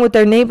along with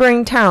their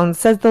neighboring towns,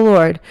 says the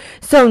Lord,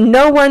 so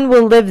no one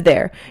will live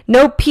there.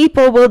 No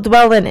people will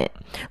dwell in it.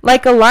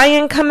 Like a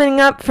lion coming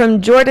up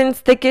from Jordan's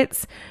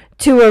thickets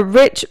to a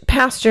rich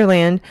pasture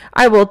land,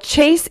 I will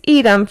chase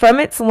Edom from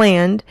its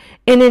land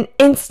in an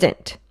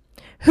instant.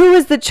 Who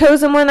is the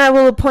chosen one I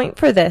will appoint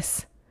for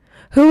this?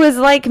 Who is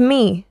like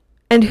me?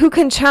 And who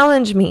can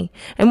challenge me?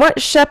 And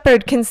what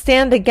shepherd can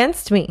stand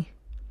against me?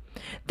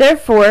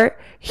 Therefore,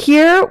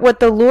 hear what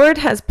the Lord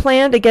has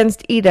planned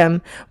against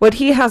Edom, what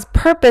he has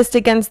purposed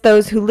against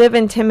those who live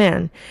in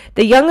Teman.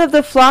 The young of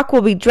the flock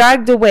will be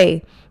dragged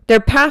away. Their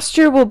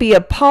pasture will be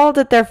appalled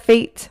at their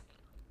fate.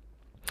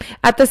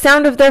 At the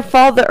sound of their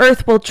fall, the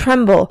earth will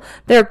tremble.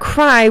 Their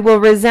cry will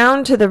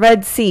resound to the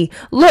Red Sea.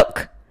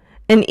 Look!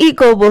 An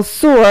eagle will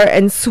soar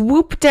and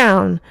swoop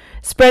down,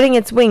 spreading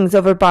its wings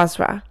over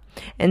Basra.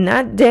 In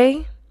that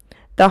day,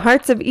 the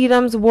hearts of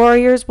Edom's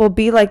warriors will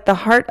be like the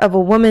heart of a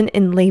woman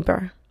in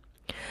labor.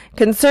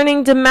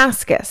 Concerning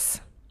Damascus,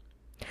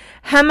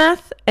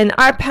 Hamath and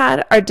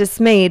Arpad are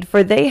dismayed,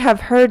 for they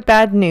have heard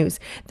bad news.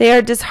 They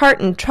are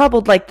disheartened,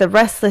 troubled like the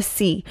restless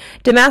sea.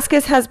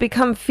 Damascus has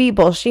become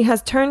feeble. She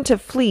has turned to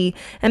flee,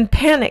 and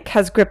panic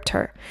has gripped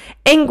her.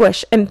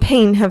 Anguish and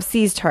pain have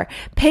seized her,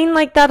 pain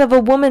like that of a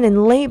woman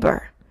in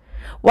labor.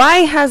 Why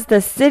has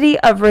the city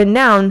of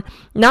renown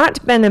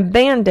not been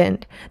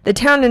abandoned, the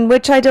town in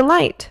which I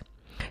delight?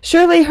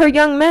 Surely her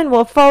young men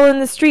will fall in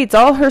the streets.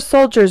 All her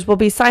soldiers will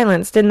be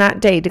silenced in that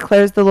day,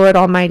 declares the Lord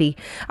Almighty.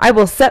 I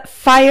will set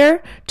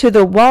fire to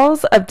the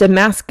walls of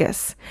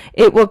Damascus.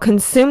 It will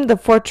consume the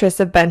fortress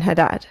of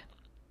Ben-Hadad.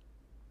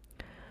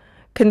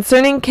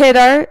 Concerning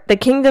Kedar, the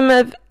kingdom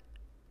of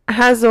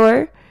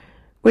Hazor,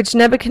 which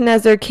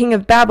Nebuchadnezzar, king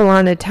of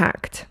Babylon,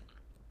 attacked.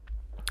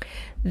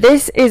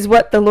 This is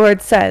what the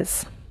Lord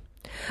says.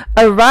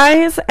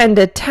 Arise and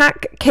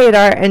attack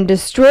Kedar and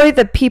destroy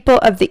the people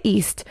of the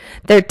east.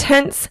 Their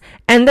tents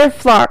and their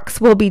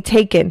flocks will be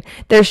taken.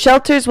 Their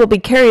shelters will be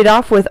carried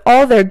off with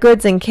all their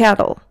goods and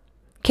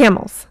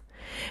camels.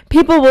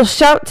 People will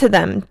shout to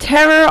them,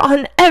 terror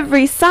on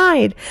every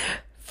side.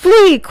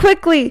 Flee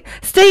quickly.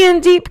 Stay in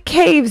deep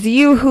caves,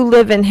 you who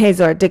live in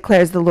Hazor,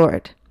 declares the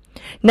Lord.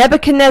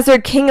 Nebuchadnezzar,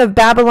 king of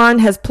Babylon,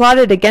 has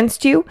plotted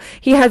against you.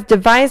 He has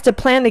devised a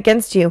plan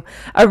against you.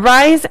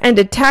 Arise and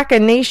attack a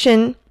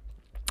nation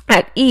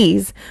at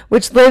ease,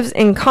 which lives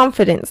in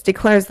confidence,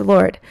 declares the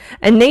Lord,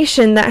 a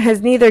nation that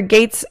has neither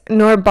gates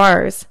nor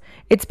bars.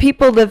 Its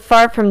people live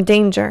far from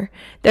danger.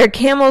 Their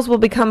camels will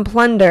become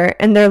plunder,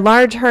 and their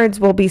large herds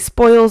will be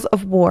spoils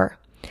of war.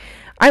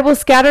 I will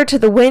scatter to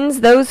the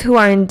winds those who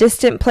are in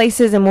distant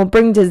places and will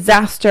bring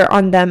disaster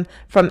on them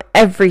from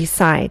every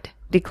side,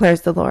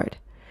 declares the Lord.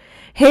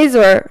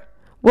 Hazor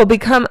will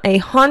become a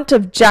haunt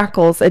of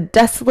jackals, a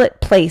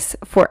desolate place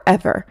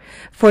forever,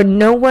 for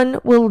no one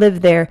will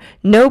live there,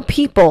 no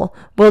people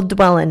will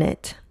dwell in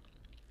it.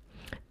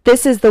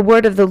 This is the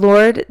word of the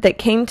Lord that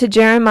came to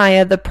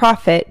Jeremiah the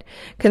prophet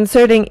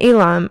concerning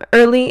Elam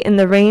early in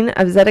the reign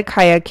of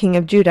Zedekiah king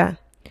of Judah.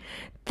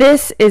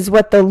 This is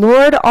what the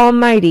Lord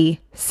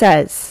Almighty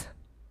says.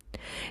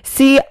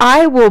 See,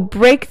 I will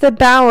break the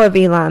bow of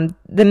Elam,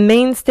 the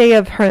mainstay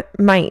of her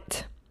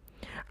might.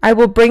 I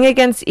will bring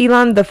against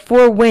Elam the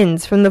four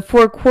winds from the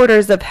four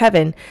quarters of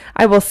heaven.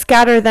 I will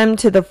scatter them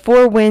to the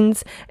four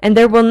winds, and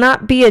there will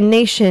not be a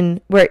nation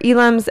where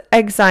Elam's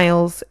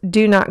exiles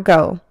do not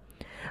go.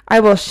 I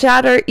will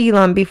shatter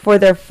Elam before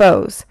their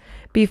foes,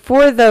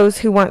 before those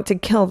who want to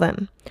kill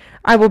them.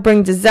 I will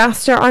bring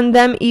disaster on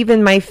them,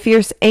 even my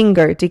fierce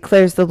anger,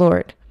 declares the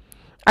Lord.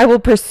 I will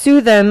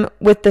pursue them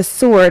with the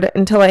sword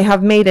until I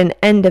have made an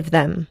end of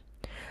them.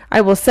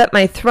 I will set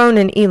my throne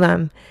in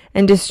Elam,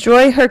 and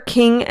destroy her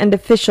king and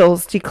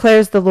officials,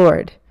 declares the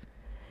Lord.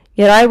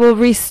 Yet I will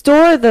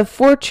restore the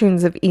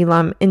fortunes of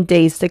Elam in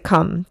days to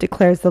come,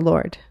 declares the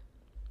Lord.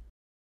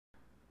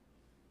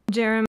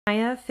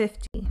 Jeremiah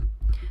 50.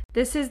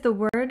 This is the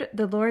word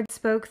the Lord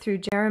spoke through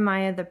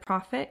Jeremiah the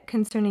prophet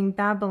concerning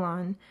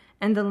Babylon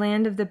and the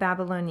land of the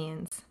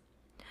Babylonians.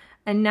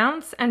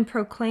 Announce and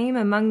proclaim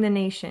among the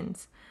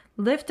nations.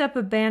 Lift up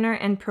a banner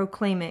and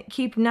proclaim it.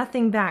 Keep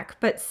nothing back,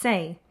 but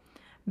say,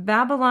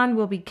 Babylon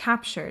will be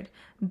captured.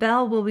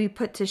 Bel will be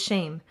put to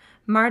shame.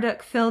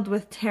 Marduk filled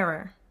with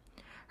terror.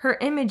 Her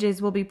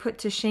images will be put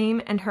to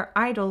shame, and her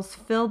idols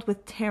filled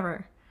with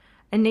terror.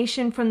 A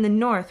nation from the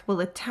north will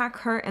attack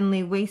her and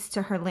lay waste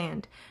to her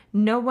land.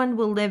 No one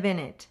will live in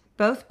it.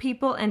 Both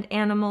people and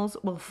animals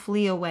will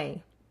flee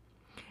away.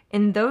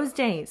 In those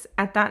days,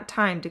 at that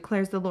time,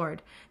 declares the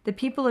Lord, the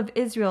people of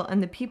Israel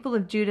and the people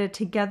of Judah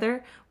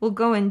together will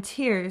go in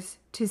tears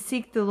to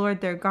seek the Lord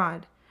their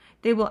God.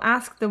 They will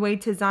ask the way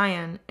to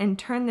Zion and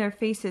turn their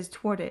faces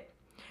toward it.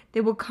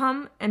 They will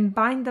come and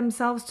bind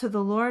themselves to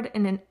the Lord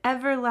in an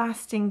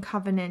everlasting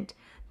covenant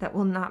that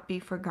will not be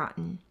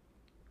forgotten.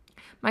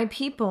 My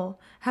people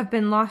have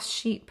been lost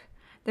sheep.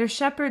 Their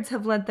shepherds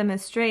have led them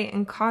astray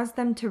and caused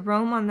them to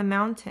roam on the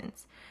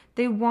mountains.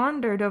 They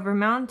wandered over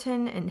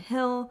mountain and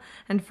hill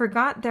and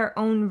forgot their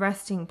own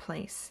resting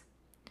place.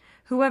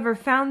 Whoever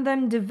found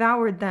them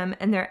devoured them,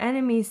 and their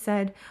enemies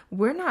said,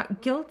 We're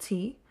not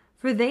guilty.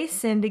 For they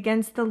sinned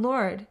against the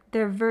Lord,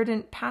 their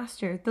verdant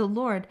pasture, the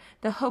Lord,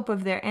 the hope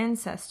of their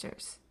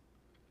ancestors.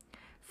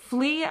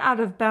 Flee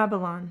out of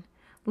Babylon.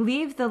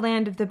 Leave the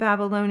land of the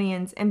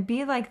Babylonians, and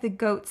be like the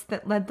goats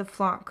that led the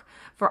flock.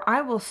 For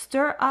I will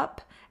stir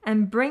up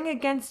and bring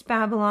against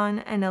Babylon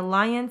an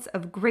alliance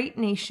of great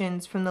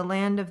nations from the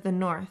land of the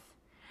north.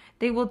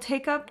 They will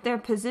take up their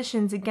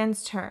positions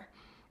against her,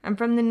 and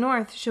from the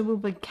north she will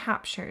be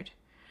captured.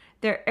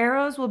 Their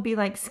arrows will be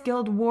like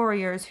skilled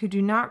warriors who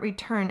do not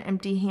return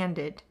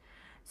empty-handed.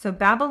 So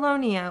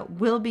Babylonia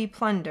will be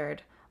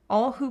plundered.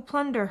 All who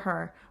plunder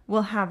her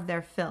will have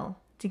their fill,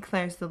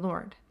 declares the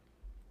Lord.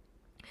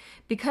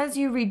 Because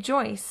you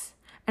rejoice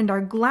and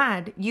are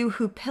glad, you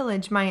who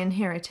pillage my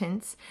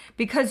inheritance,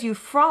 because you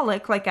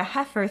frolic like a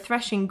heifer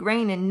threshing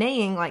grain and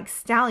neighing like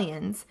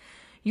stallions,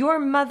 your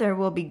mother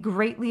will be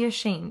greatly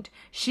ashamed.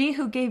 She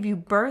who gave you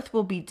birth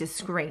will be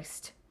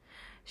disgraced.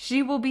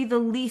 She will be the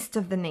least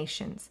of the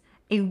nations,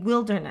 a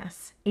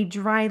wilderness, a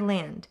dry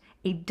land,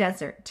 a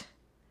desert.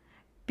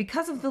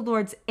 Because of the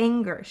Lord's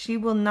anger, she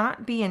will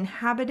not be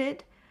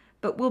inhabited,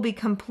 but will be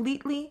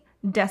completely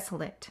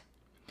desolate.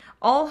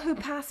 All who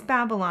pass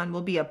Babylon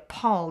will be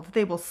appalled.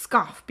 They will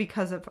scoff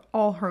because of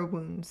all her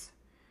wounds.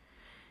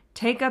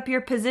 Take up your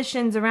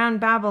positions around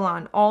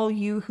Babylon, all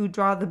you who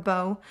draw the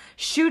bow.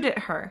 Shoot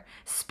at her.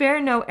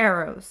 Spare no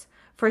arrows,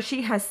 for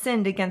she has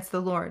sinned against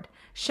the Lord.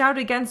 Shout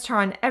against her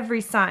on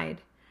every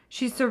side.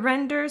 She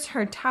surrenders,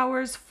 her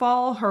towers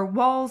fall, her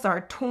walls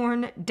are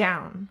torn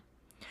down.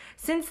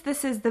 Since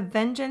this is the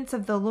vengeance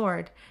of the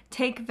Lord,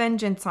 take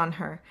vengeance on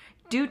her.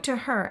 Do to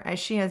her as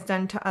she has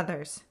done to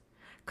others.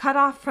 Cut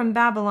off from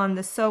Babylon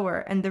the sower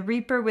and the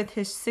reaper with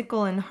his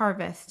sickle and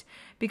harvest.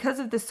 Because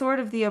of the sword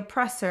of the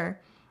oppressor,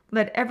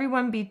 let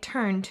everyone be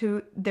turned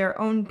to their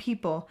own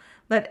people.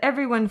 Let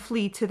everyone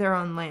flee to their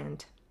own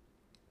land.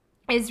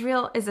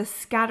 Israel is a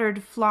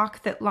scattered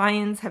flock that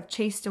lions have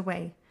chased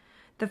away.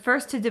 The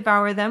first to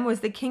devour them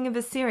was the king of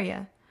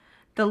Assyria.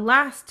 The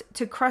last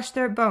to crush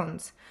their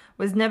bones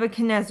was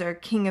Nebuchadnezzar,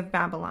 king of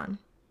Babylon.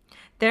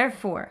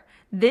 Therefore,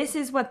 this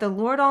is what the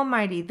Lord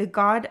Almighty, the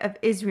God of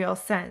Israel,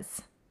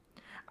 says.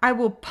 I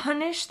will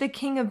punish the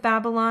king of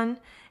Babylon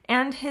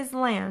and his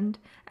land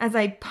as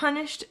I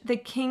punished the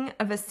king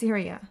of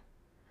Assyria.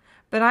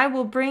 But I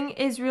will bring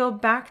Israel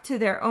back to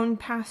their own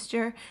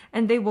pasture,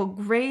 and they will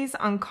graze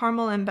on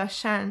Carmel and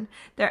Bashan.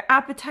 Their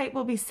appetite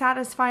will be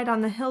satisfied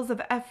on the hills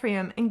of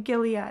Ephraim and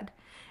Gilead.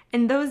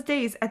 In those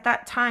days, at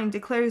that time,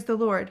 declares the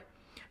Lord,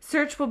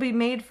 search will be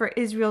made for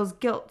Israel's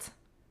guilt,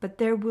 but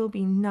there will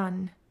be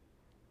none,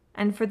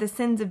 and for the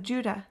sins of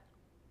Judah,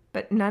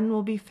 but none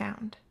will be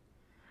found.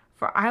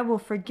 For I will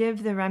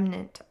forgive the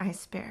remnant I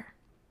spare.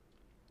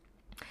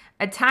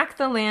 Attack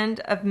the land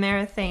of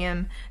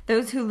Merathaim.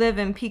 Those who live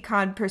in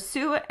Pekod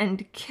pursue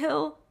and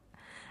kill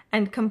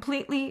and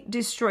completely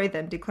destroy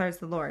them, declares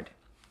the Lord.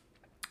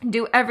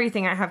 Do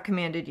everything I have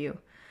commanded you.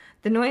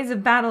 The noise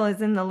of battle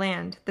is in the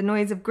land, the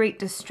noise of great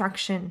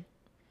destruction.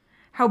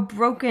 How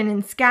broken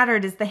and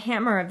scattered is the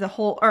hammer of the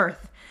whole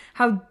earth.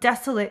 How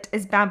desolate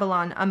is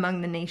Babylon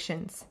among the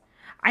nations.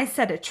 I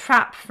set a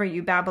trap for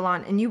you,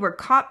 Babylon, and you were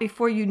caught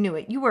before you knew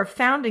it. You were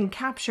found and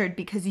captured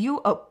because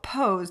you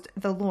opposed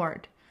the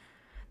Lord.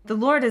 The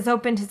Lord has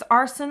opened his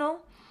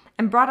arsenal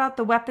and brought out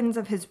the weapons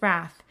of his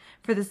wrath,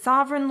 for the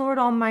sovereign Lord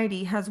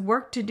Almighty has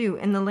work to do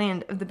in the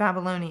land of the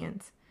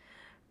Babylonians.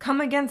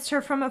 Come against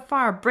her from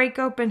afar, break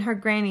open her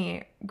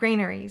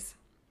granaries.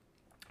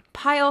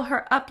 Pile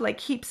her up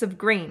like heaps of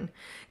grain.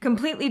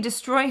 Completely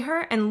destroy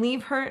her and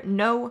leave her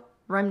no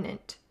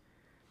remnant.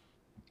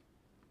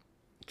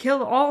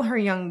 Kill all her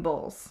young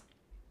bulls.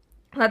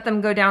 Let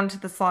them go down to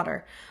the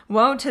slaughter.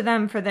 Woe to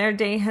them, for their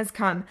day has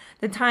come,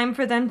 the time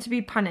for them to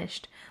be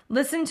punished.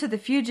 Listen to the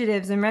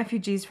fugitives and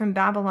refugees from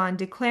Babylon,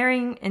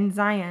 declaring in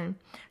Zion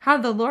how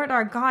the Lord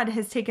our God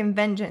has taken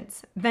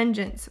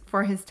vengeance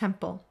for his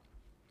temple.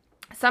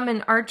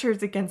 Summon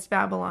archers against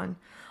Babylon.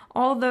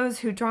 All those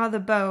who draw the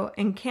bow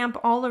encamp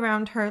all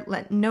around her,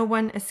 let no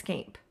one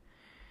escape.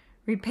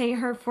 Repay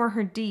her for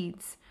her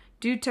deeds.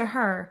 Do to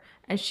her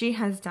as she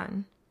has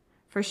done,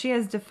 for she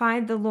has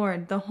defied the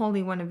Lord, the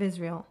Holy One of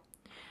Israel.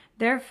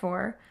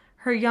 Therefore,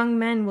 her young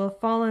men will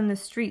fall in the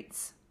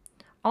streets.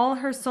 All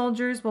her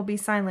soldiers will be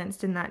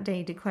silenced in that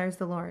day, declares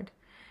the Lord.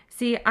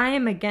 See, I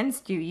am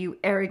against you, you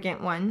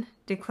arrogant one,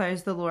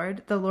 declares the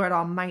Lord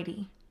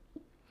Almighty.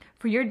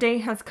 For your day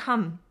has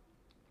come,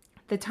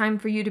 the time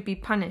for you to be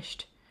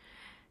punished.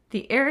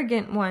 The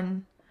arrogant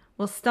one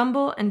will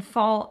stumble and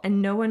fall,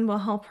 and no one will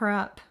help her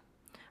up.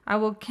 I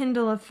will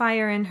kindle a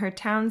fire in her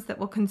towns that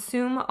will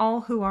consume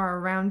all who are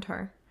around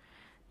her.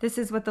 This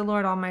is what the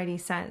Lord Almighty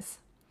says.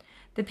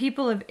 The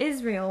people of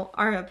Israel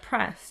are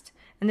oppressed,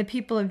 and the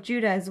people of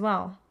Judah as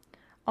well.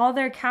 All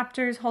their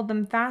captors hold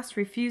them fast,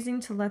 refusing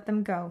to let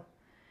them go.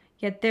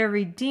 Yet their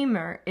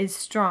Redeemer is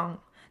strong.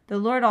 The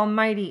Lord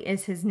Almighty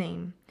is his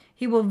name.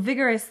 He will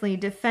vigorously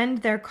defend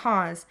their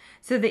cause,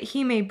 so that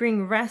he may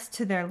bring rest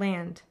to their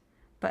land,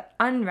 but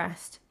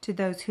unrest to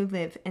those who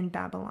live in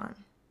Babylon.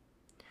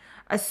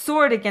 A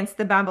sword against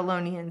the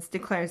Babylonians,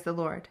 declares the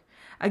Lord.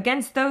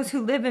 Against those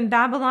who live in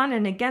Babylon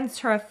and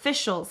against her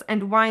officials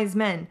and wise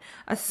men.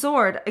 A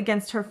sword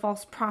against her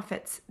false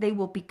prophets. They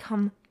will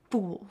become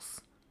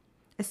fools.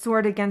 A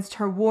sword against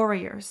her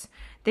warriors.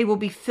 They will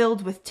be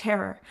filled with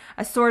terror.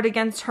 A sword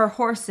against her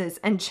horses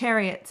and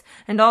chariots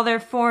and all their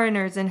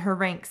foreigners in her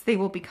ranks. They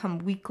will become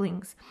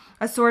weaklings.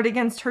 A sword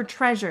against her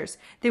treasures.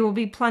 They will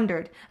be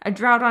plundered. A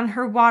drought on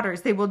her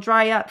waters. They will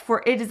dry up,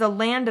 for it is a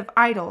land of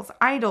idols,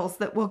 idols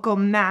that will go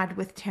mad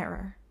with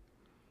terror.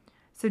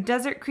 So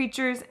desert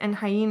creatures and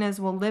hyenas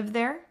will live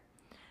there,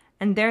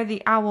 and there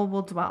the owl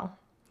will dwell.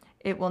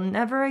 It will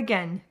never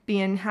again be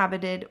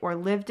inhabited or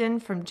lived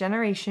in from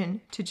generation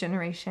to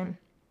generation.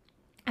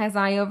 As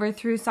I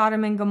overthrew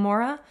Sodom and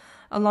Gomorrah,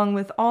 along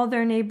with all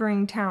their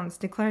neighboring towns,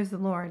 declares the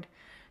Lord,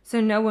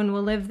 so no one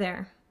will live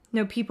there,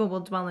 no people will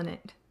dwell in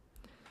it.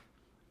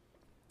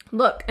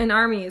 Look, an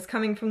army is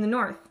coming from the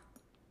north.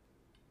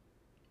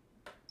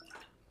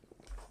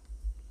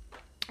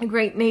 A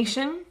great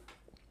nation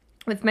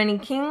with many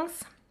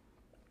kings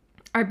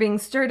are being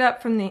stirred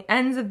up from the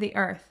ends of the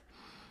earth.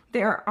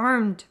 They are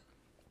armed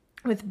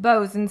with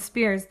bows and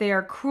spears. They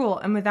are cruel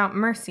and without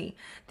mercy.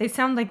 They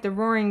sound like the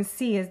roaring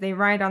sea as they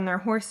ride on their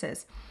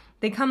horses.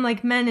 They come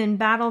like men in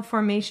battle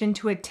formation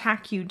to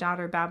attack you,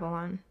 daughter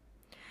Babylon.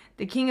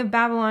 The king of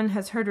Babylon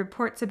has heard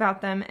reports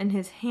about them, and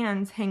his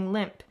hands hang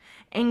limp.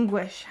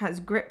 Anguish has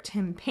gripped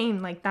him,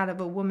 pain like that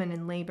of a woman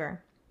in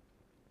labor.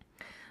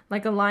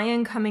 Like a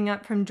lion coming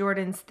up from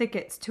Jordan's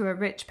thickets to a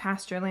rich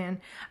pasture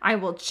land, I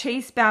will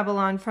chase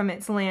Babylon from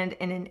its land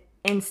in an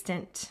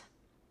instant.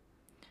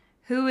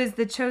 Who is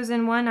the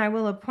chosen one I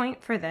will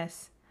appoint for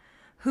this?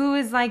 Who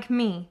is like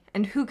me,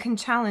 and who can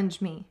challenge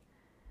me?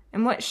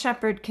 And what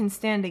shepherd can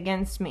stand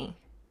against me?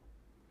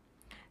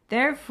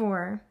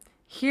 Therefore,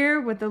 hear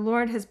what the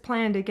Lord has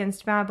planned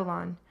against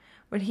Babylon,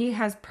 what he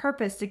has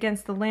purposed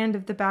against the land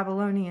of the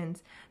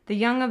Babylonians. The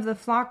young of the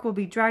flock will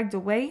be dragged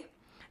away.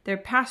 Their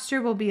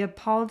pasture will be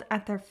appalled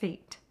at their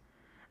fate.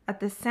 At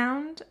the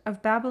sound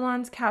of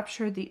Babylon's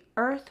capture, the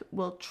earth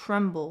will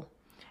tremble.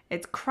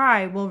 Its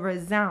cry will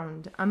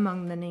resound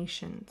among the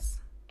nations.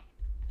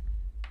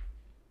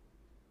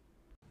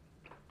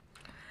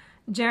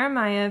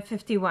 Jeremiah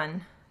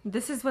 51.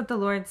 This is what the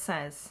Lord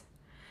says.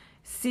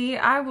 See,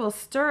 I will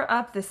stir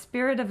up the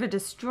spirit of a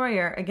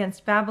destroyer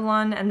against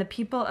Babylon and the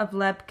people of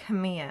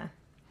Leb-Kamia.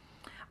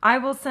 I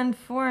will send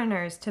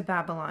foreigners to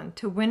Babylon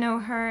to winnow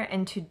her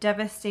and to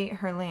devastate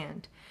her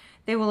land.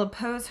 They will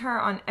oppose her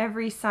on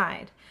every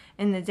side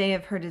in the day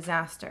of her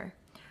disaster.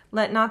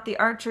 Let not the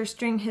archer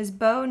string his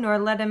bow, nor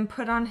let him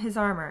put on his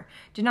armor.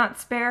 Do not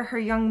spare her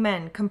young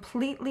men.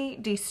 Completely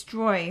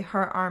destroy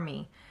her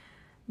army.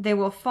 They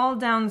will fall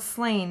down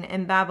slain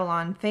in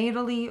Babylon,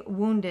 fatally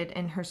wounded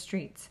in her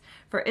streets.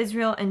 For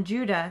Israel and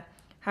Judah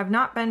have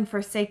not been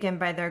forsaken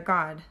by their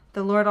God,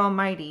 the Lord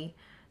Almighty,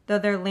 though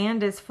their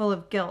land is full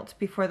of guilt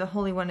before the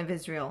Holy One of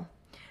Israel.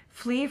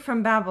 Flee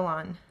from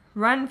Babylon.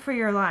 Run for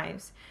your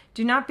lives.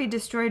 Do not be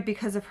destroyed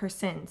because of her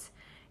sins.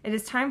 It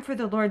is time for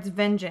the Lord's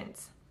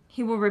vengeance.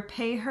 He will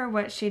repay her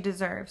what she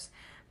deserves.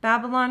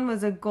 Babylon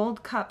was a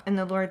gold cup in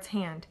the Lord's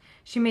hand.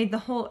 She made the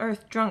whole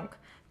earth drunk.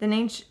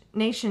 The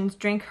nations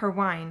drank her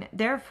wine.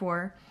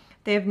 Therefore,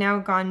 they have now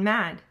gone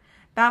mad.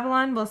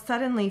 Babylon will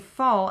suddenly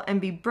fall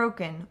and be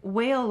broken.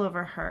 Wail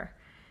over her.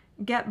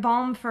 Get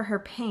balm for her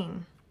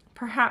pain.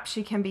 Perhaps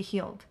she can be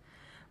healed.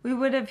 We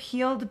would have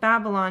healed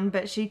Babylon,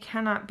 but she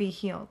cannot be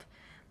healed.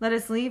 Let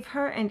us leave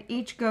her and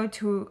each go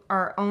to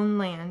our own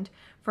land,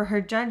 for her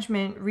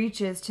judgment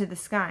reaches to the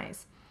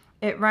skies.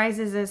 It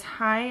rises as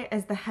high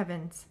as the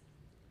heavens.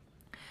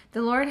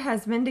 The Lord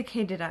has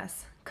vindicated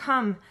us.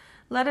 Come,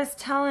 let us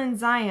tell in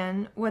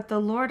Zion what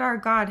the Lord our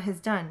God has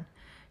done.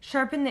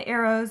 Sharpen the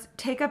arrows,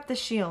 take up the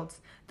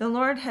shields. The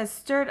Lord has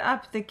stirred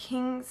up the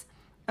kings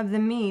of the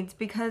Medes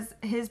because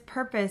his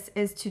purpose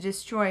is to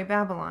destroy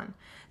Babylon.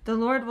 The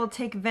Lord will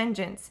take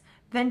vengeance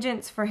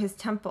for his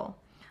temple.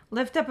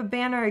 Lift up a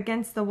banner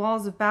against the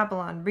walls of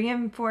Babylon.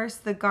 Reinforce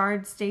the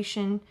guard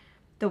station,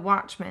 the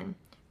watchmen.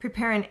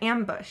 Prepare an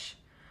ambush.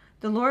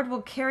 The Lord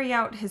will carry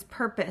out his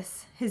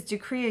purpose, his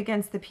decree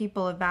against the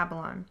people of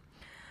Babylon.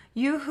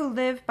 You who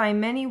live by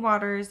many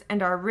waters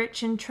and are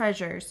rich in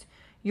treasures,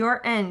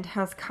 your end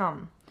has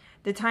come,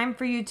 the time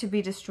for you to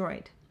be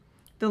destroyed.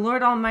 The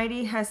Lord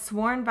Almighty has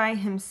sworn by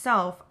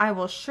himself, I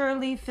will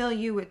surely fill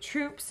you with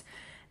troops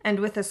and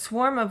with a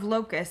swarm of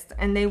locusts,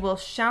 and they will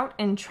shout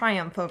in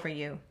triumph over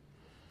you.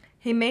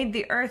 He made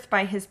the earth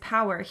by his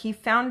power. He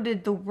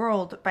founded the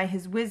world by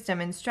his wisdom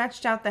and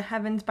stretched out the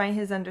heavens by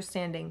his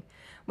understanding.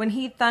 When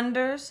he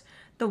thunders,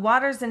 the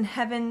waters in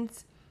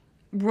heavens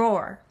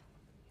roar.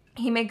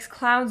 He makes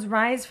clouds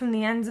rise from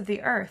the ends of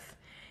the earth.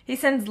 He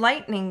sends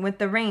lightning with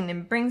the rain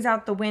and brings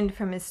out the wind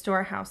from his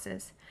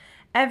storehouses.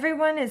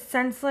 Everyone is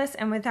senseless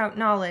and without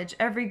knowledge.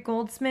 Every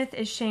goldsmith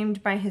is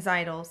shamed by his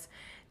idols.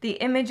 The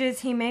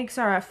images he makes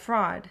are a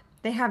fraud.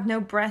 They have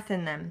no breath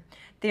in them.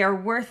 They are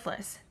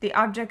worthless, the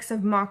objects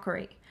of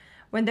mockery.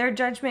 When their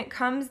judgment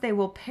comes, they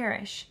will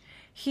perish.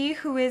 He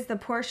who is the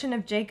portion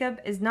of Jacob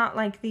is not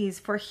like these,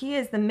 for he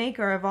is the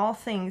maker of all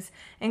things,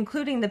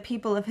 including the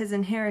people of his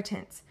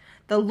inheritance.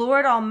 The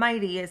Lord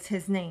Almighty is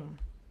his name.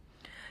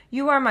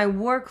 You are my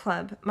war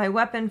club, my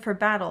weapon for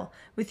battle.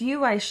 With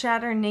you I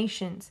shatter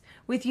nations.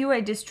 With you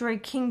I destroy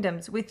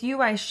kingdoms. With you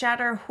I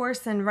shatter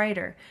horse and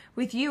rider.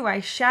 With you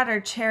I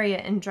shatter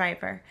chariot and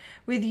driver.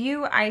 With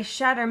you I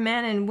shatter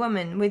man and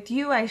woman. With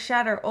you I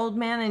shatter old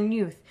man and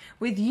youth.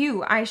 With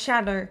you I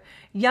shatter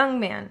young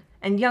man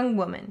and young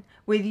woman.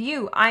 With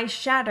you I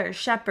shatter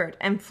shepherd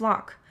and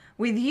flock.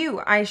 With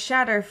you I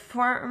shatter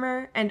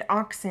farmer and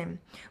oxen.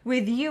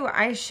 With you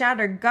I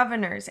shatter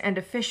governors and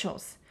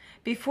officials.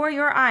 Before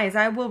your eyes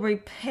I will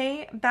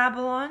repay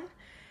Babylon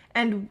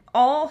and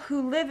all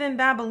who live in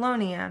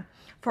Babylonia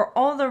for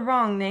all the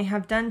wrong they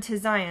have done to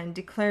Zion,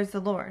 declares the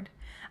Lord.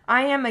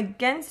 I am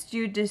against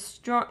you,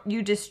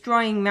 you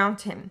destroying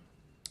mountain,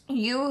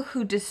 you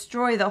who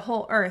destroy the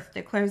whole earth,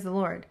 declares the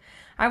Lord.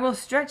 I will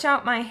stretch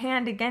out my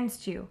hand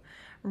against you,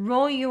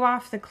 roll you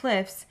off the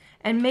cliffs,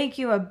 and make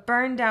you a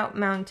burned-out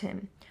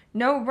mountain.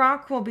 No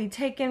rock will be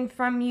taken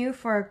from you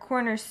for a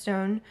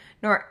cornerstone,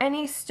 nor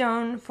any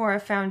stone for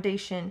a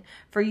foundation,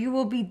 for you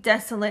will be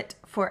desolate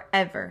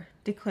forever,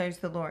 declares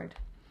the Lord.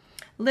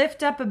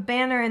 Lift up a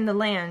banner in the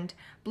land,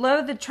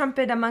 blow the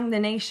trumpet among the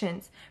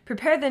nations,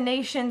 prepare the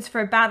nations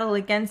for battle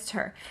against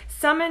her.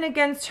 Summon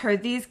against her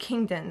these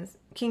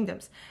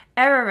kingdoms,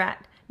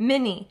 Ararat,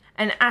 Minni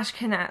and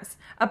Ashkenaz.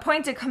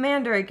 Appoint a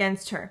commander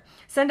against her.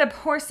 Send up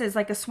horses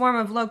like a swarm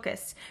of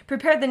locusts.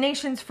 Prepare the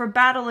nations for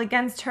battle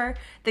against her,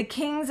 the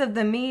kings of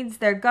the Medes,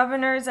 their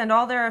governors and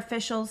all their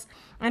officials,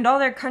 and all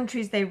their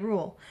countries they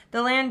rule.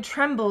 The land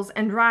trembles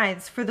and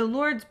writhes, for the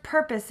Lord's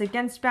purpose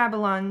against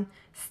Babylon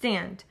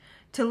stand,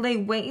 to lay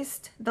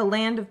waste the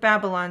land of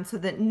Babylon so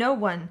that no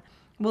one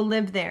will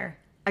live there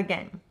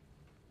again.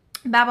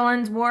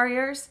 Babylon's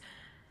warriors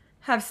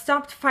have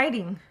stopped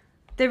fighting.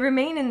 They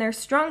remain in their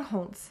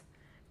strongholds.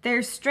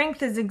 Their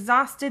strength is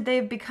exhausted. They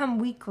have become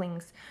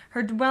weaklings.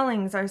 Her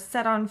dwellings are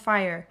set on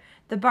fire.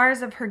 The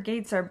bars of her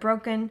gates are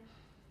broken.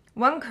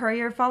 One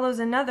courier follows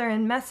another,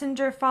 and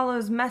messenger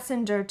follows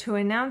messenger to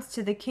announce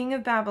to the king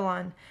of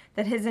Babylon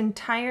that his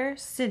entire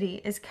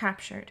city is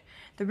captured,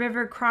 the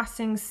river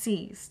crossings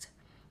seized,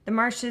 the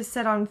marshes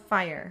set on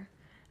fire,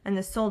 and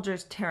the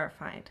soldiers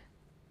terrified.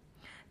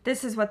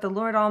 This is what the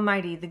Lord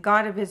Almighty, the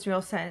God of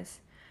Israel, says.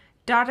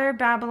 Daughter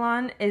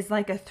Babylon is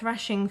like a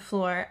threshing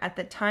floor at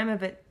the time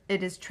of it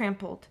is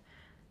trampled.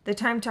 The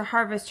time to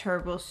harvest her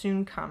will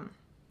soon come.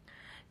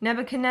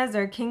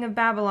 Nebuchadnezzar, king of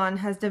Babylon,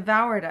 has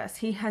devoured us.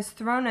 He has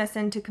thrown us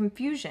into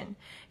confusion.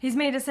 He's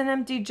made us an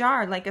empty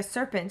jar like a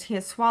serpent. He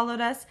has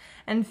swallowed us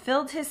and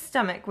filled his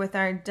stomach with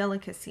our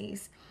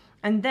delicacies,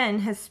 and then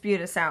has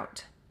spewed us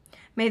out.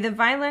 May the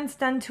violence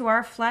done to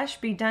our flesh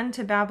be done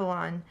to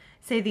Babylon,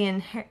 say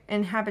the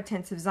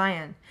inhabitants of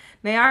Zion.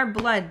 May our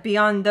blood be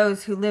on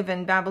those who live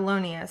in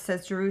Babylonia,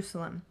 says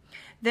Jerusalem.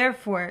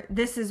 Therefore,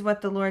 this is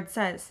what the Lord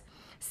says.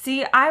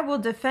 See, I will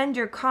defend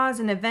your cause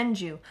and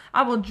avenge you.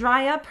 I will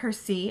dry up her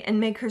sea and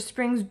make her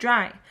springs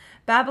dry.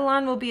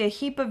 Babylon will be a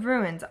heap of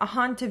ruins, a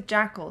haunt of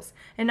jackals,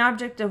 an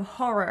object of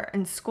horror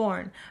and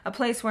scorn, a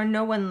place where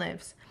no one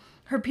lives.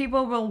 Her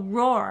people will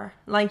roar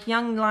like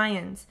young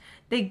lions.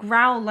 They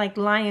growl like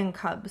lion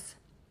cubs.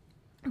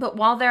 But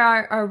while they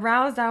are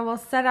aroused, I will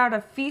set out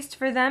a feast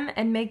for them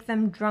and make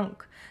them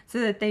drunk, so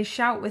that they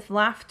shout with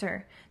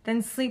laughter,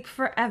 then sleep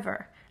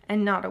forever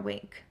and not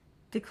awake,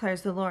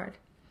 declares the Lord.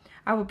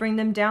 I will bring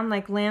them down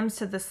like lambs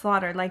to the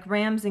slaughter, like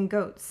rams and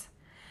goats.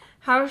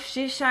 How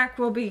Shishak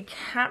will be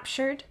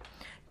captured,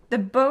 the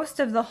boast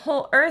of the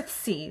whole earth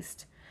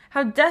seized.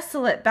 How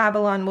desolate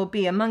Babylon will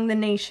be among the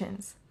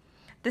nations.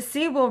 The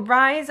sea will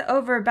rise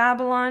over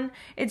Babylon.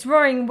 Its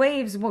roaring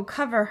waves will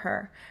cover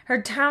her.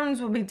 Her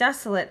towns will be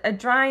desolate, a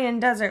dry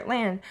and desert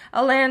land,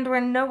 a land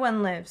where no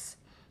one lives,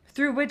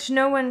 through which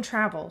no one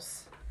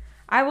travels.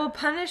 I will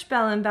punish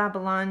Bel in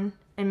Babylon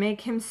and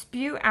make him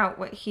spew out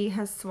what he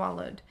has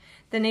swallowed.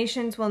 The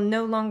nations will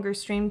no longer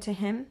stream to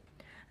him,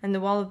 and the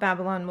wall of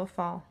Babylon will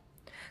fall.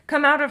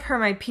 Come out of her,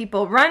 my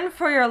people. Run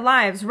for your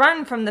lives.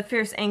 Run from the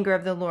fierce anger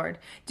of the Lord.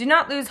 Do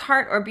not lose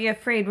heart or be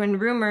afraid when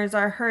rumors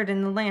are heard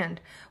in the land.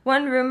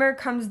 One rumor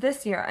comes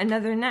this year,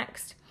 another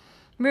next.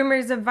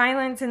 Rumors of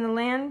violence in the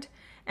land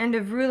and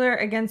of ruler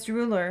against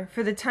ruler,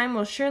 for the time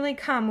will surely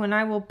come when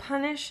I will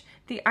punish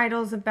the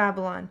idols of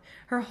Babylon.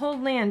 Her whole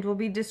land will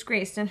be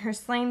disgraced, and her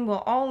slain will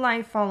all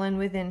lie fallen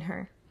within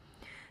her.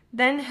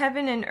 Then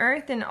heaven and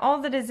earth and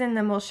all that is in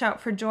them will shout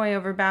for joy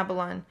over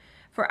Babylon.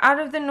 For out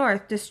of the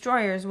north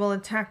destroyers will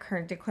attack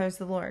her, declares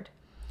the Lord.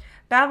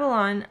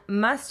 Babylon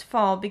must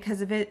fall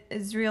because of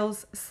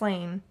Israel's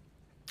slain,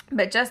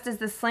 but just as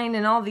the slain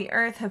in all the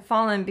earth have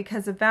fallen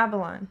because of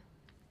Babylon.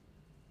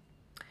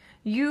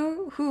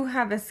 You who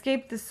have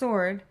escaped the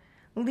sword,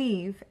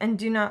 leave and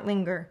do not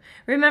linger.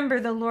 Remember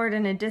the Lord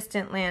in a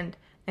distant land,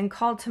 and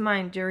call to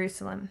mind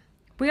Jerusalem.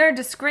 We are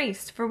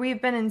disgraced, for we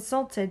have been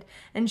insulted,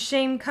 and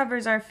shame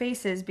covers our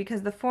faces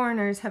because the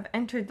foreigners have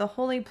entered the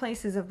holy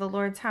places of the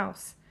Lord's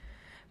house.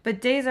 But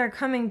days are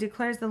coming,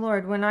 declares the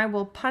Lord, when I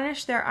will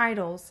punish their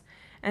idols,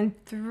 and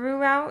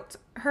throughout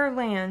her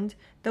land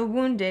the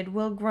wounded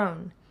will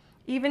groan.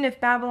 Even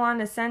if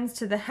Babylon ascends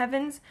to the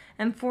heavens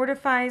and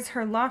fortifies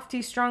her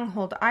lofty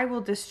stronghold, I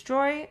will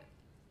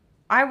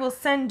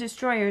send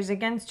destroyers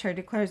against her,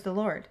 declares the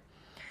Lord.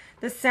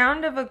 The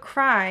sound of a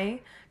cry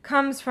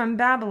comes from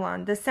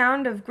Babylon, the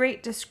sound of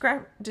great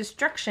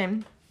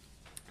destruction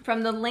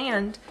from the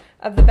land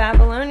of the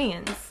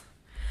Babylonians.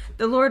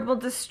 The Lord will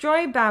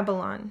destroy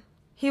Babylon.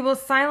 He will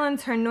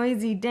silence her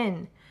noisy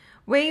din.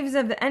 Waves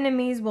of the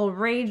enemies will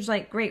rage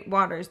like great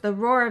waters. The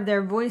roar of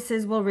their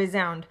voices will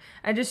resound.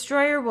 A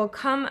destroyer will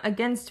come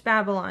against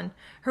Babylon.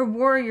 Her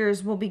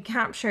warriors will be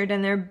captured,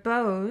 and their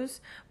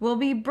bows will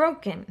be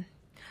broken.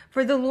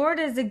 For the Lord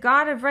is a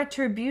God of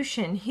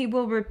retribution. He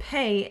will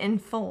repay in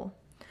full.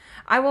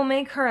 I will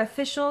make her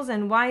officials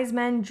and wise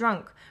men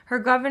drunk, her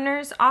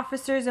governors,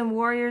 officers, and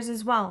warriors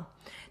as well.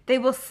 They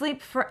will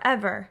sleep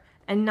forever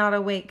and not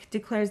awake,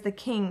 declares the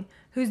King,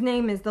 whose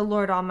name is the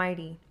Lord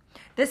Almighty.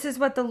 This is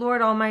what the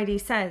Lord Almighty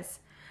says.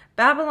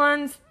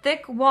 Babylon's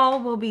thick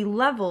wall will be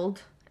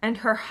leveled and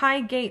her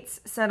high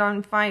gates set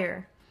on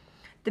fire.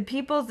 The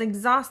peoples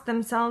exhaust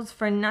themselves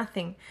for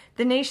nothing.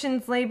 The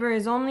nation's labor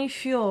is only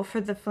fuel for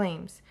the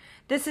flames.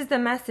 This is the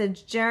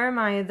message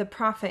Jeremiah the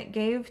prophet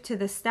gave to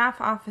the staff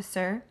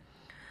officer,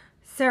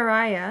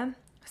 Seraiah,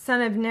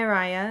 son of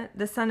Neriah,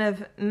 the son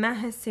of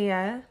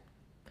Mahaseiah,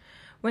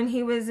 when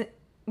he was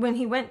when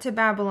he went to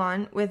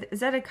Babylon with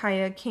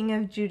Zedekiah king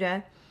of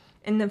Judah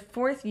in the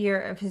 4th year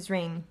of his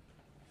reign.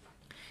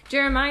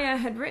 Jeremiah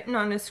had written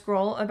on a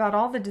scroll about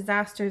all the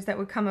disasters that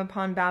would come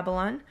upon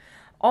Babylon,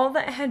 all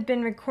that had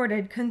been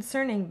recorded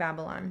concerning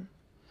Babylon.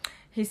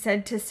 He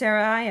said to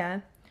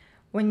Seraiah,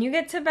 "When you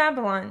get to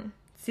Babylon,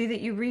 see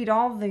that you read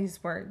all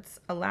these words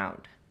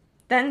aloud.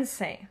 Then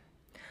say,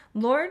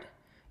 'Lord,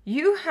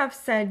 you have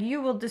said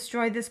you will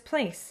destroy this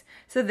place,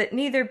 so that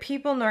neither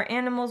people nor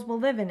animals will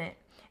live in it.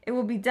 It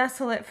will be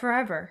desolate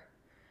forever.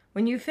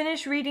 When you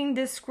finish reading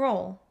this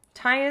scroll,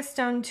 tie a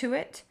stone to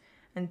it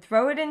and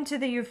throw it into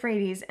the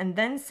Euphrates, and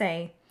then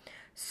say,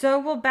 so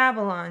will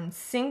Babylon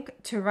sink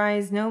to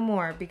rise no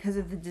more because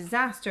of the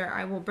disaster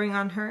I will bring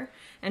on her,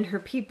 and her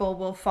people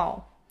will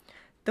fall.'"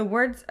 The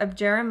words of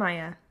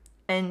Jeremiah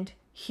end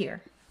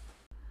here.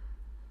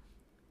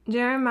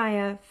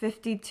 Jeremiah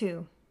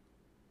 52.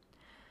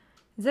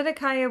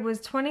 Zedekiah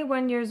was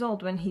 21 years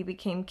old when he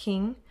became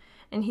king,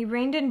 and he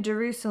reigned in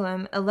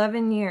Jerusalem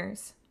 11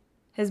 years.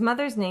 His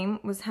mother's name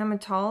was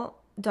Hamutal,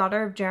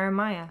 daughter of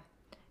Jeremiah.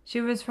 She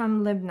was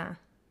from Libnah.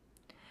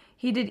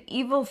 He did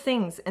evil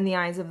things in the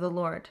eyes of the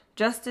Lord,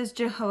 just as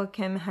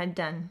Jehoiakim had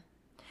done.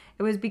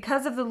 It was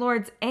because of the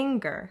Lord's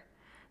anger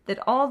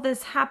that all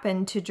this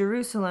happened to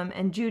Jerusalem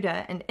and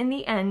Judah, and in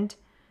the end,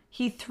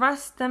 he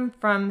thrust them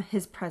from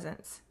his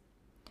presence.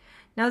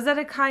 Now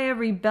Zedekiah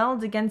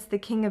rebelled against the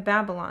king of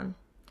Babylon.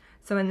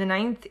 So in the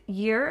 9th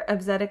year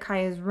of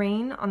Zedekiah's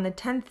reign, on the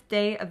 10th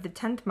day of the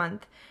 10th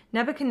month,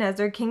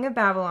 Nebuchadnezzar, king of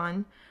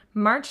Babylon,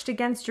 marched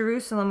against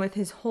Jerusalem with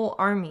his whole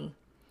army.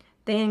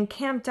 They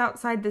encamped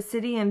outside the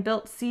city and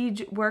built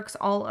siege works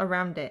all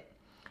around it.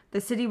 The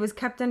city was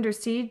kept under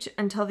siege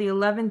until the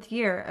 11th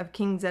year of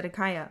King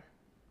Zedekiah.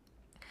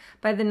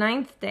 By the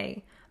 9th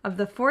day of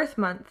the 4th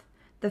month,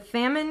 the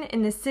famine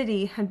in the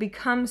city had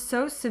become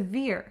so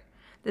severe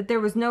that there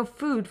was no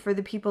food for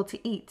the people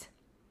to eat.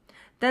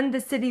 Then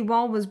the city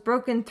wall was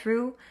broken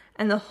through,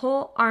 and the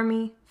whole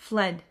army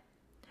fled.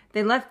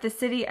 They left the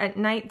city at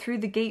night through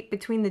the gate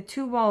between the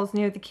 2 walls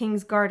near the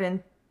king's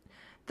garden,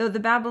 though the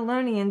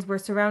Babylonians were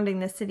surrounding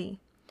the city.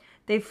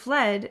 They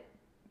fled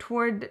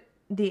toward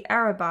the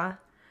Arabah,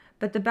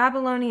 but the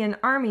Babylonian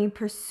army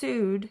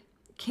pursued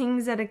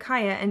King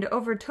Zedekiah and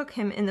overtook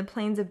him in the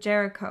plains of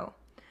Jericho.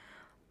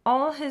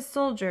 All his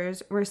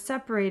soldiers were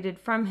separated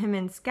from him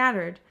and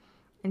scattered,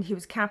 and he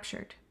was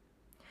captured.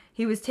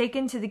 He was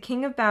taken to the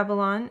king of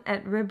Babylon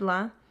at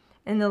Riblah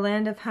in the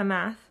land of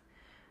Hamath,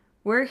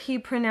 where he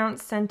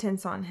pronounced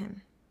sentence on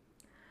him.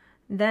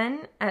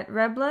 Then at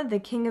Riblah the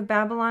king of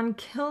Babylon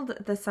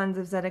killed the sons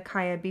of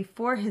Zedekiah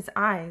before his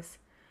eyes.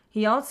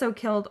 He also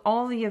killed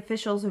all the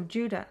officials of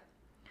Judah.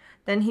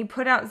 Then he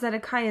put out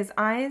Zedekiah's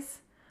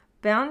eyes,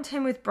 bound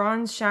him with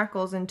bronze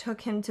shackles, and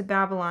took him to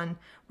Babylon,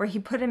 where he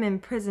put him in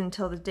prison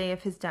till the day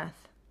of his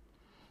death.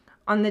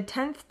 On the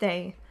 10th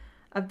day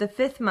of the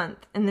 5th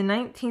month, in the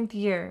 19th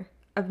year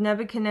of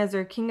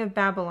Nebuchadnezzar, king of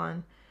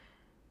Babylon,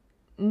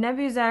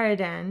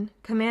 Nebuzaradan,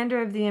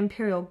 commander of the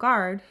imperial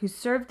guard, who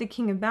served the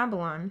king of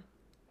Babylon,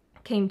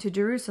 came to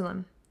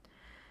Jerusalem.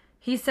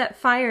 He set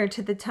fire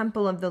to the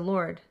temple of the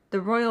Lord, the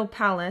royal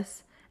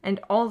palace, and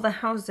all the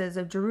houses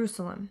of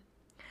Jerusalem.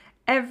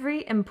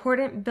 Every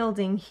important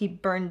building he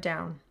burned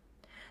down.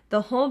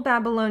 The whole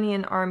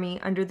Babylonian army,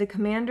 under the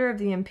commander of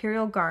the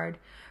imperial guard,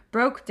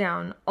 broke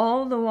down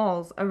all the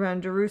walls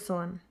around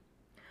Jerusalem.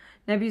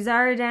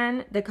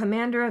 Nebuzaradan, the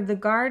commander of the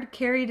guard,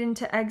 carried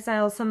into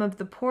exile some of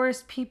the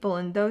poorest people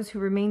and those who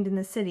remained in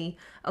the city,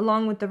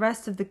 along with the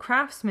rest of the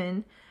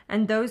craftsmen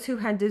and those who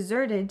had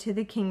deserted to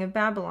the king of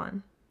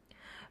Babylon.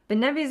 But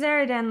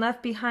Nebuzaradan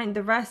left behind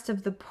the rest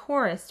of the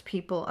poorest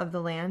people of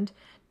the land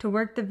to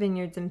work the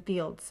vineyards and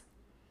fields.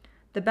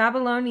 The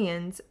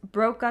Babylonians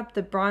broke up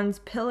the bronze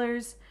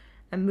pillars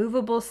and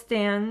movable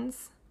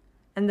stands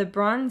and the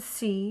bronze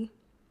sea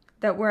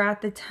that were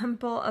at the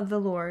temple of the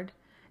Lord,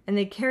 and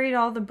they carried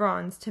all the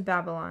bronze to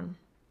Babylon.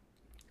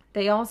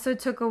 They also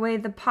took away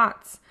the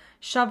pots,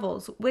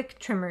 shovels, wick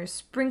trimmers,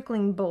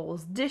 sprinkling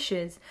bowls,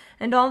 dishes,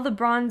 and all the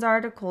bronze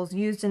articles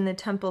used in the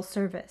temple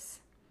service.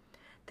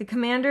 The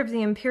commander of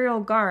the imperial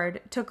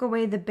guard took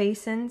away the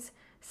basins,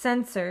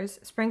 censers,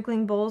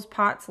 sprinkling bowls,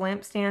 pots,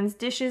 lampstands,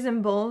 dishes,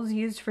 and bowls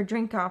used for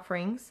drink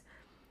offerings,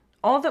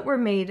 all that were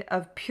made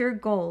of pure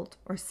gold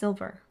or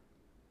silver.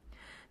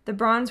 The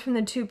bronze from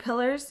the 2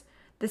 pillars,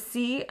 the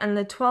sea, and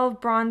the 12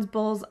 bronze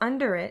bowls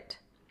under it,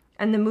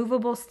 and the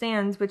movable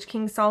stands which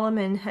King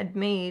Solomon had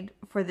made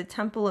for the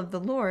temple of the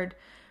Lord,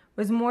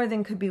 was more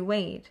than could be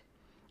weighed.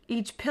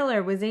 Each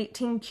pillar was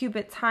 18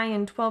 cubits high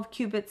and 12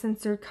 cubits in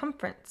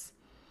circumference.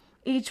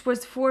 Each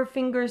was 4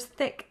 fingers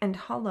thick and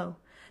hollow.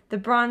 The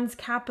bronze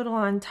capital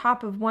on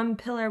top of one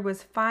pillar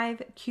was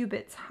 5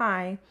 cubits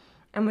high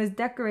and was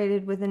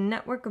decorated with a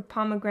network of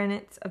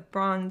pomegranates of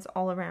bronze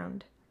all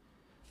around.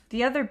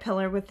 The other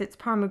pillar with its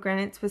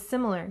pomegranates was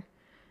similar.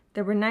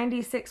 There were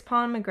 96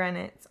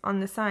 pomegranates on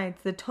the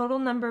sides. The total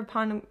number of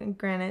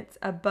pomegranates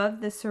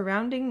above the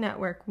surrounding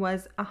network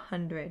was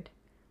 100.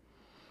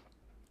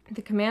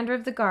 The commander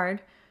of the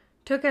guard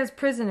took as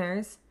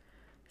prisoners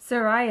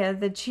Seraiah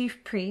the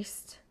chief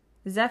priest,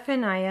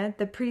 Zephaniah,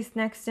 the priest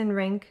next in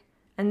rank,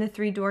 and the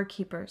 3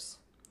 doorkeepers.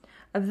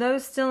 Of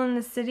those still in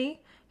the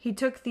city, he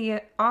took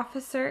the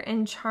officer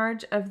in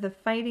charge of the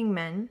fighting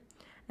men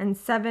and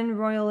 7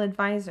 royal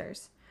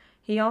advisers.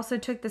 He also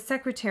took the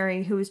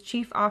secretary, who was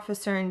chief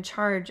officer in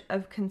charge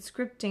of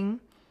conscripting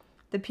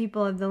the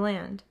people of the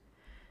land,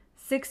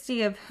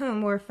 60 of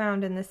whom were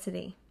found in the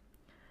city.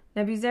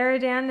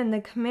 Nebuzaradan and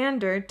the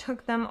commander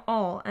took them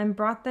all and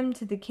brought them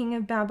to the king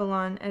of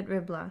Babylon at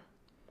Riblah.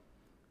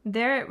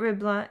 There at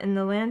Riblah, in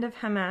the land of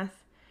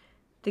Hamath,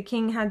 the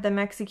king had them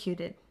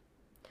executed.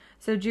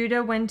 So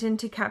Judah went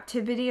into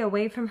captivity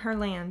away from her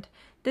land.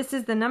 This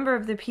is the number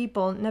of the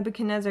people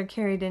Nebuchadnezzar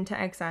carried into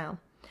exile.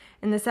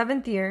 In the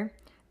 7th year,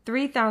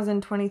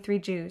 3,023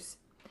 Jews.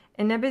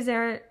 In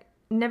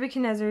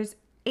Nebuchadnezzar's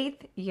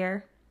 8th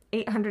year,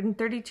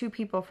 832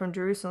 people from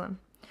Jerusalem.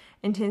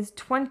 In his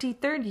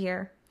 23rd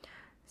year,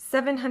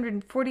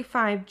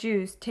 745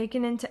 Jews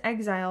taken into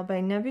exile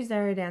by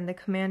Nebuzaradan, the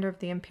commander of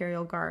the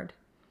imperial guard.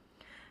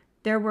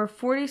 There were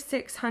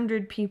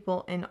 4,600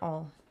 people in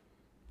all.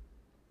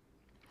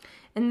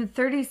 In the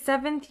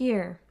 37th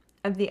year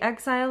of the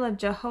exile of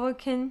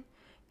Jehoiakim,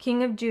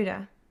 king of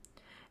Judah,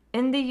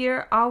 in the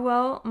year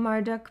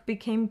Awel-Marduk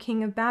became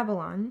king of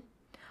Babylon,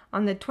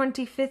 on the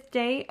 25th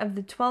day of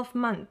the 12th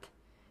month,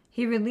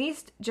 he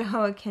released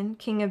Jehoiakim,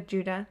 king of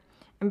Judah,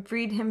 and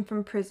freed him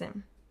from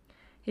prison.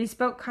 He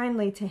spoke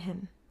kindly to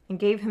him, and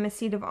gave him a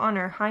seat of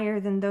honor higher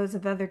than those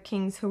of other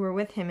kings who were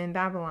with him in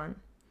Babylon.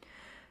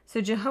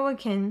 So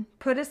Jehoiakim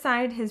put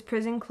aside his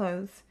prison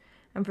clothes,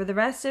 and for the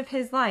rest of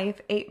his life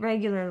ate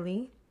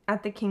regularly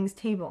at the king's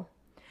table.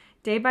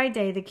 Day by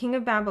day the king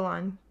of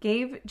Babylon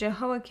gave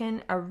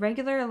Jehoiakim a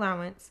regular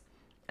allowance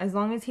as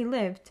long as he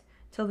lived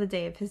till the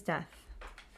day of his death.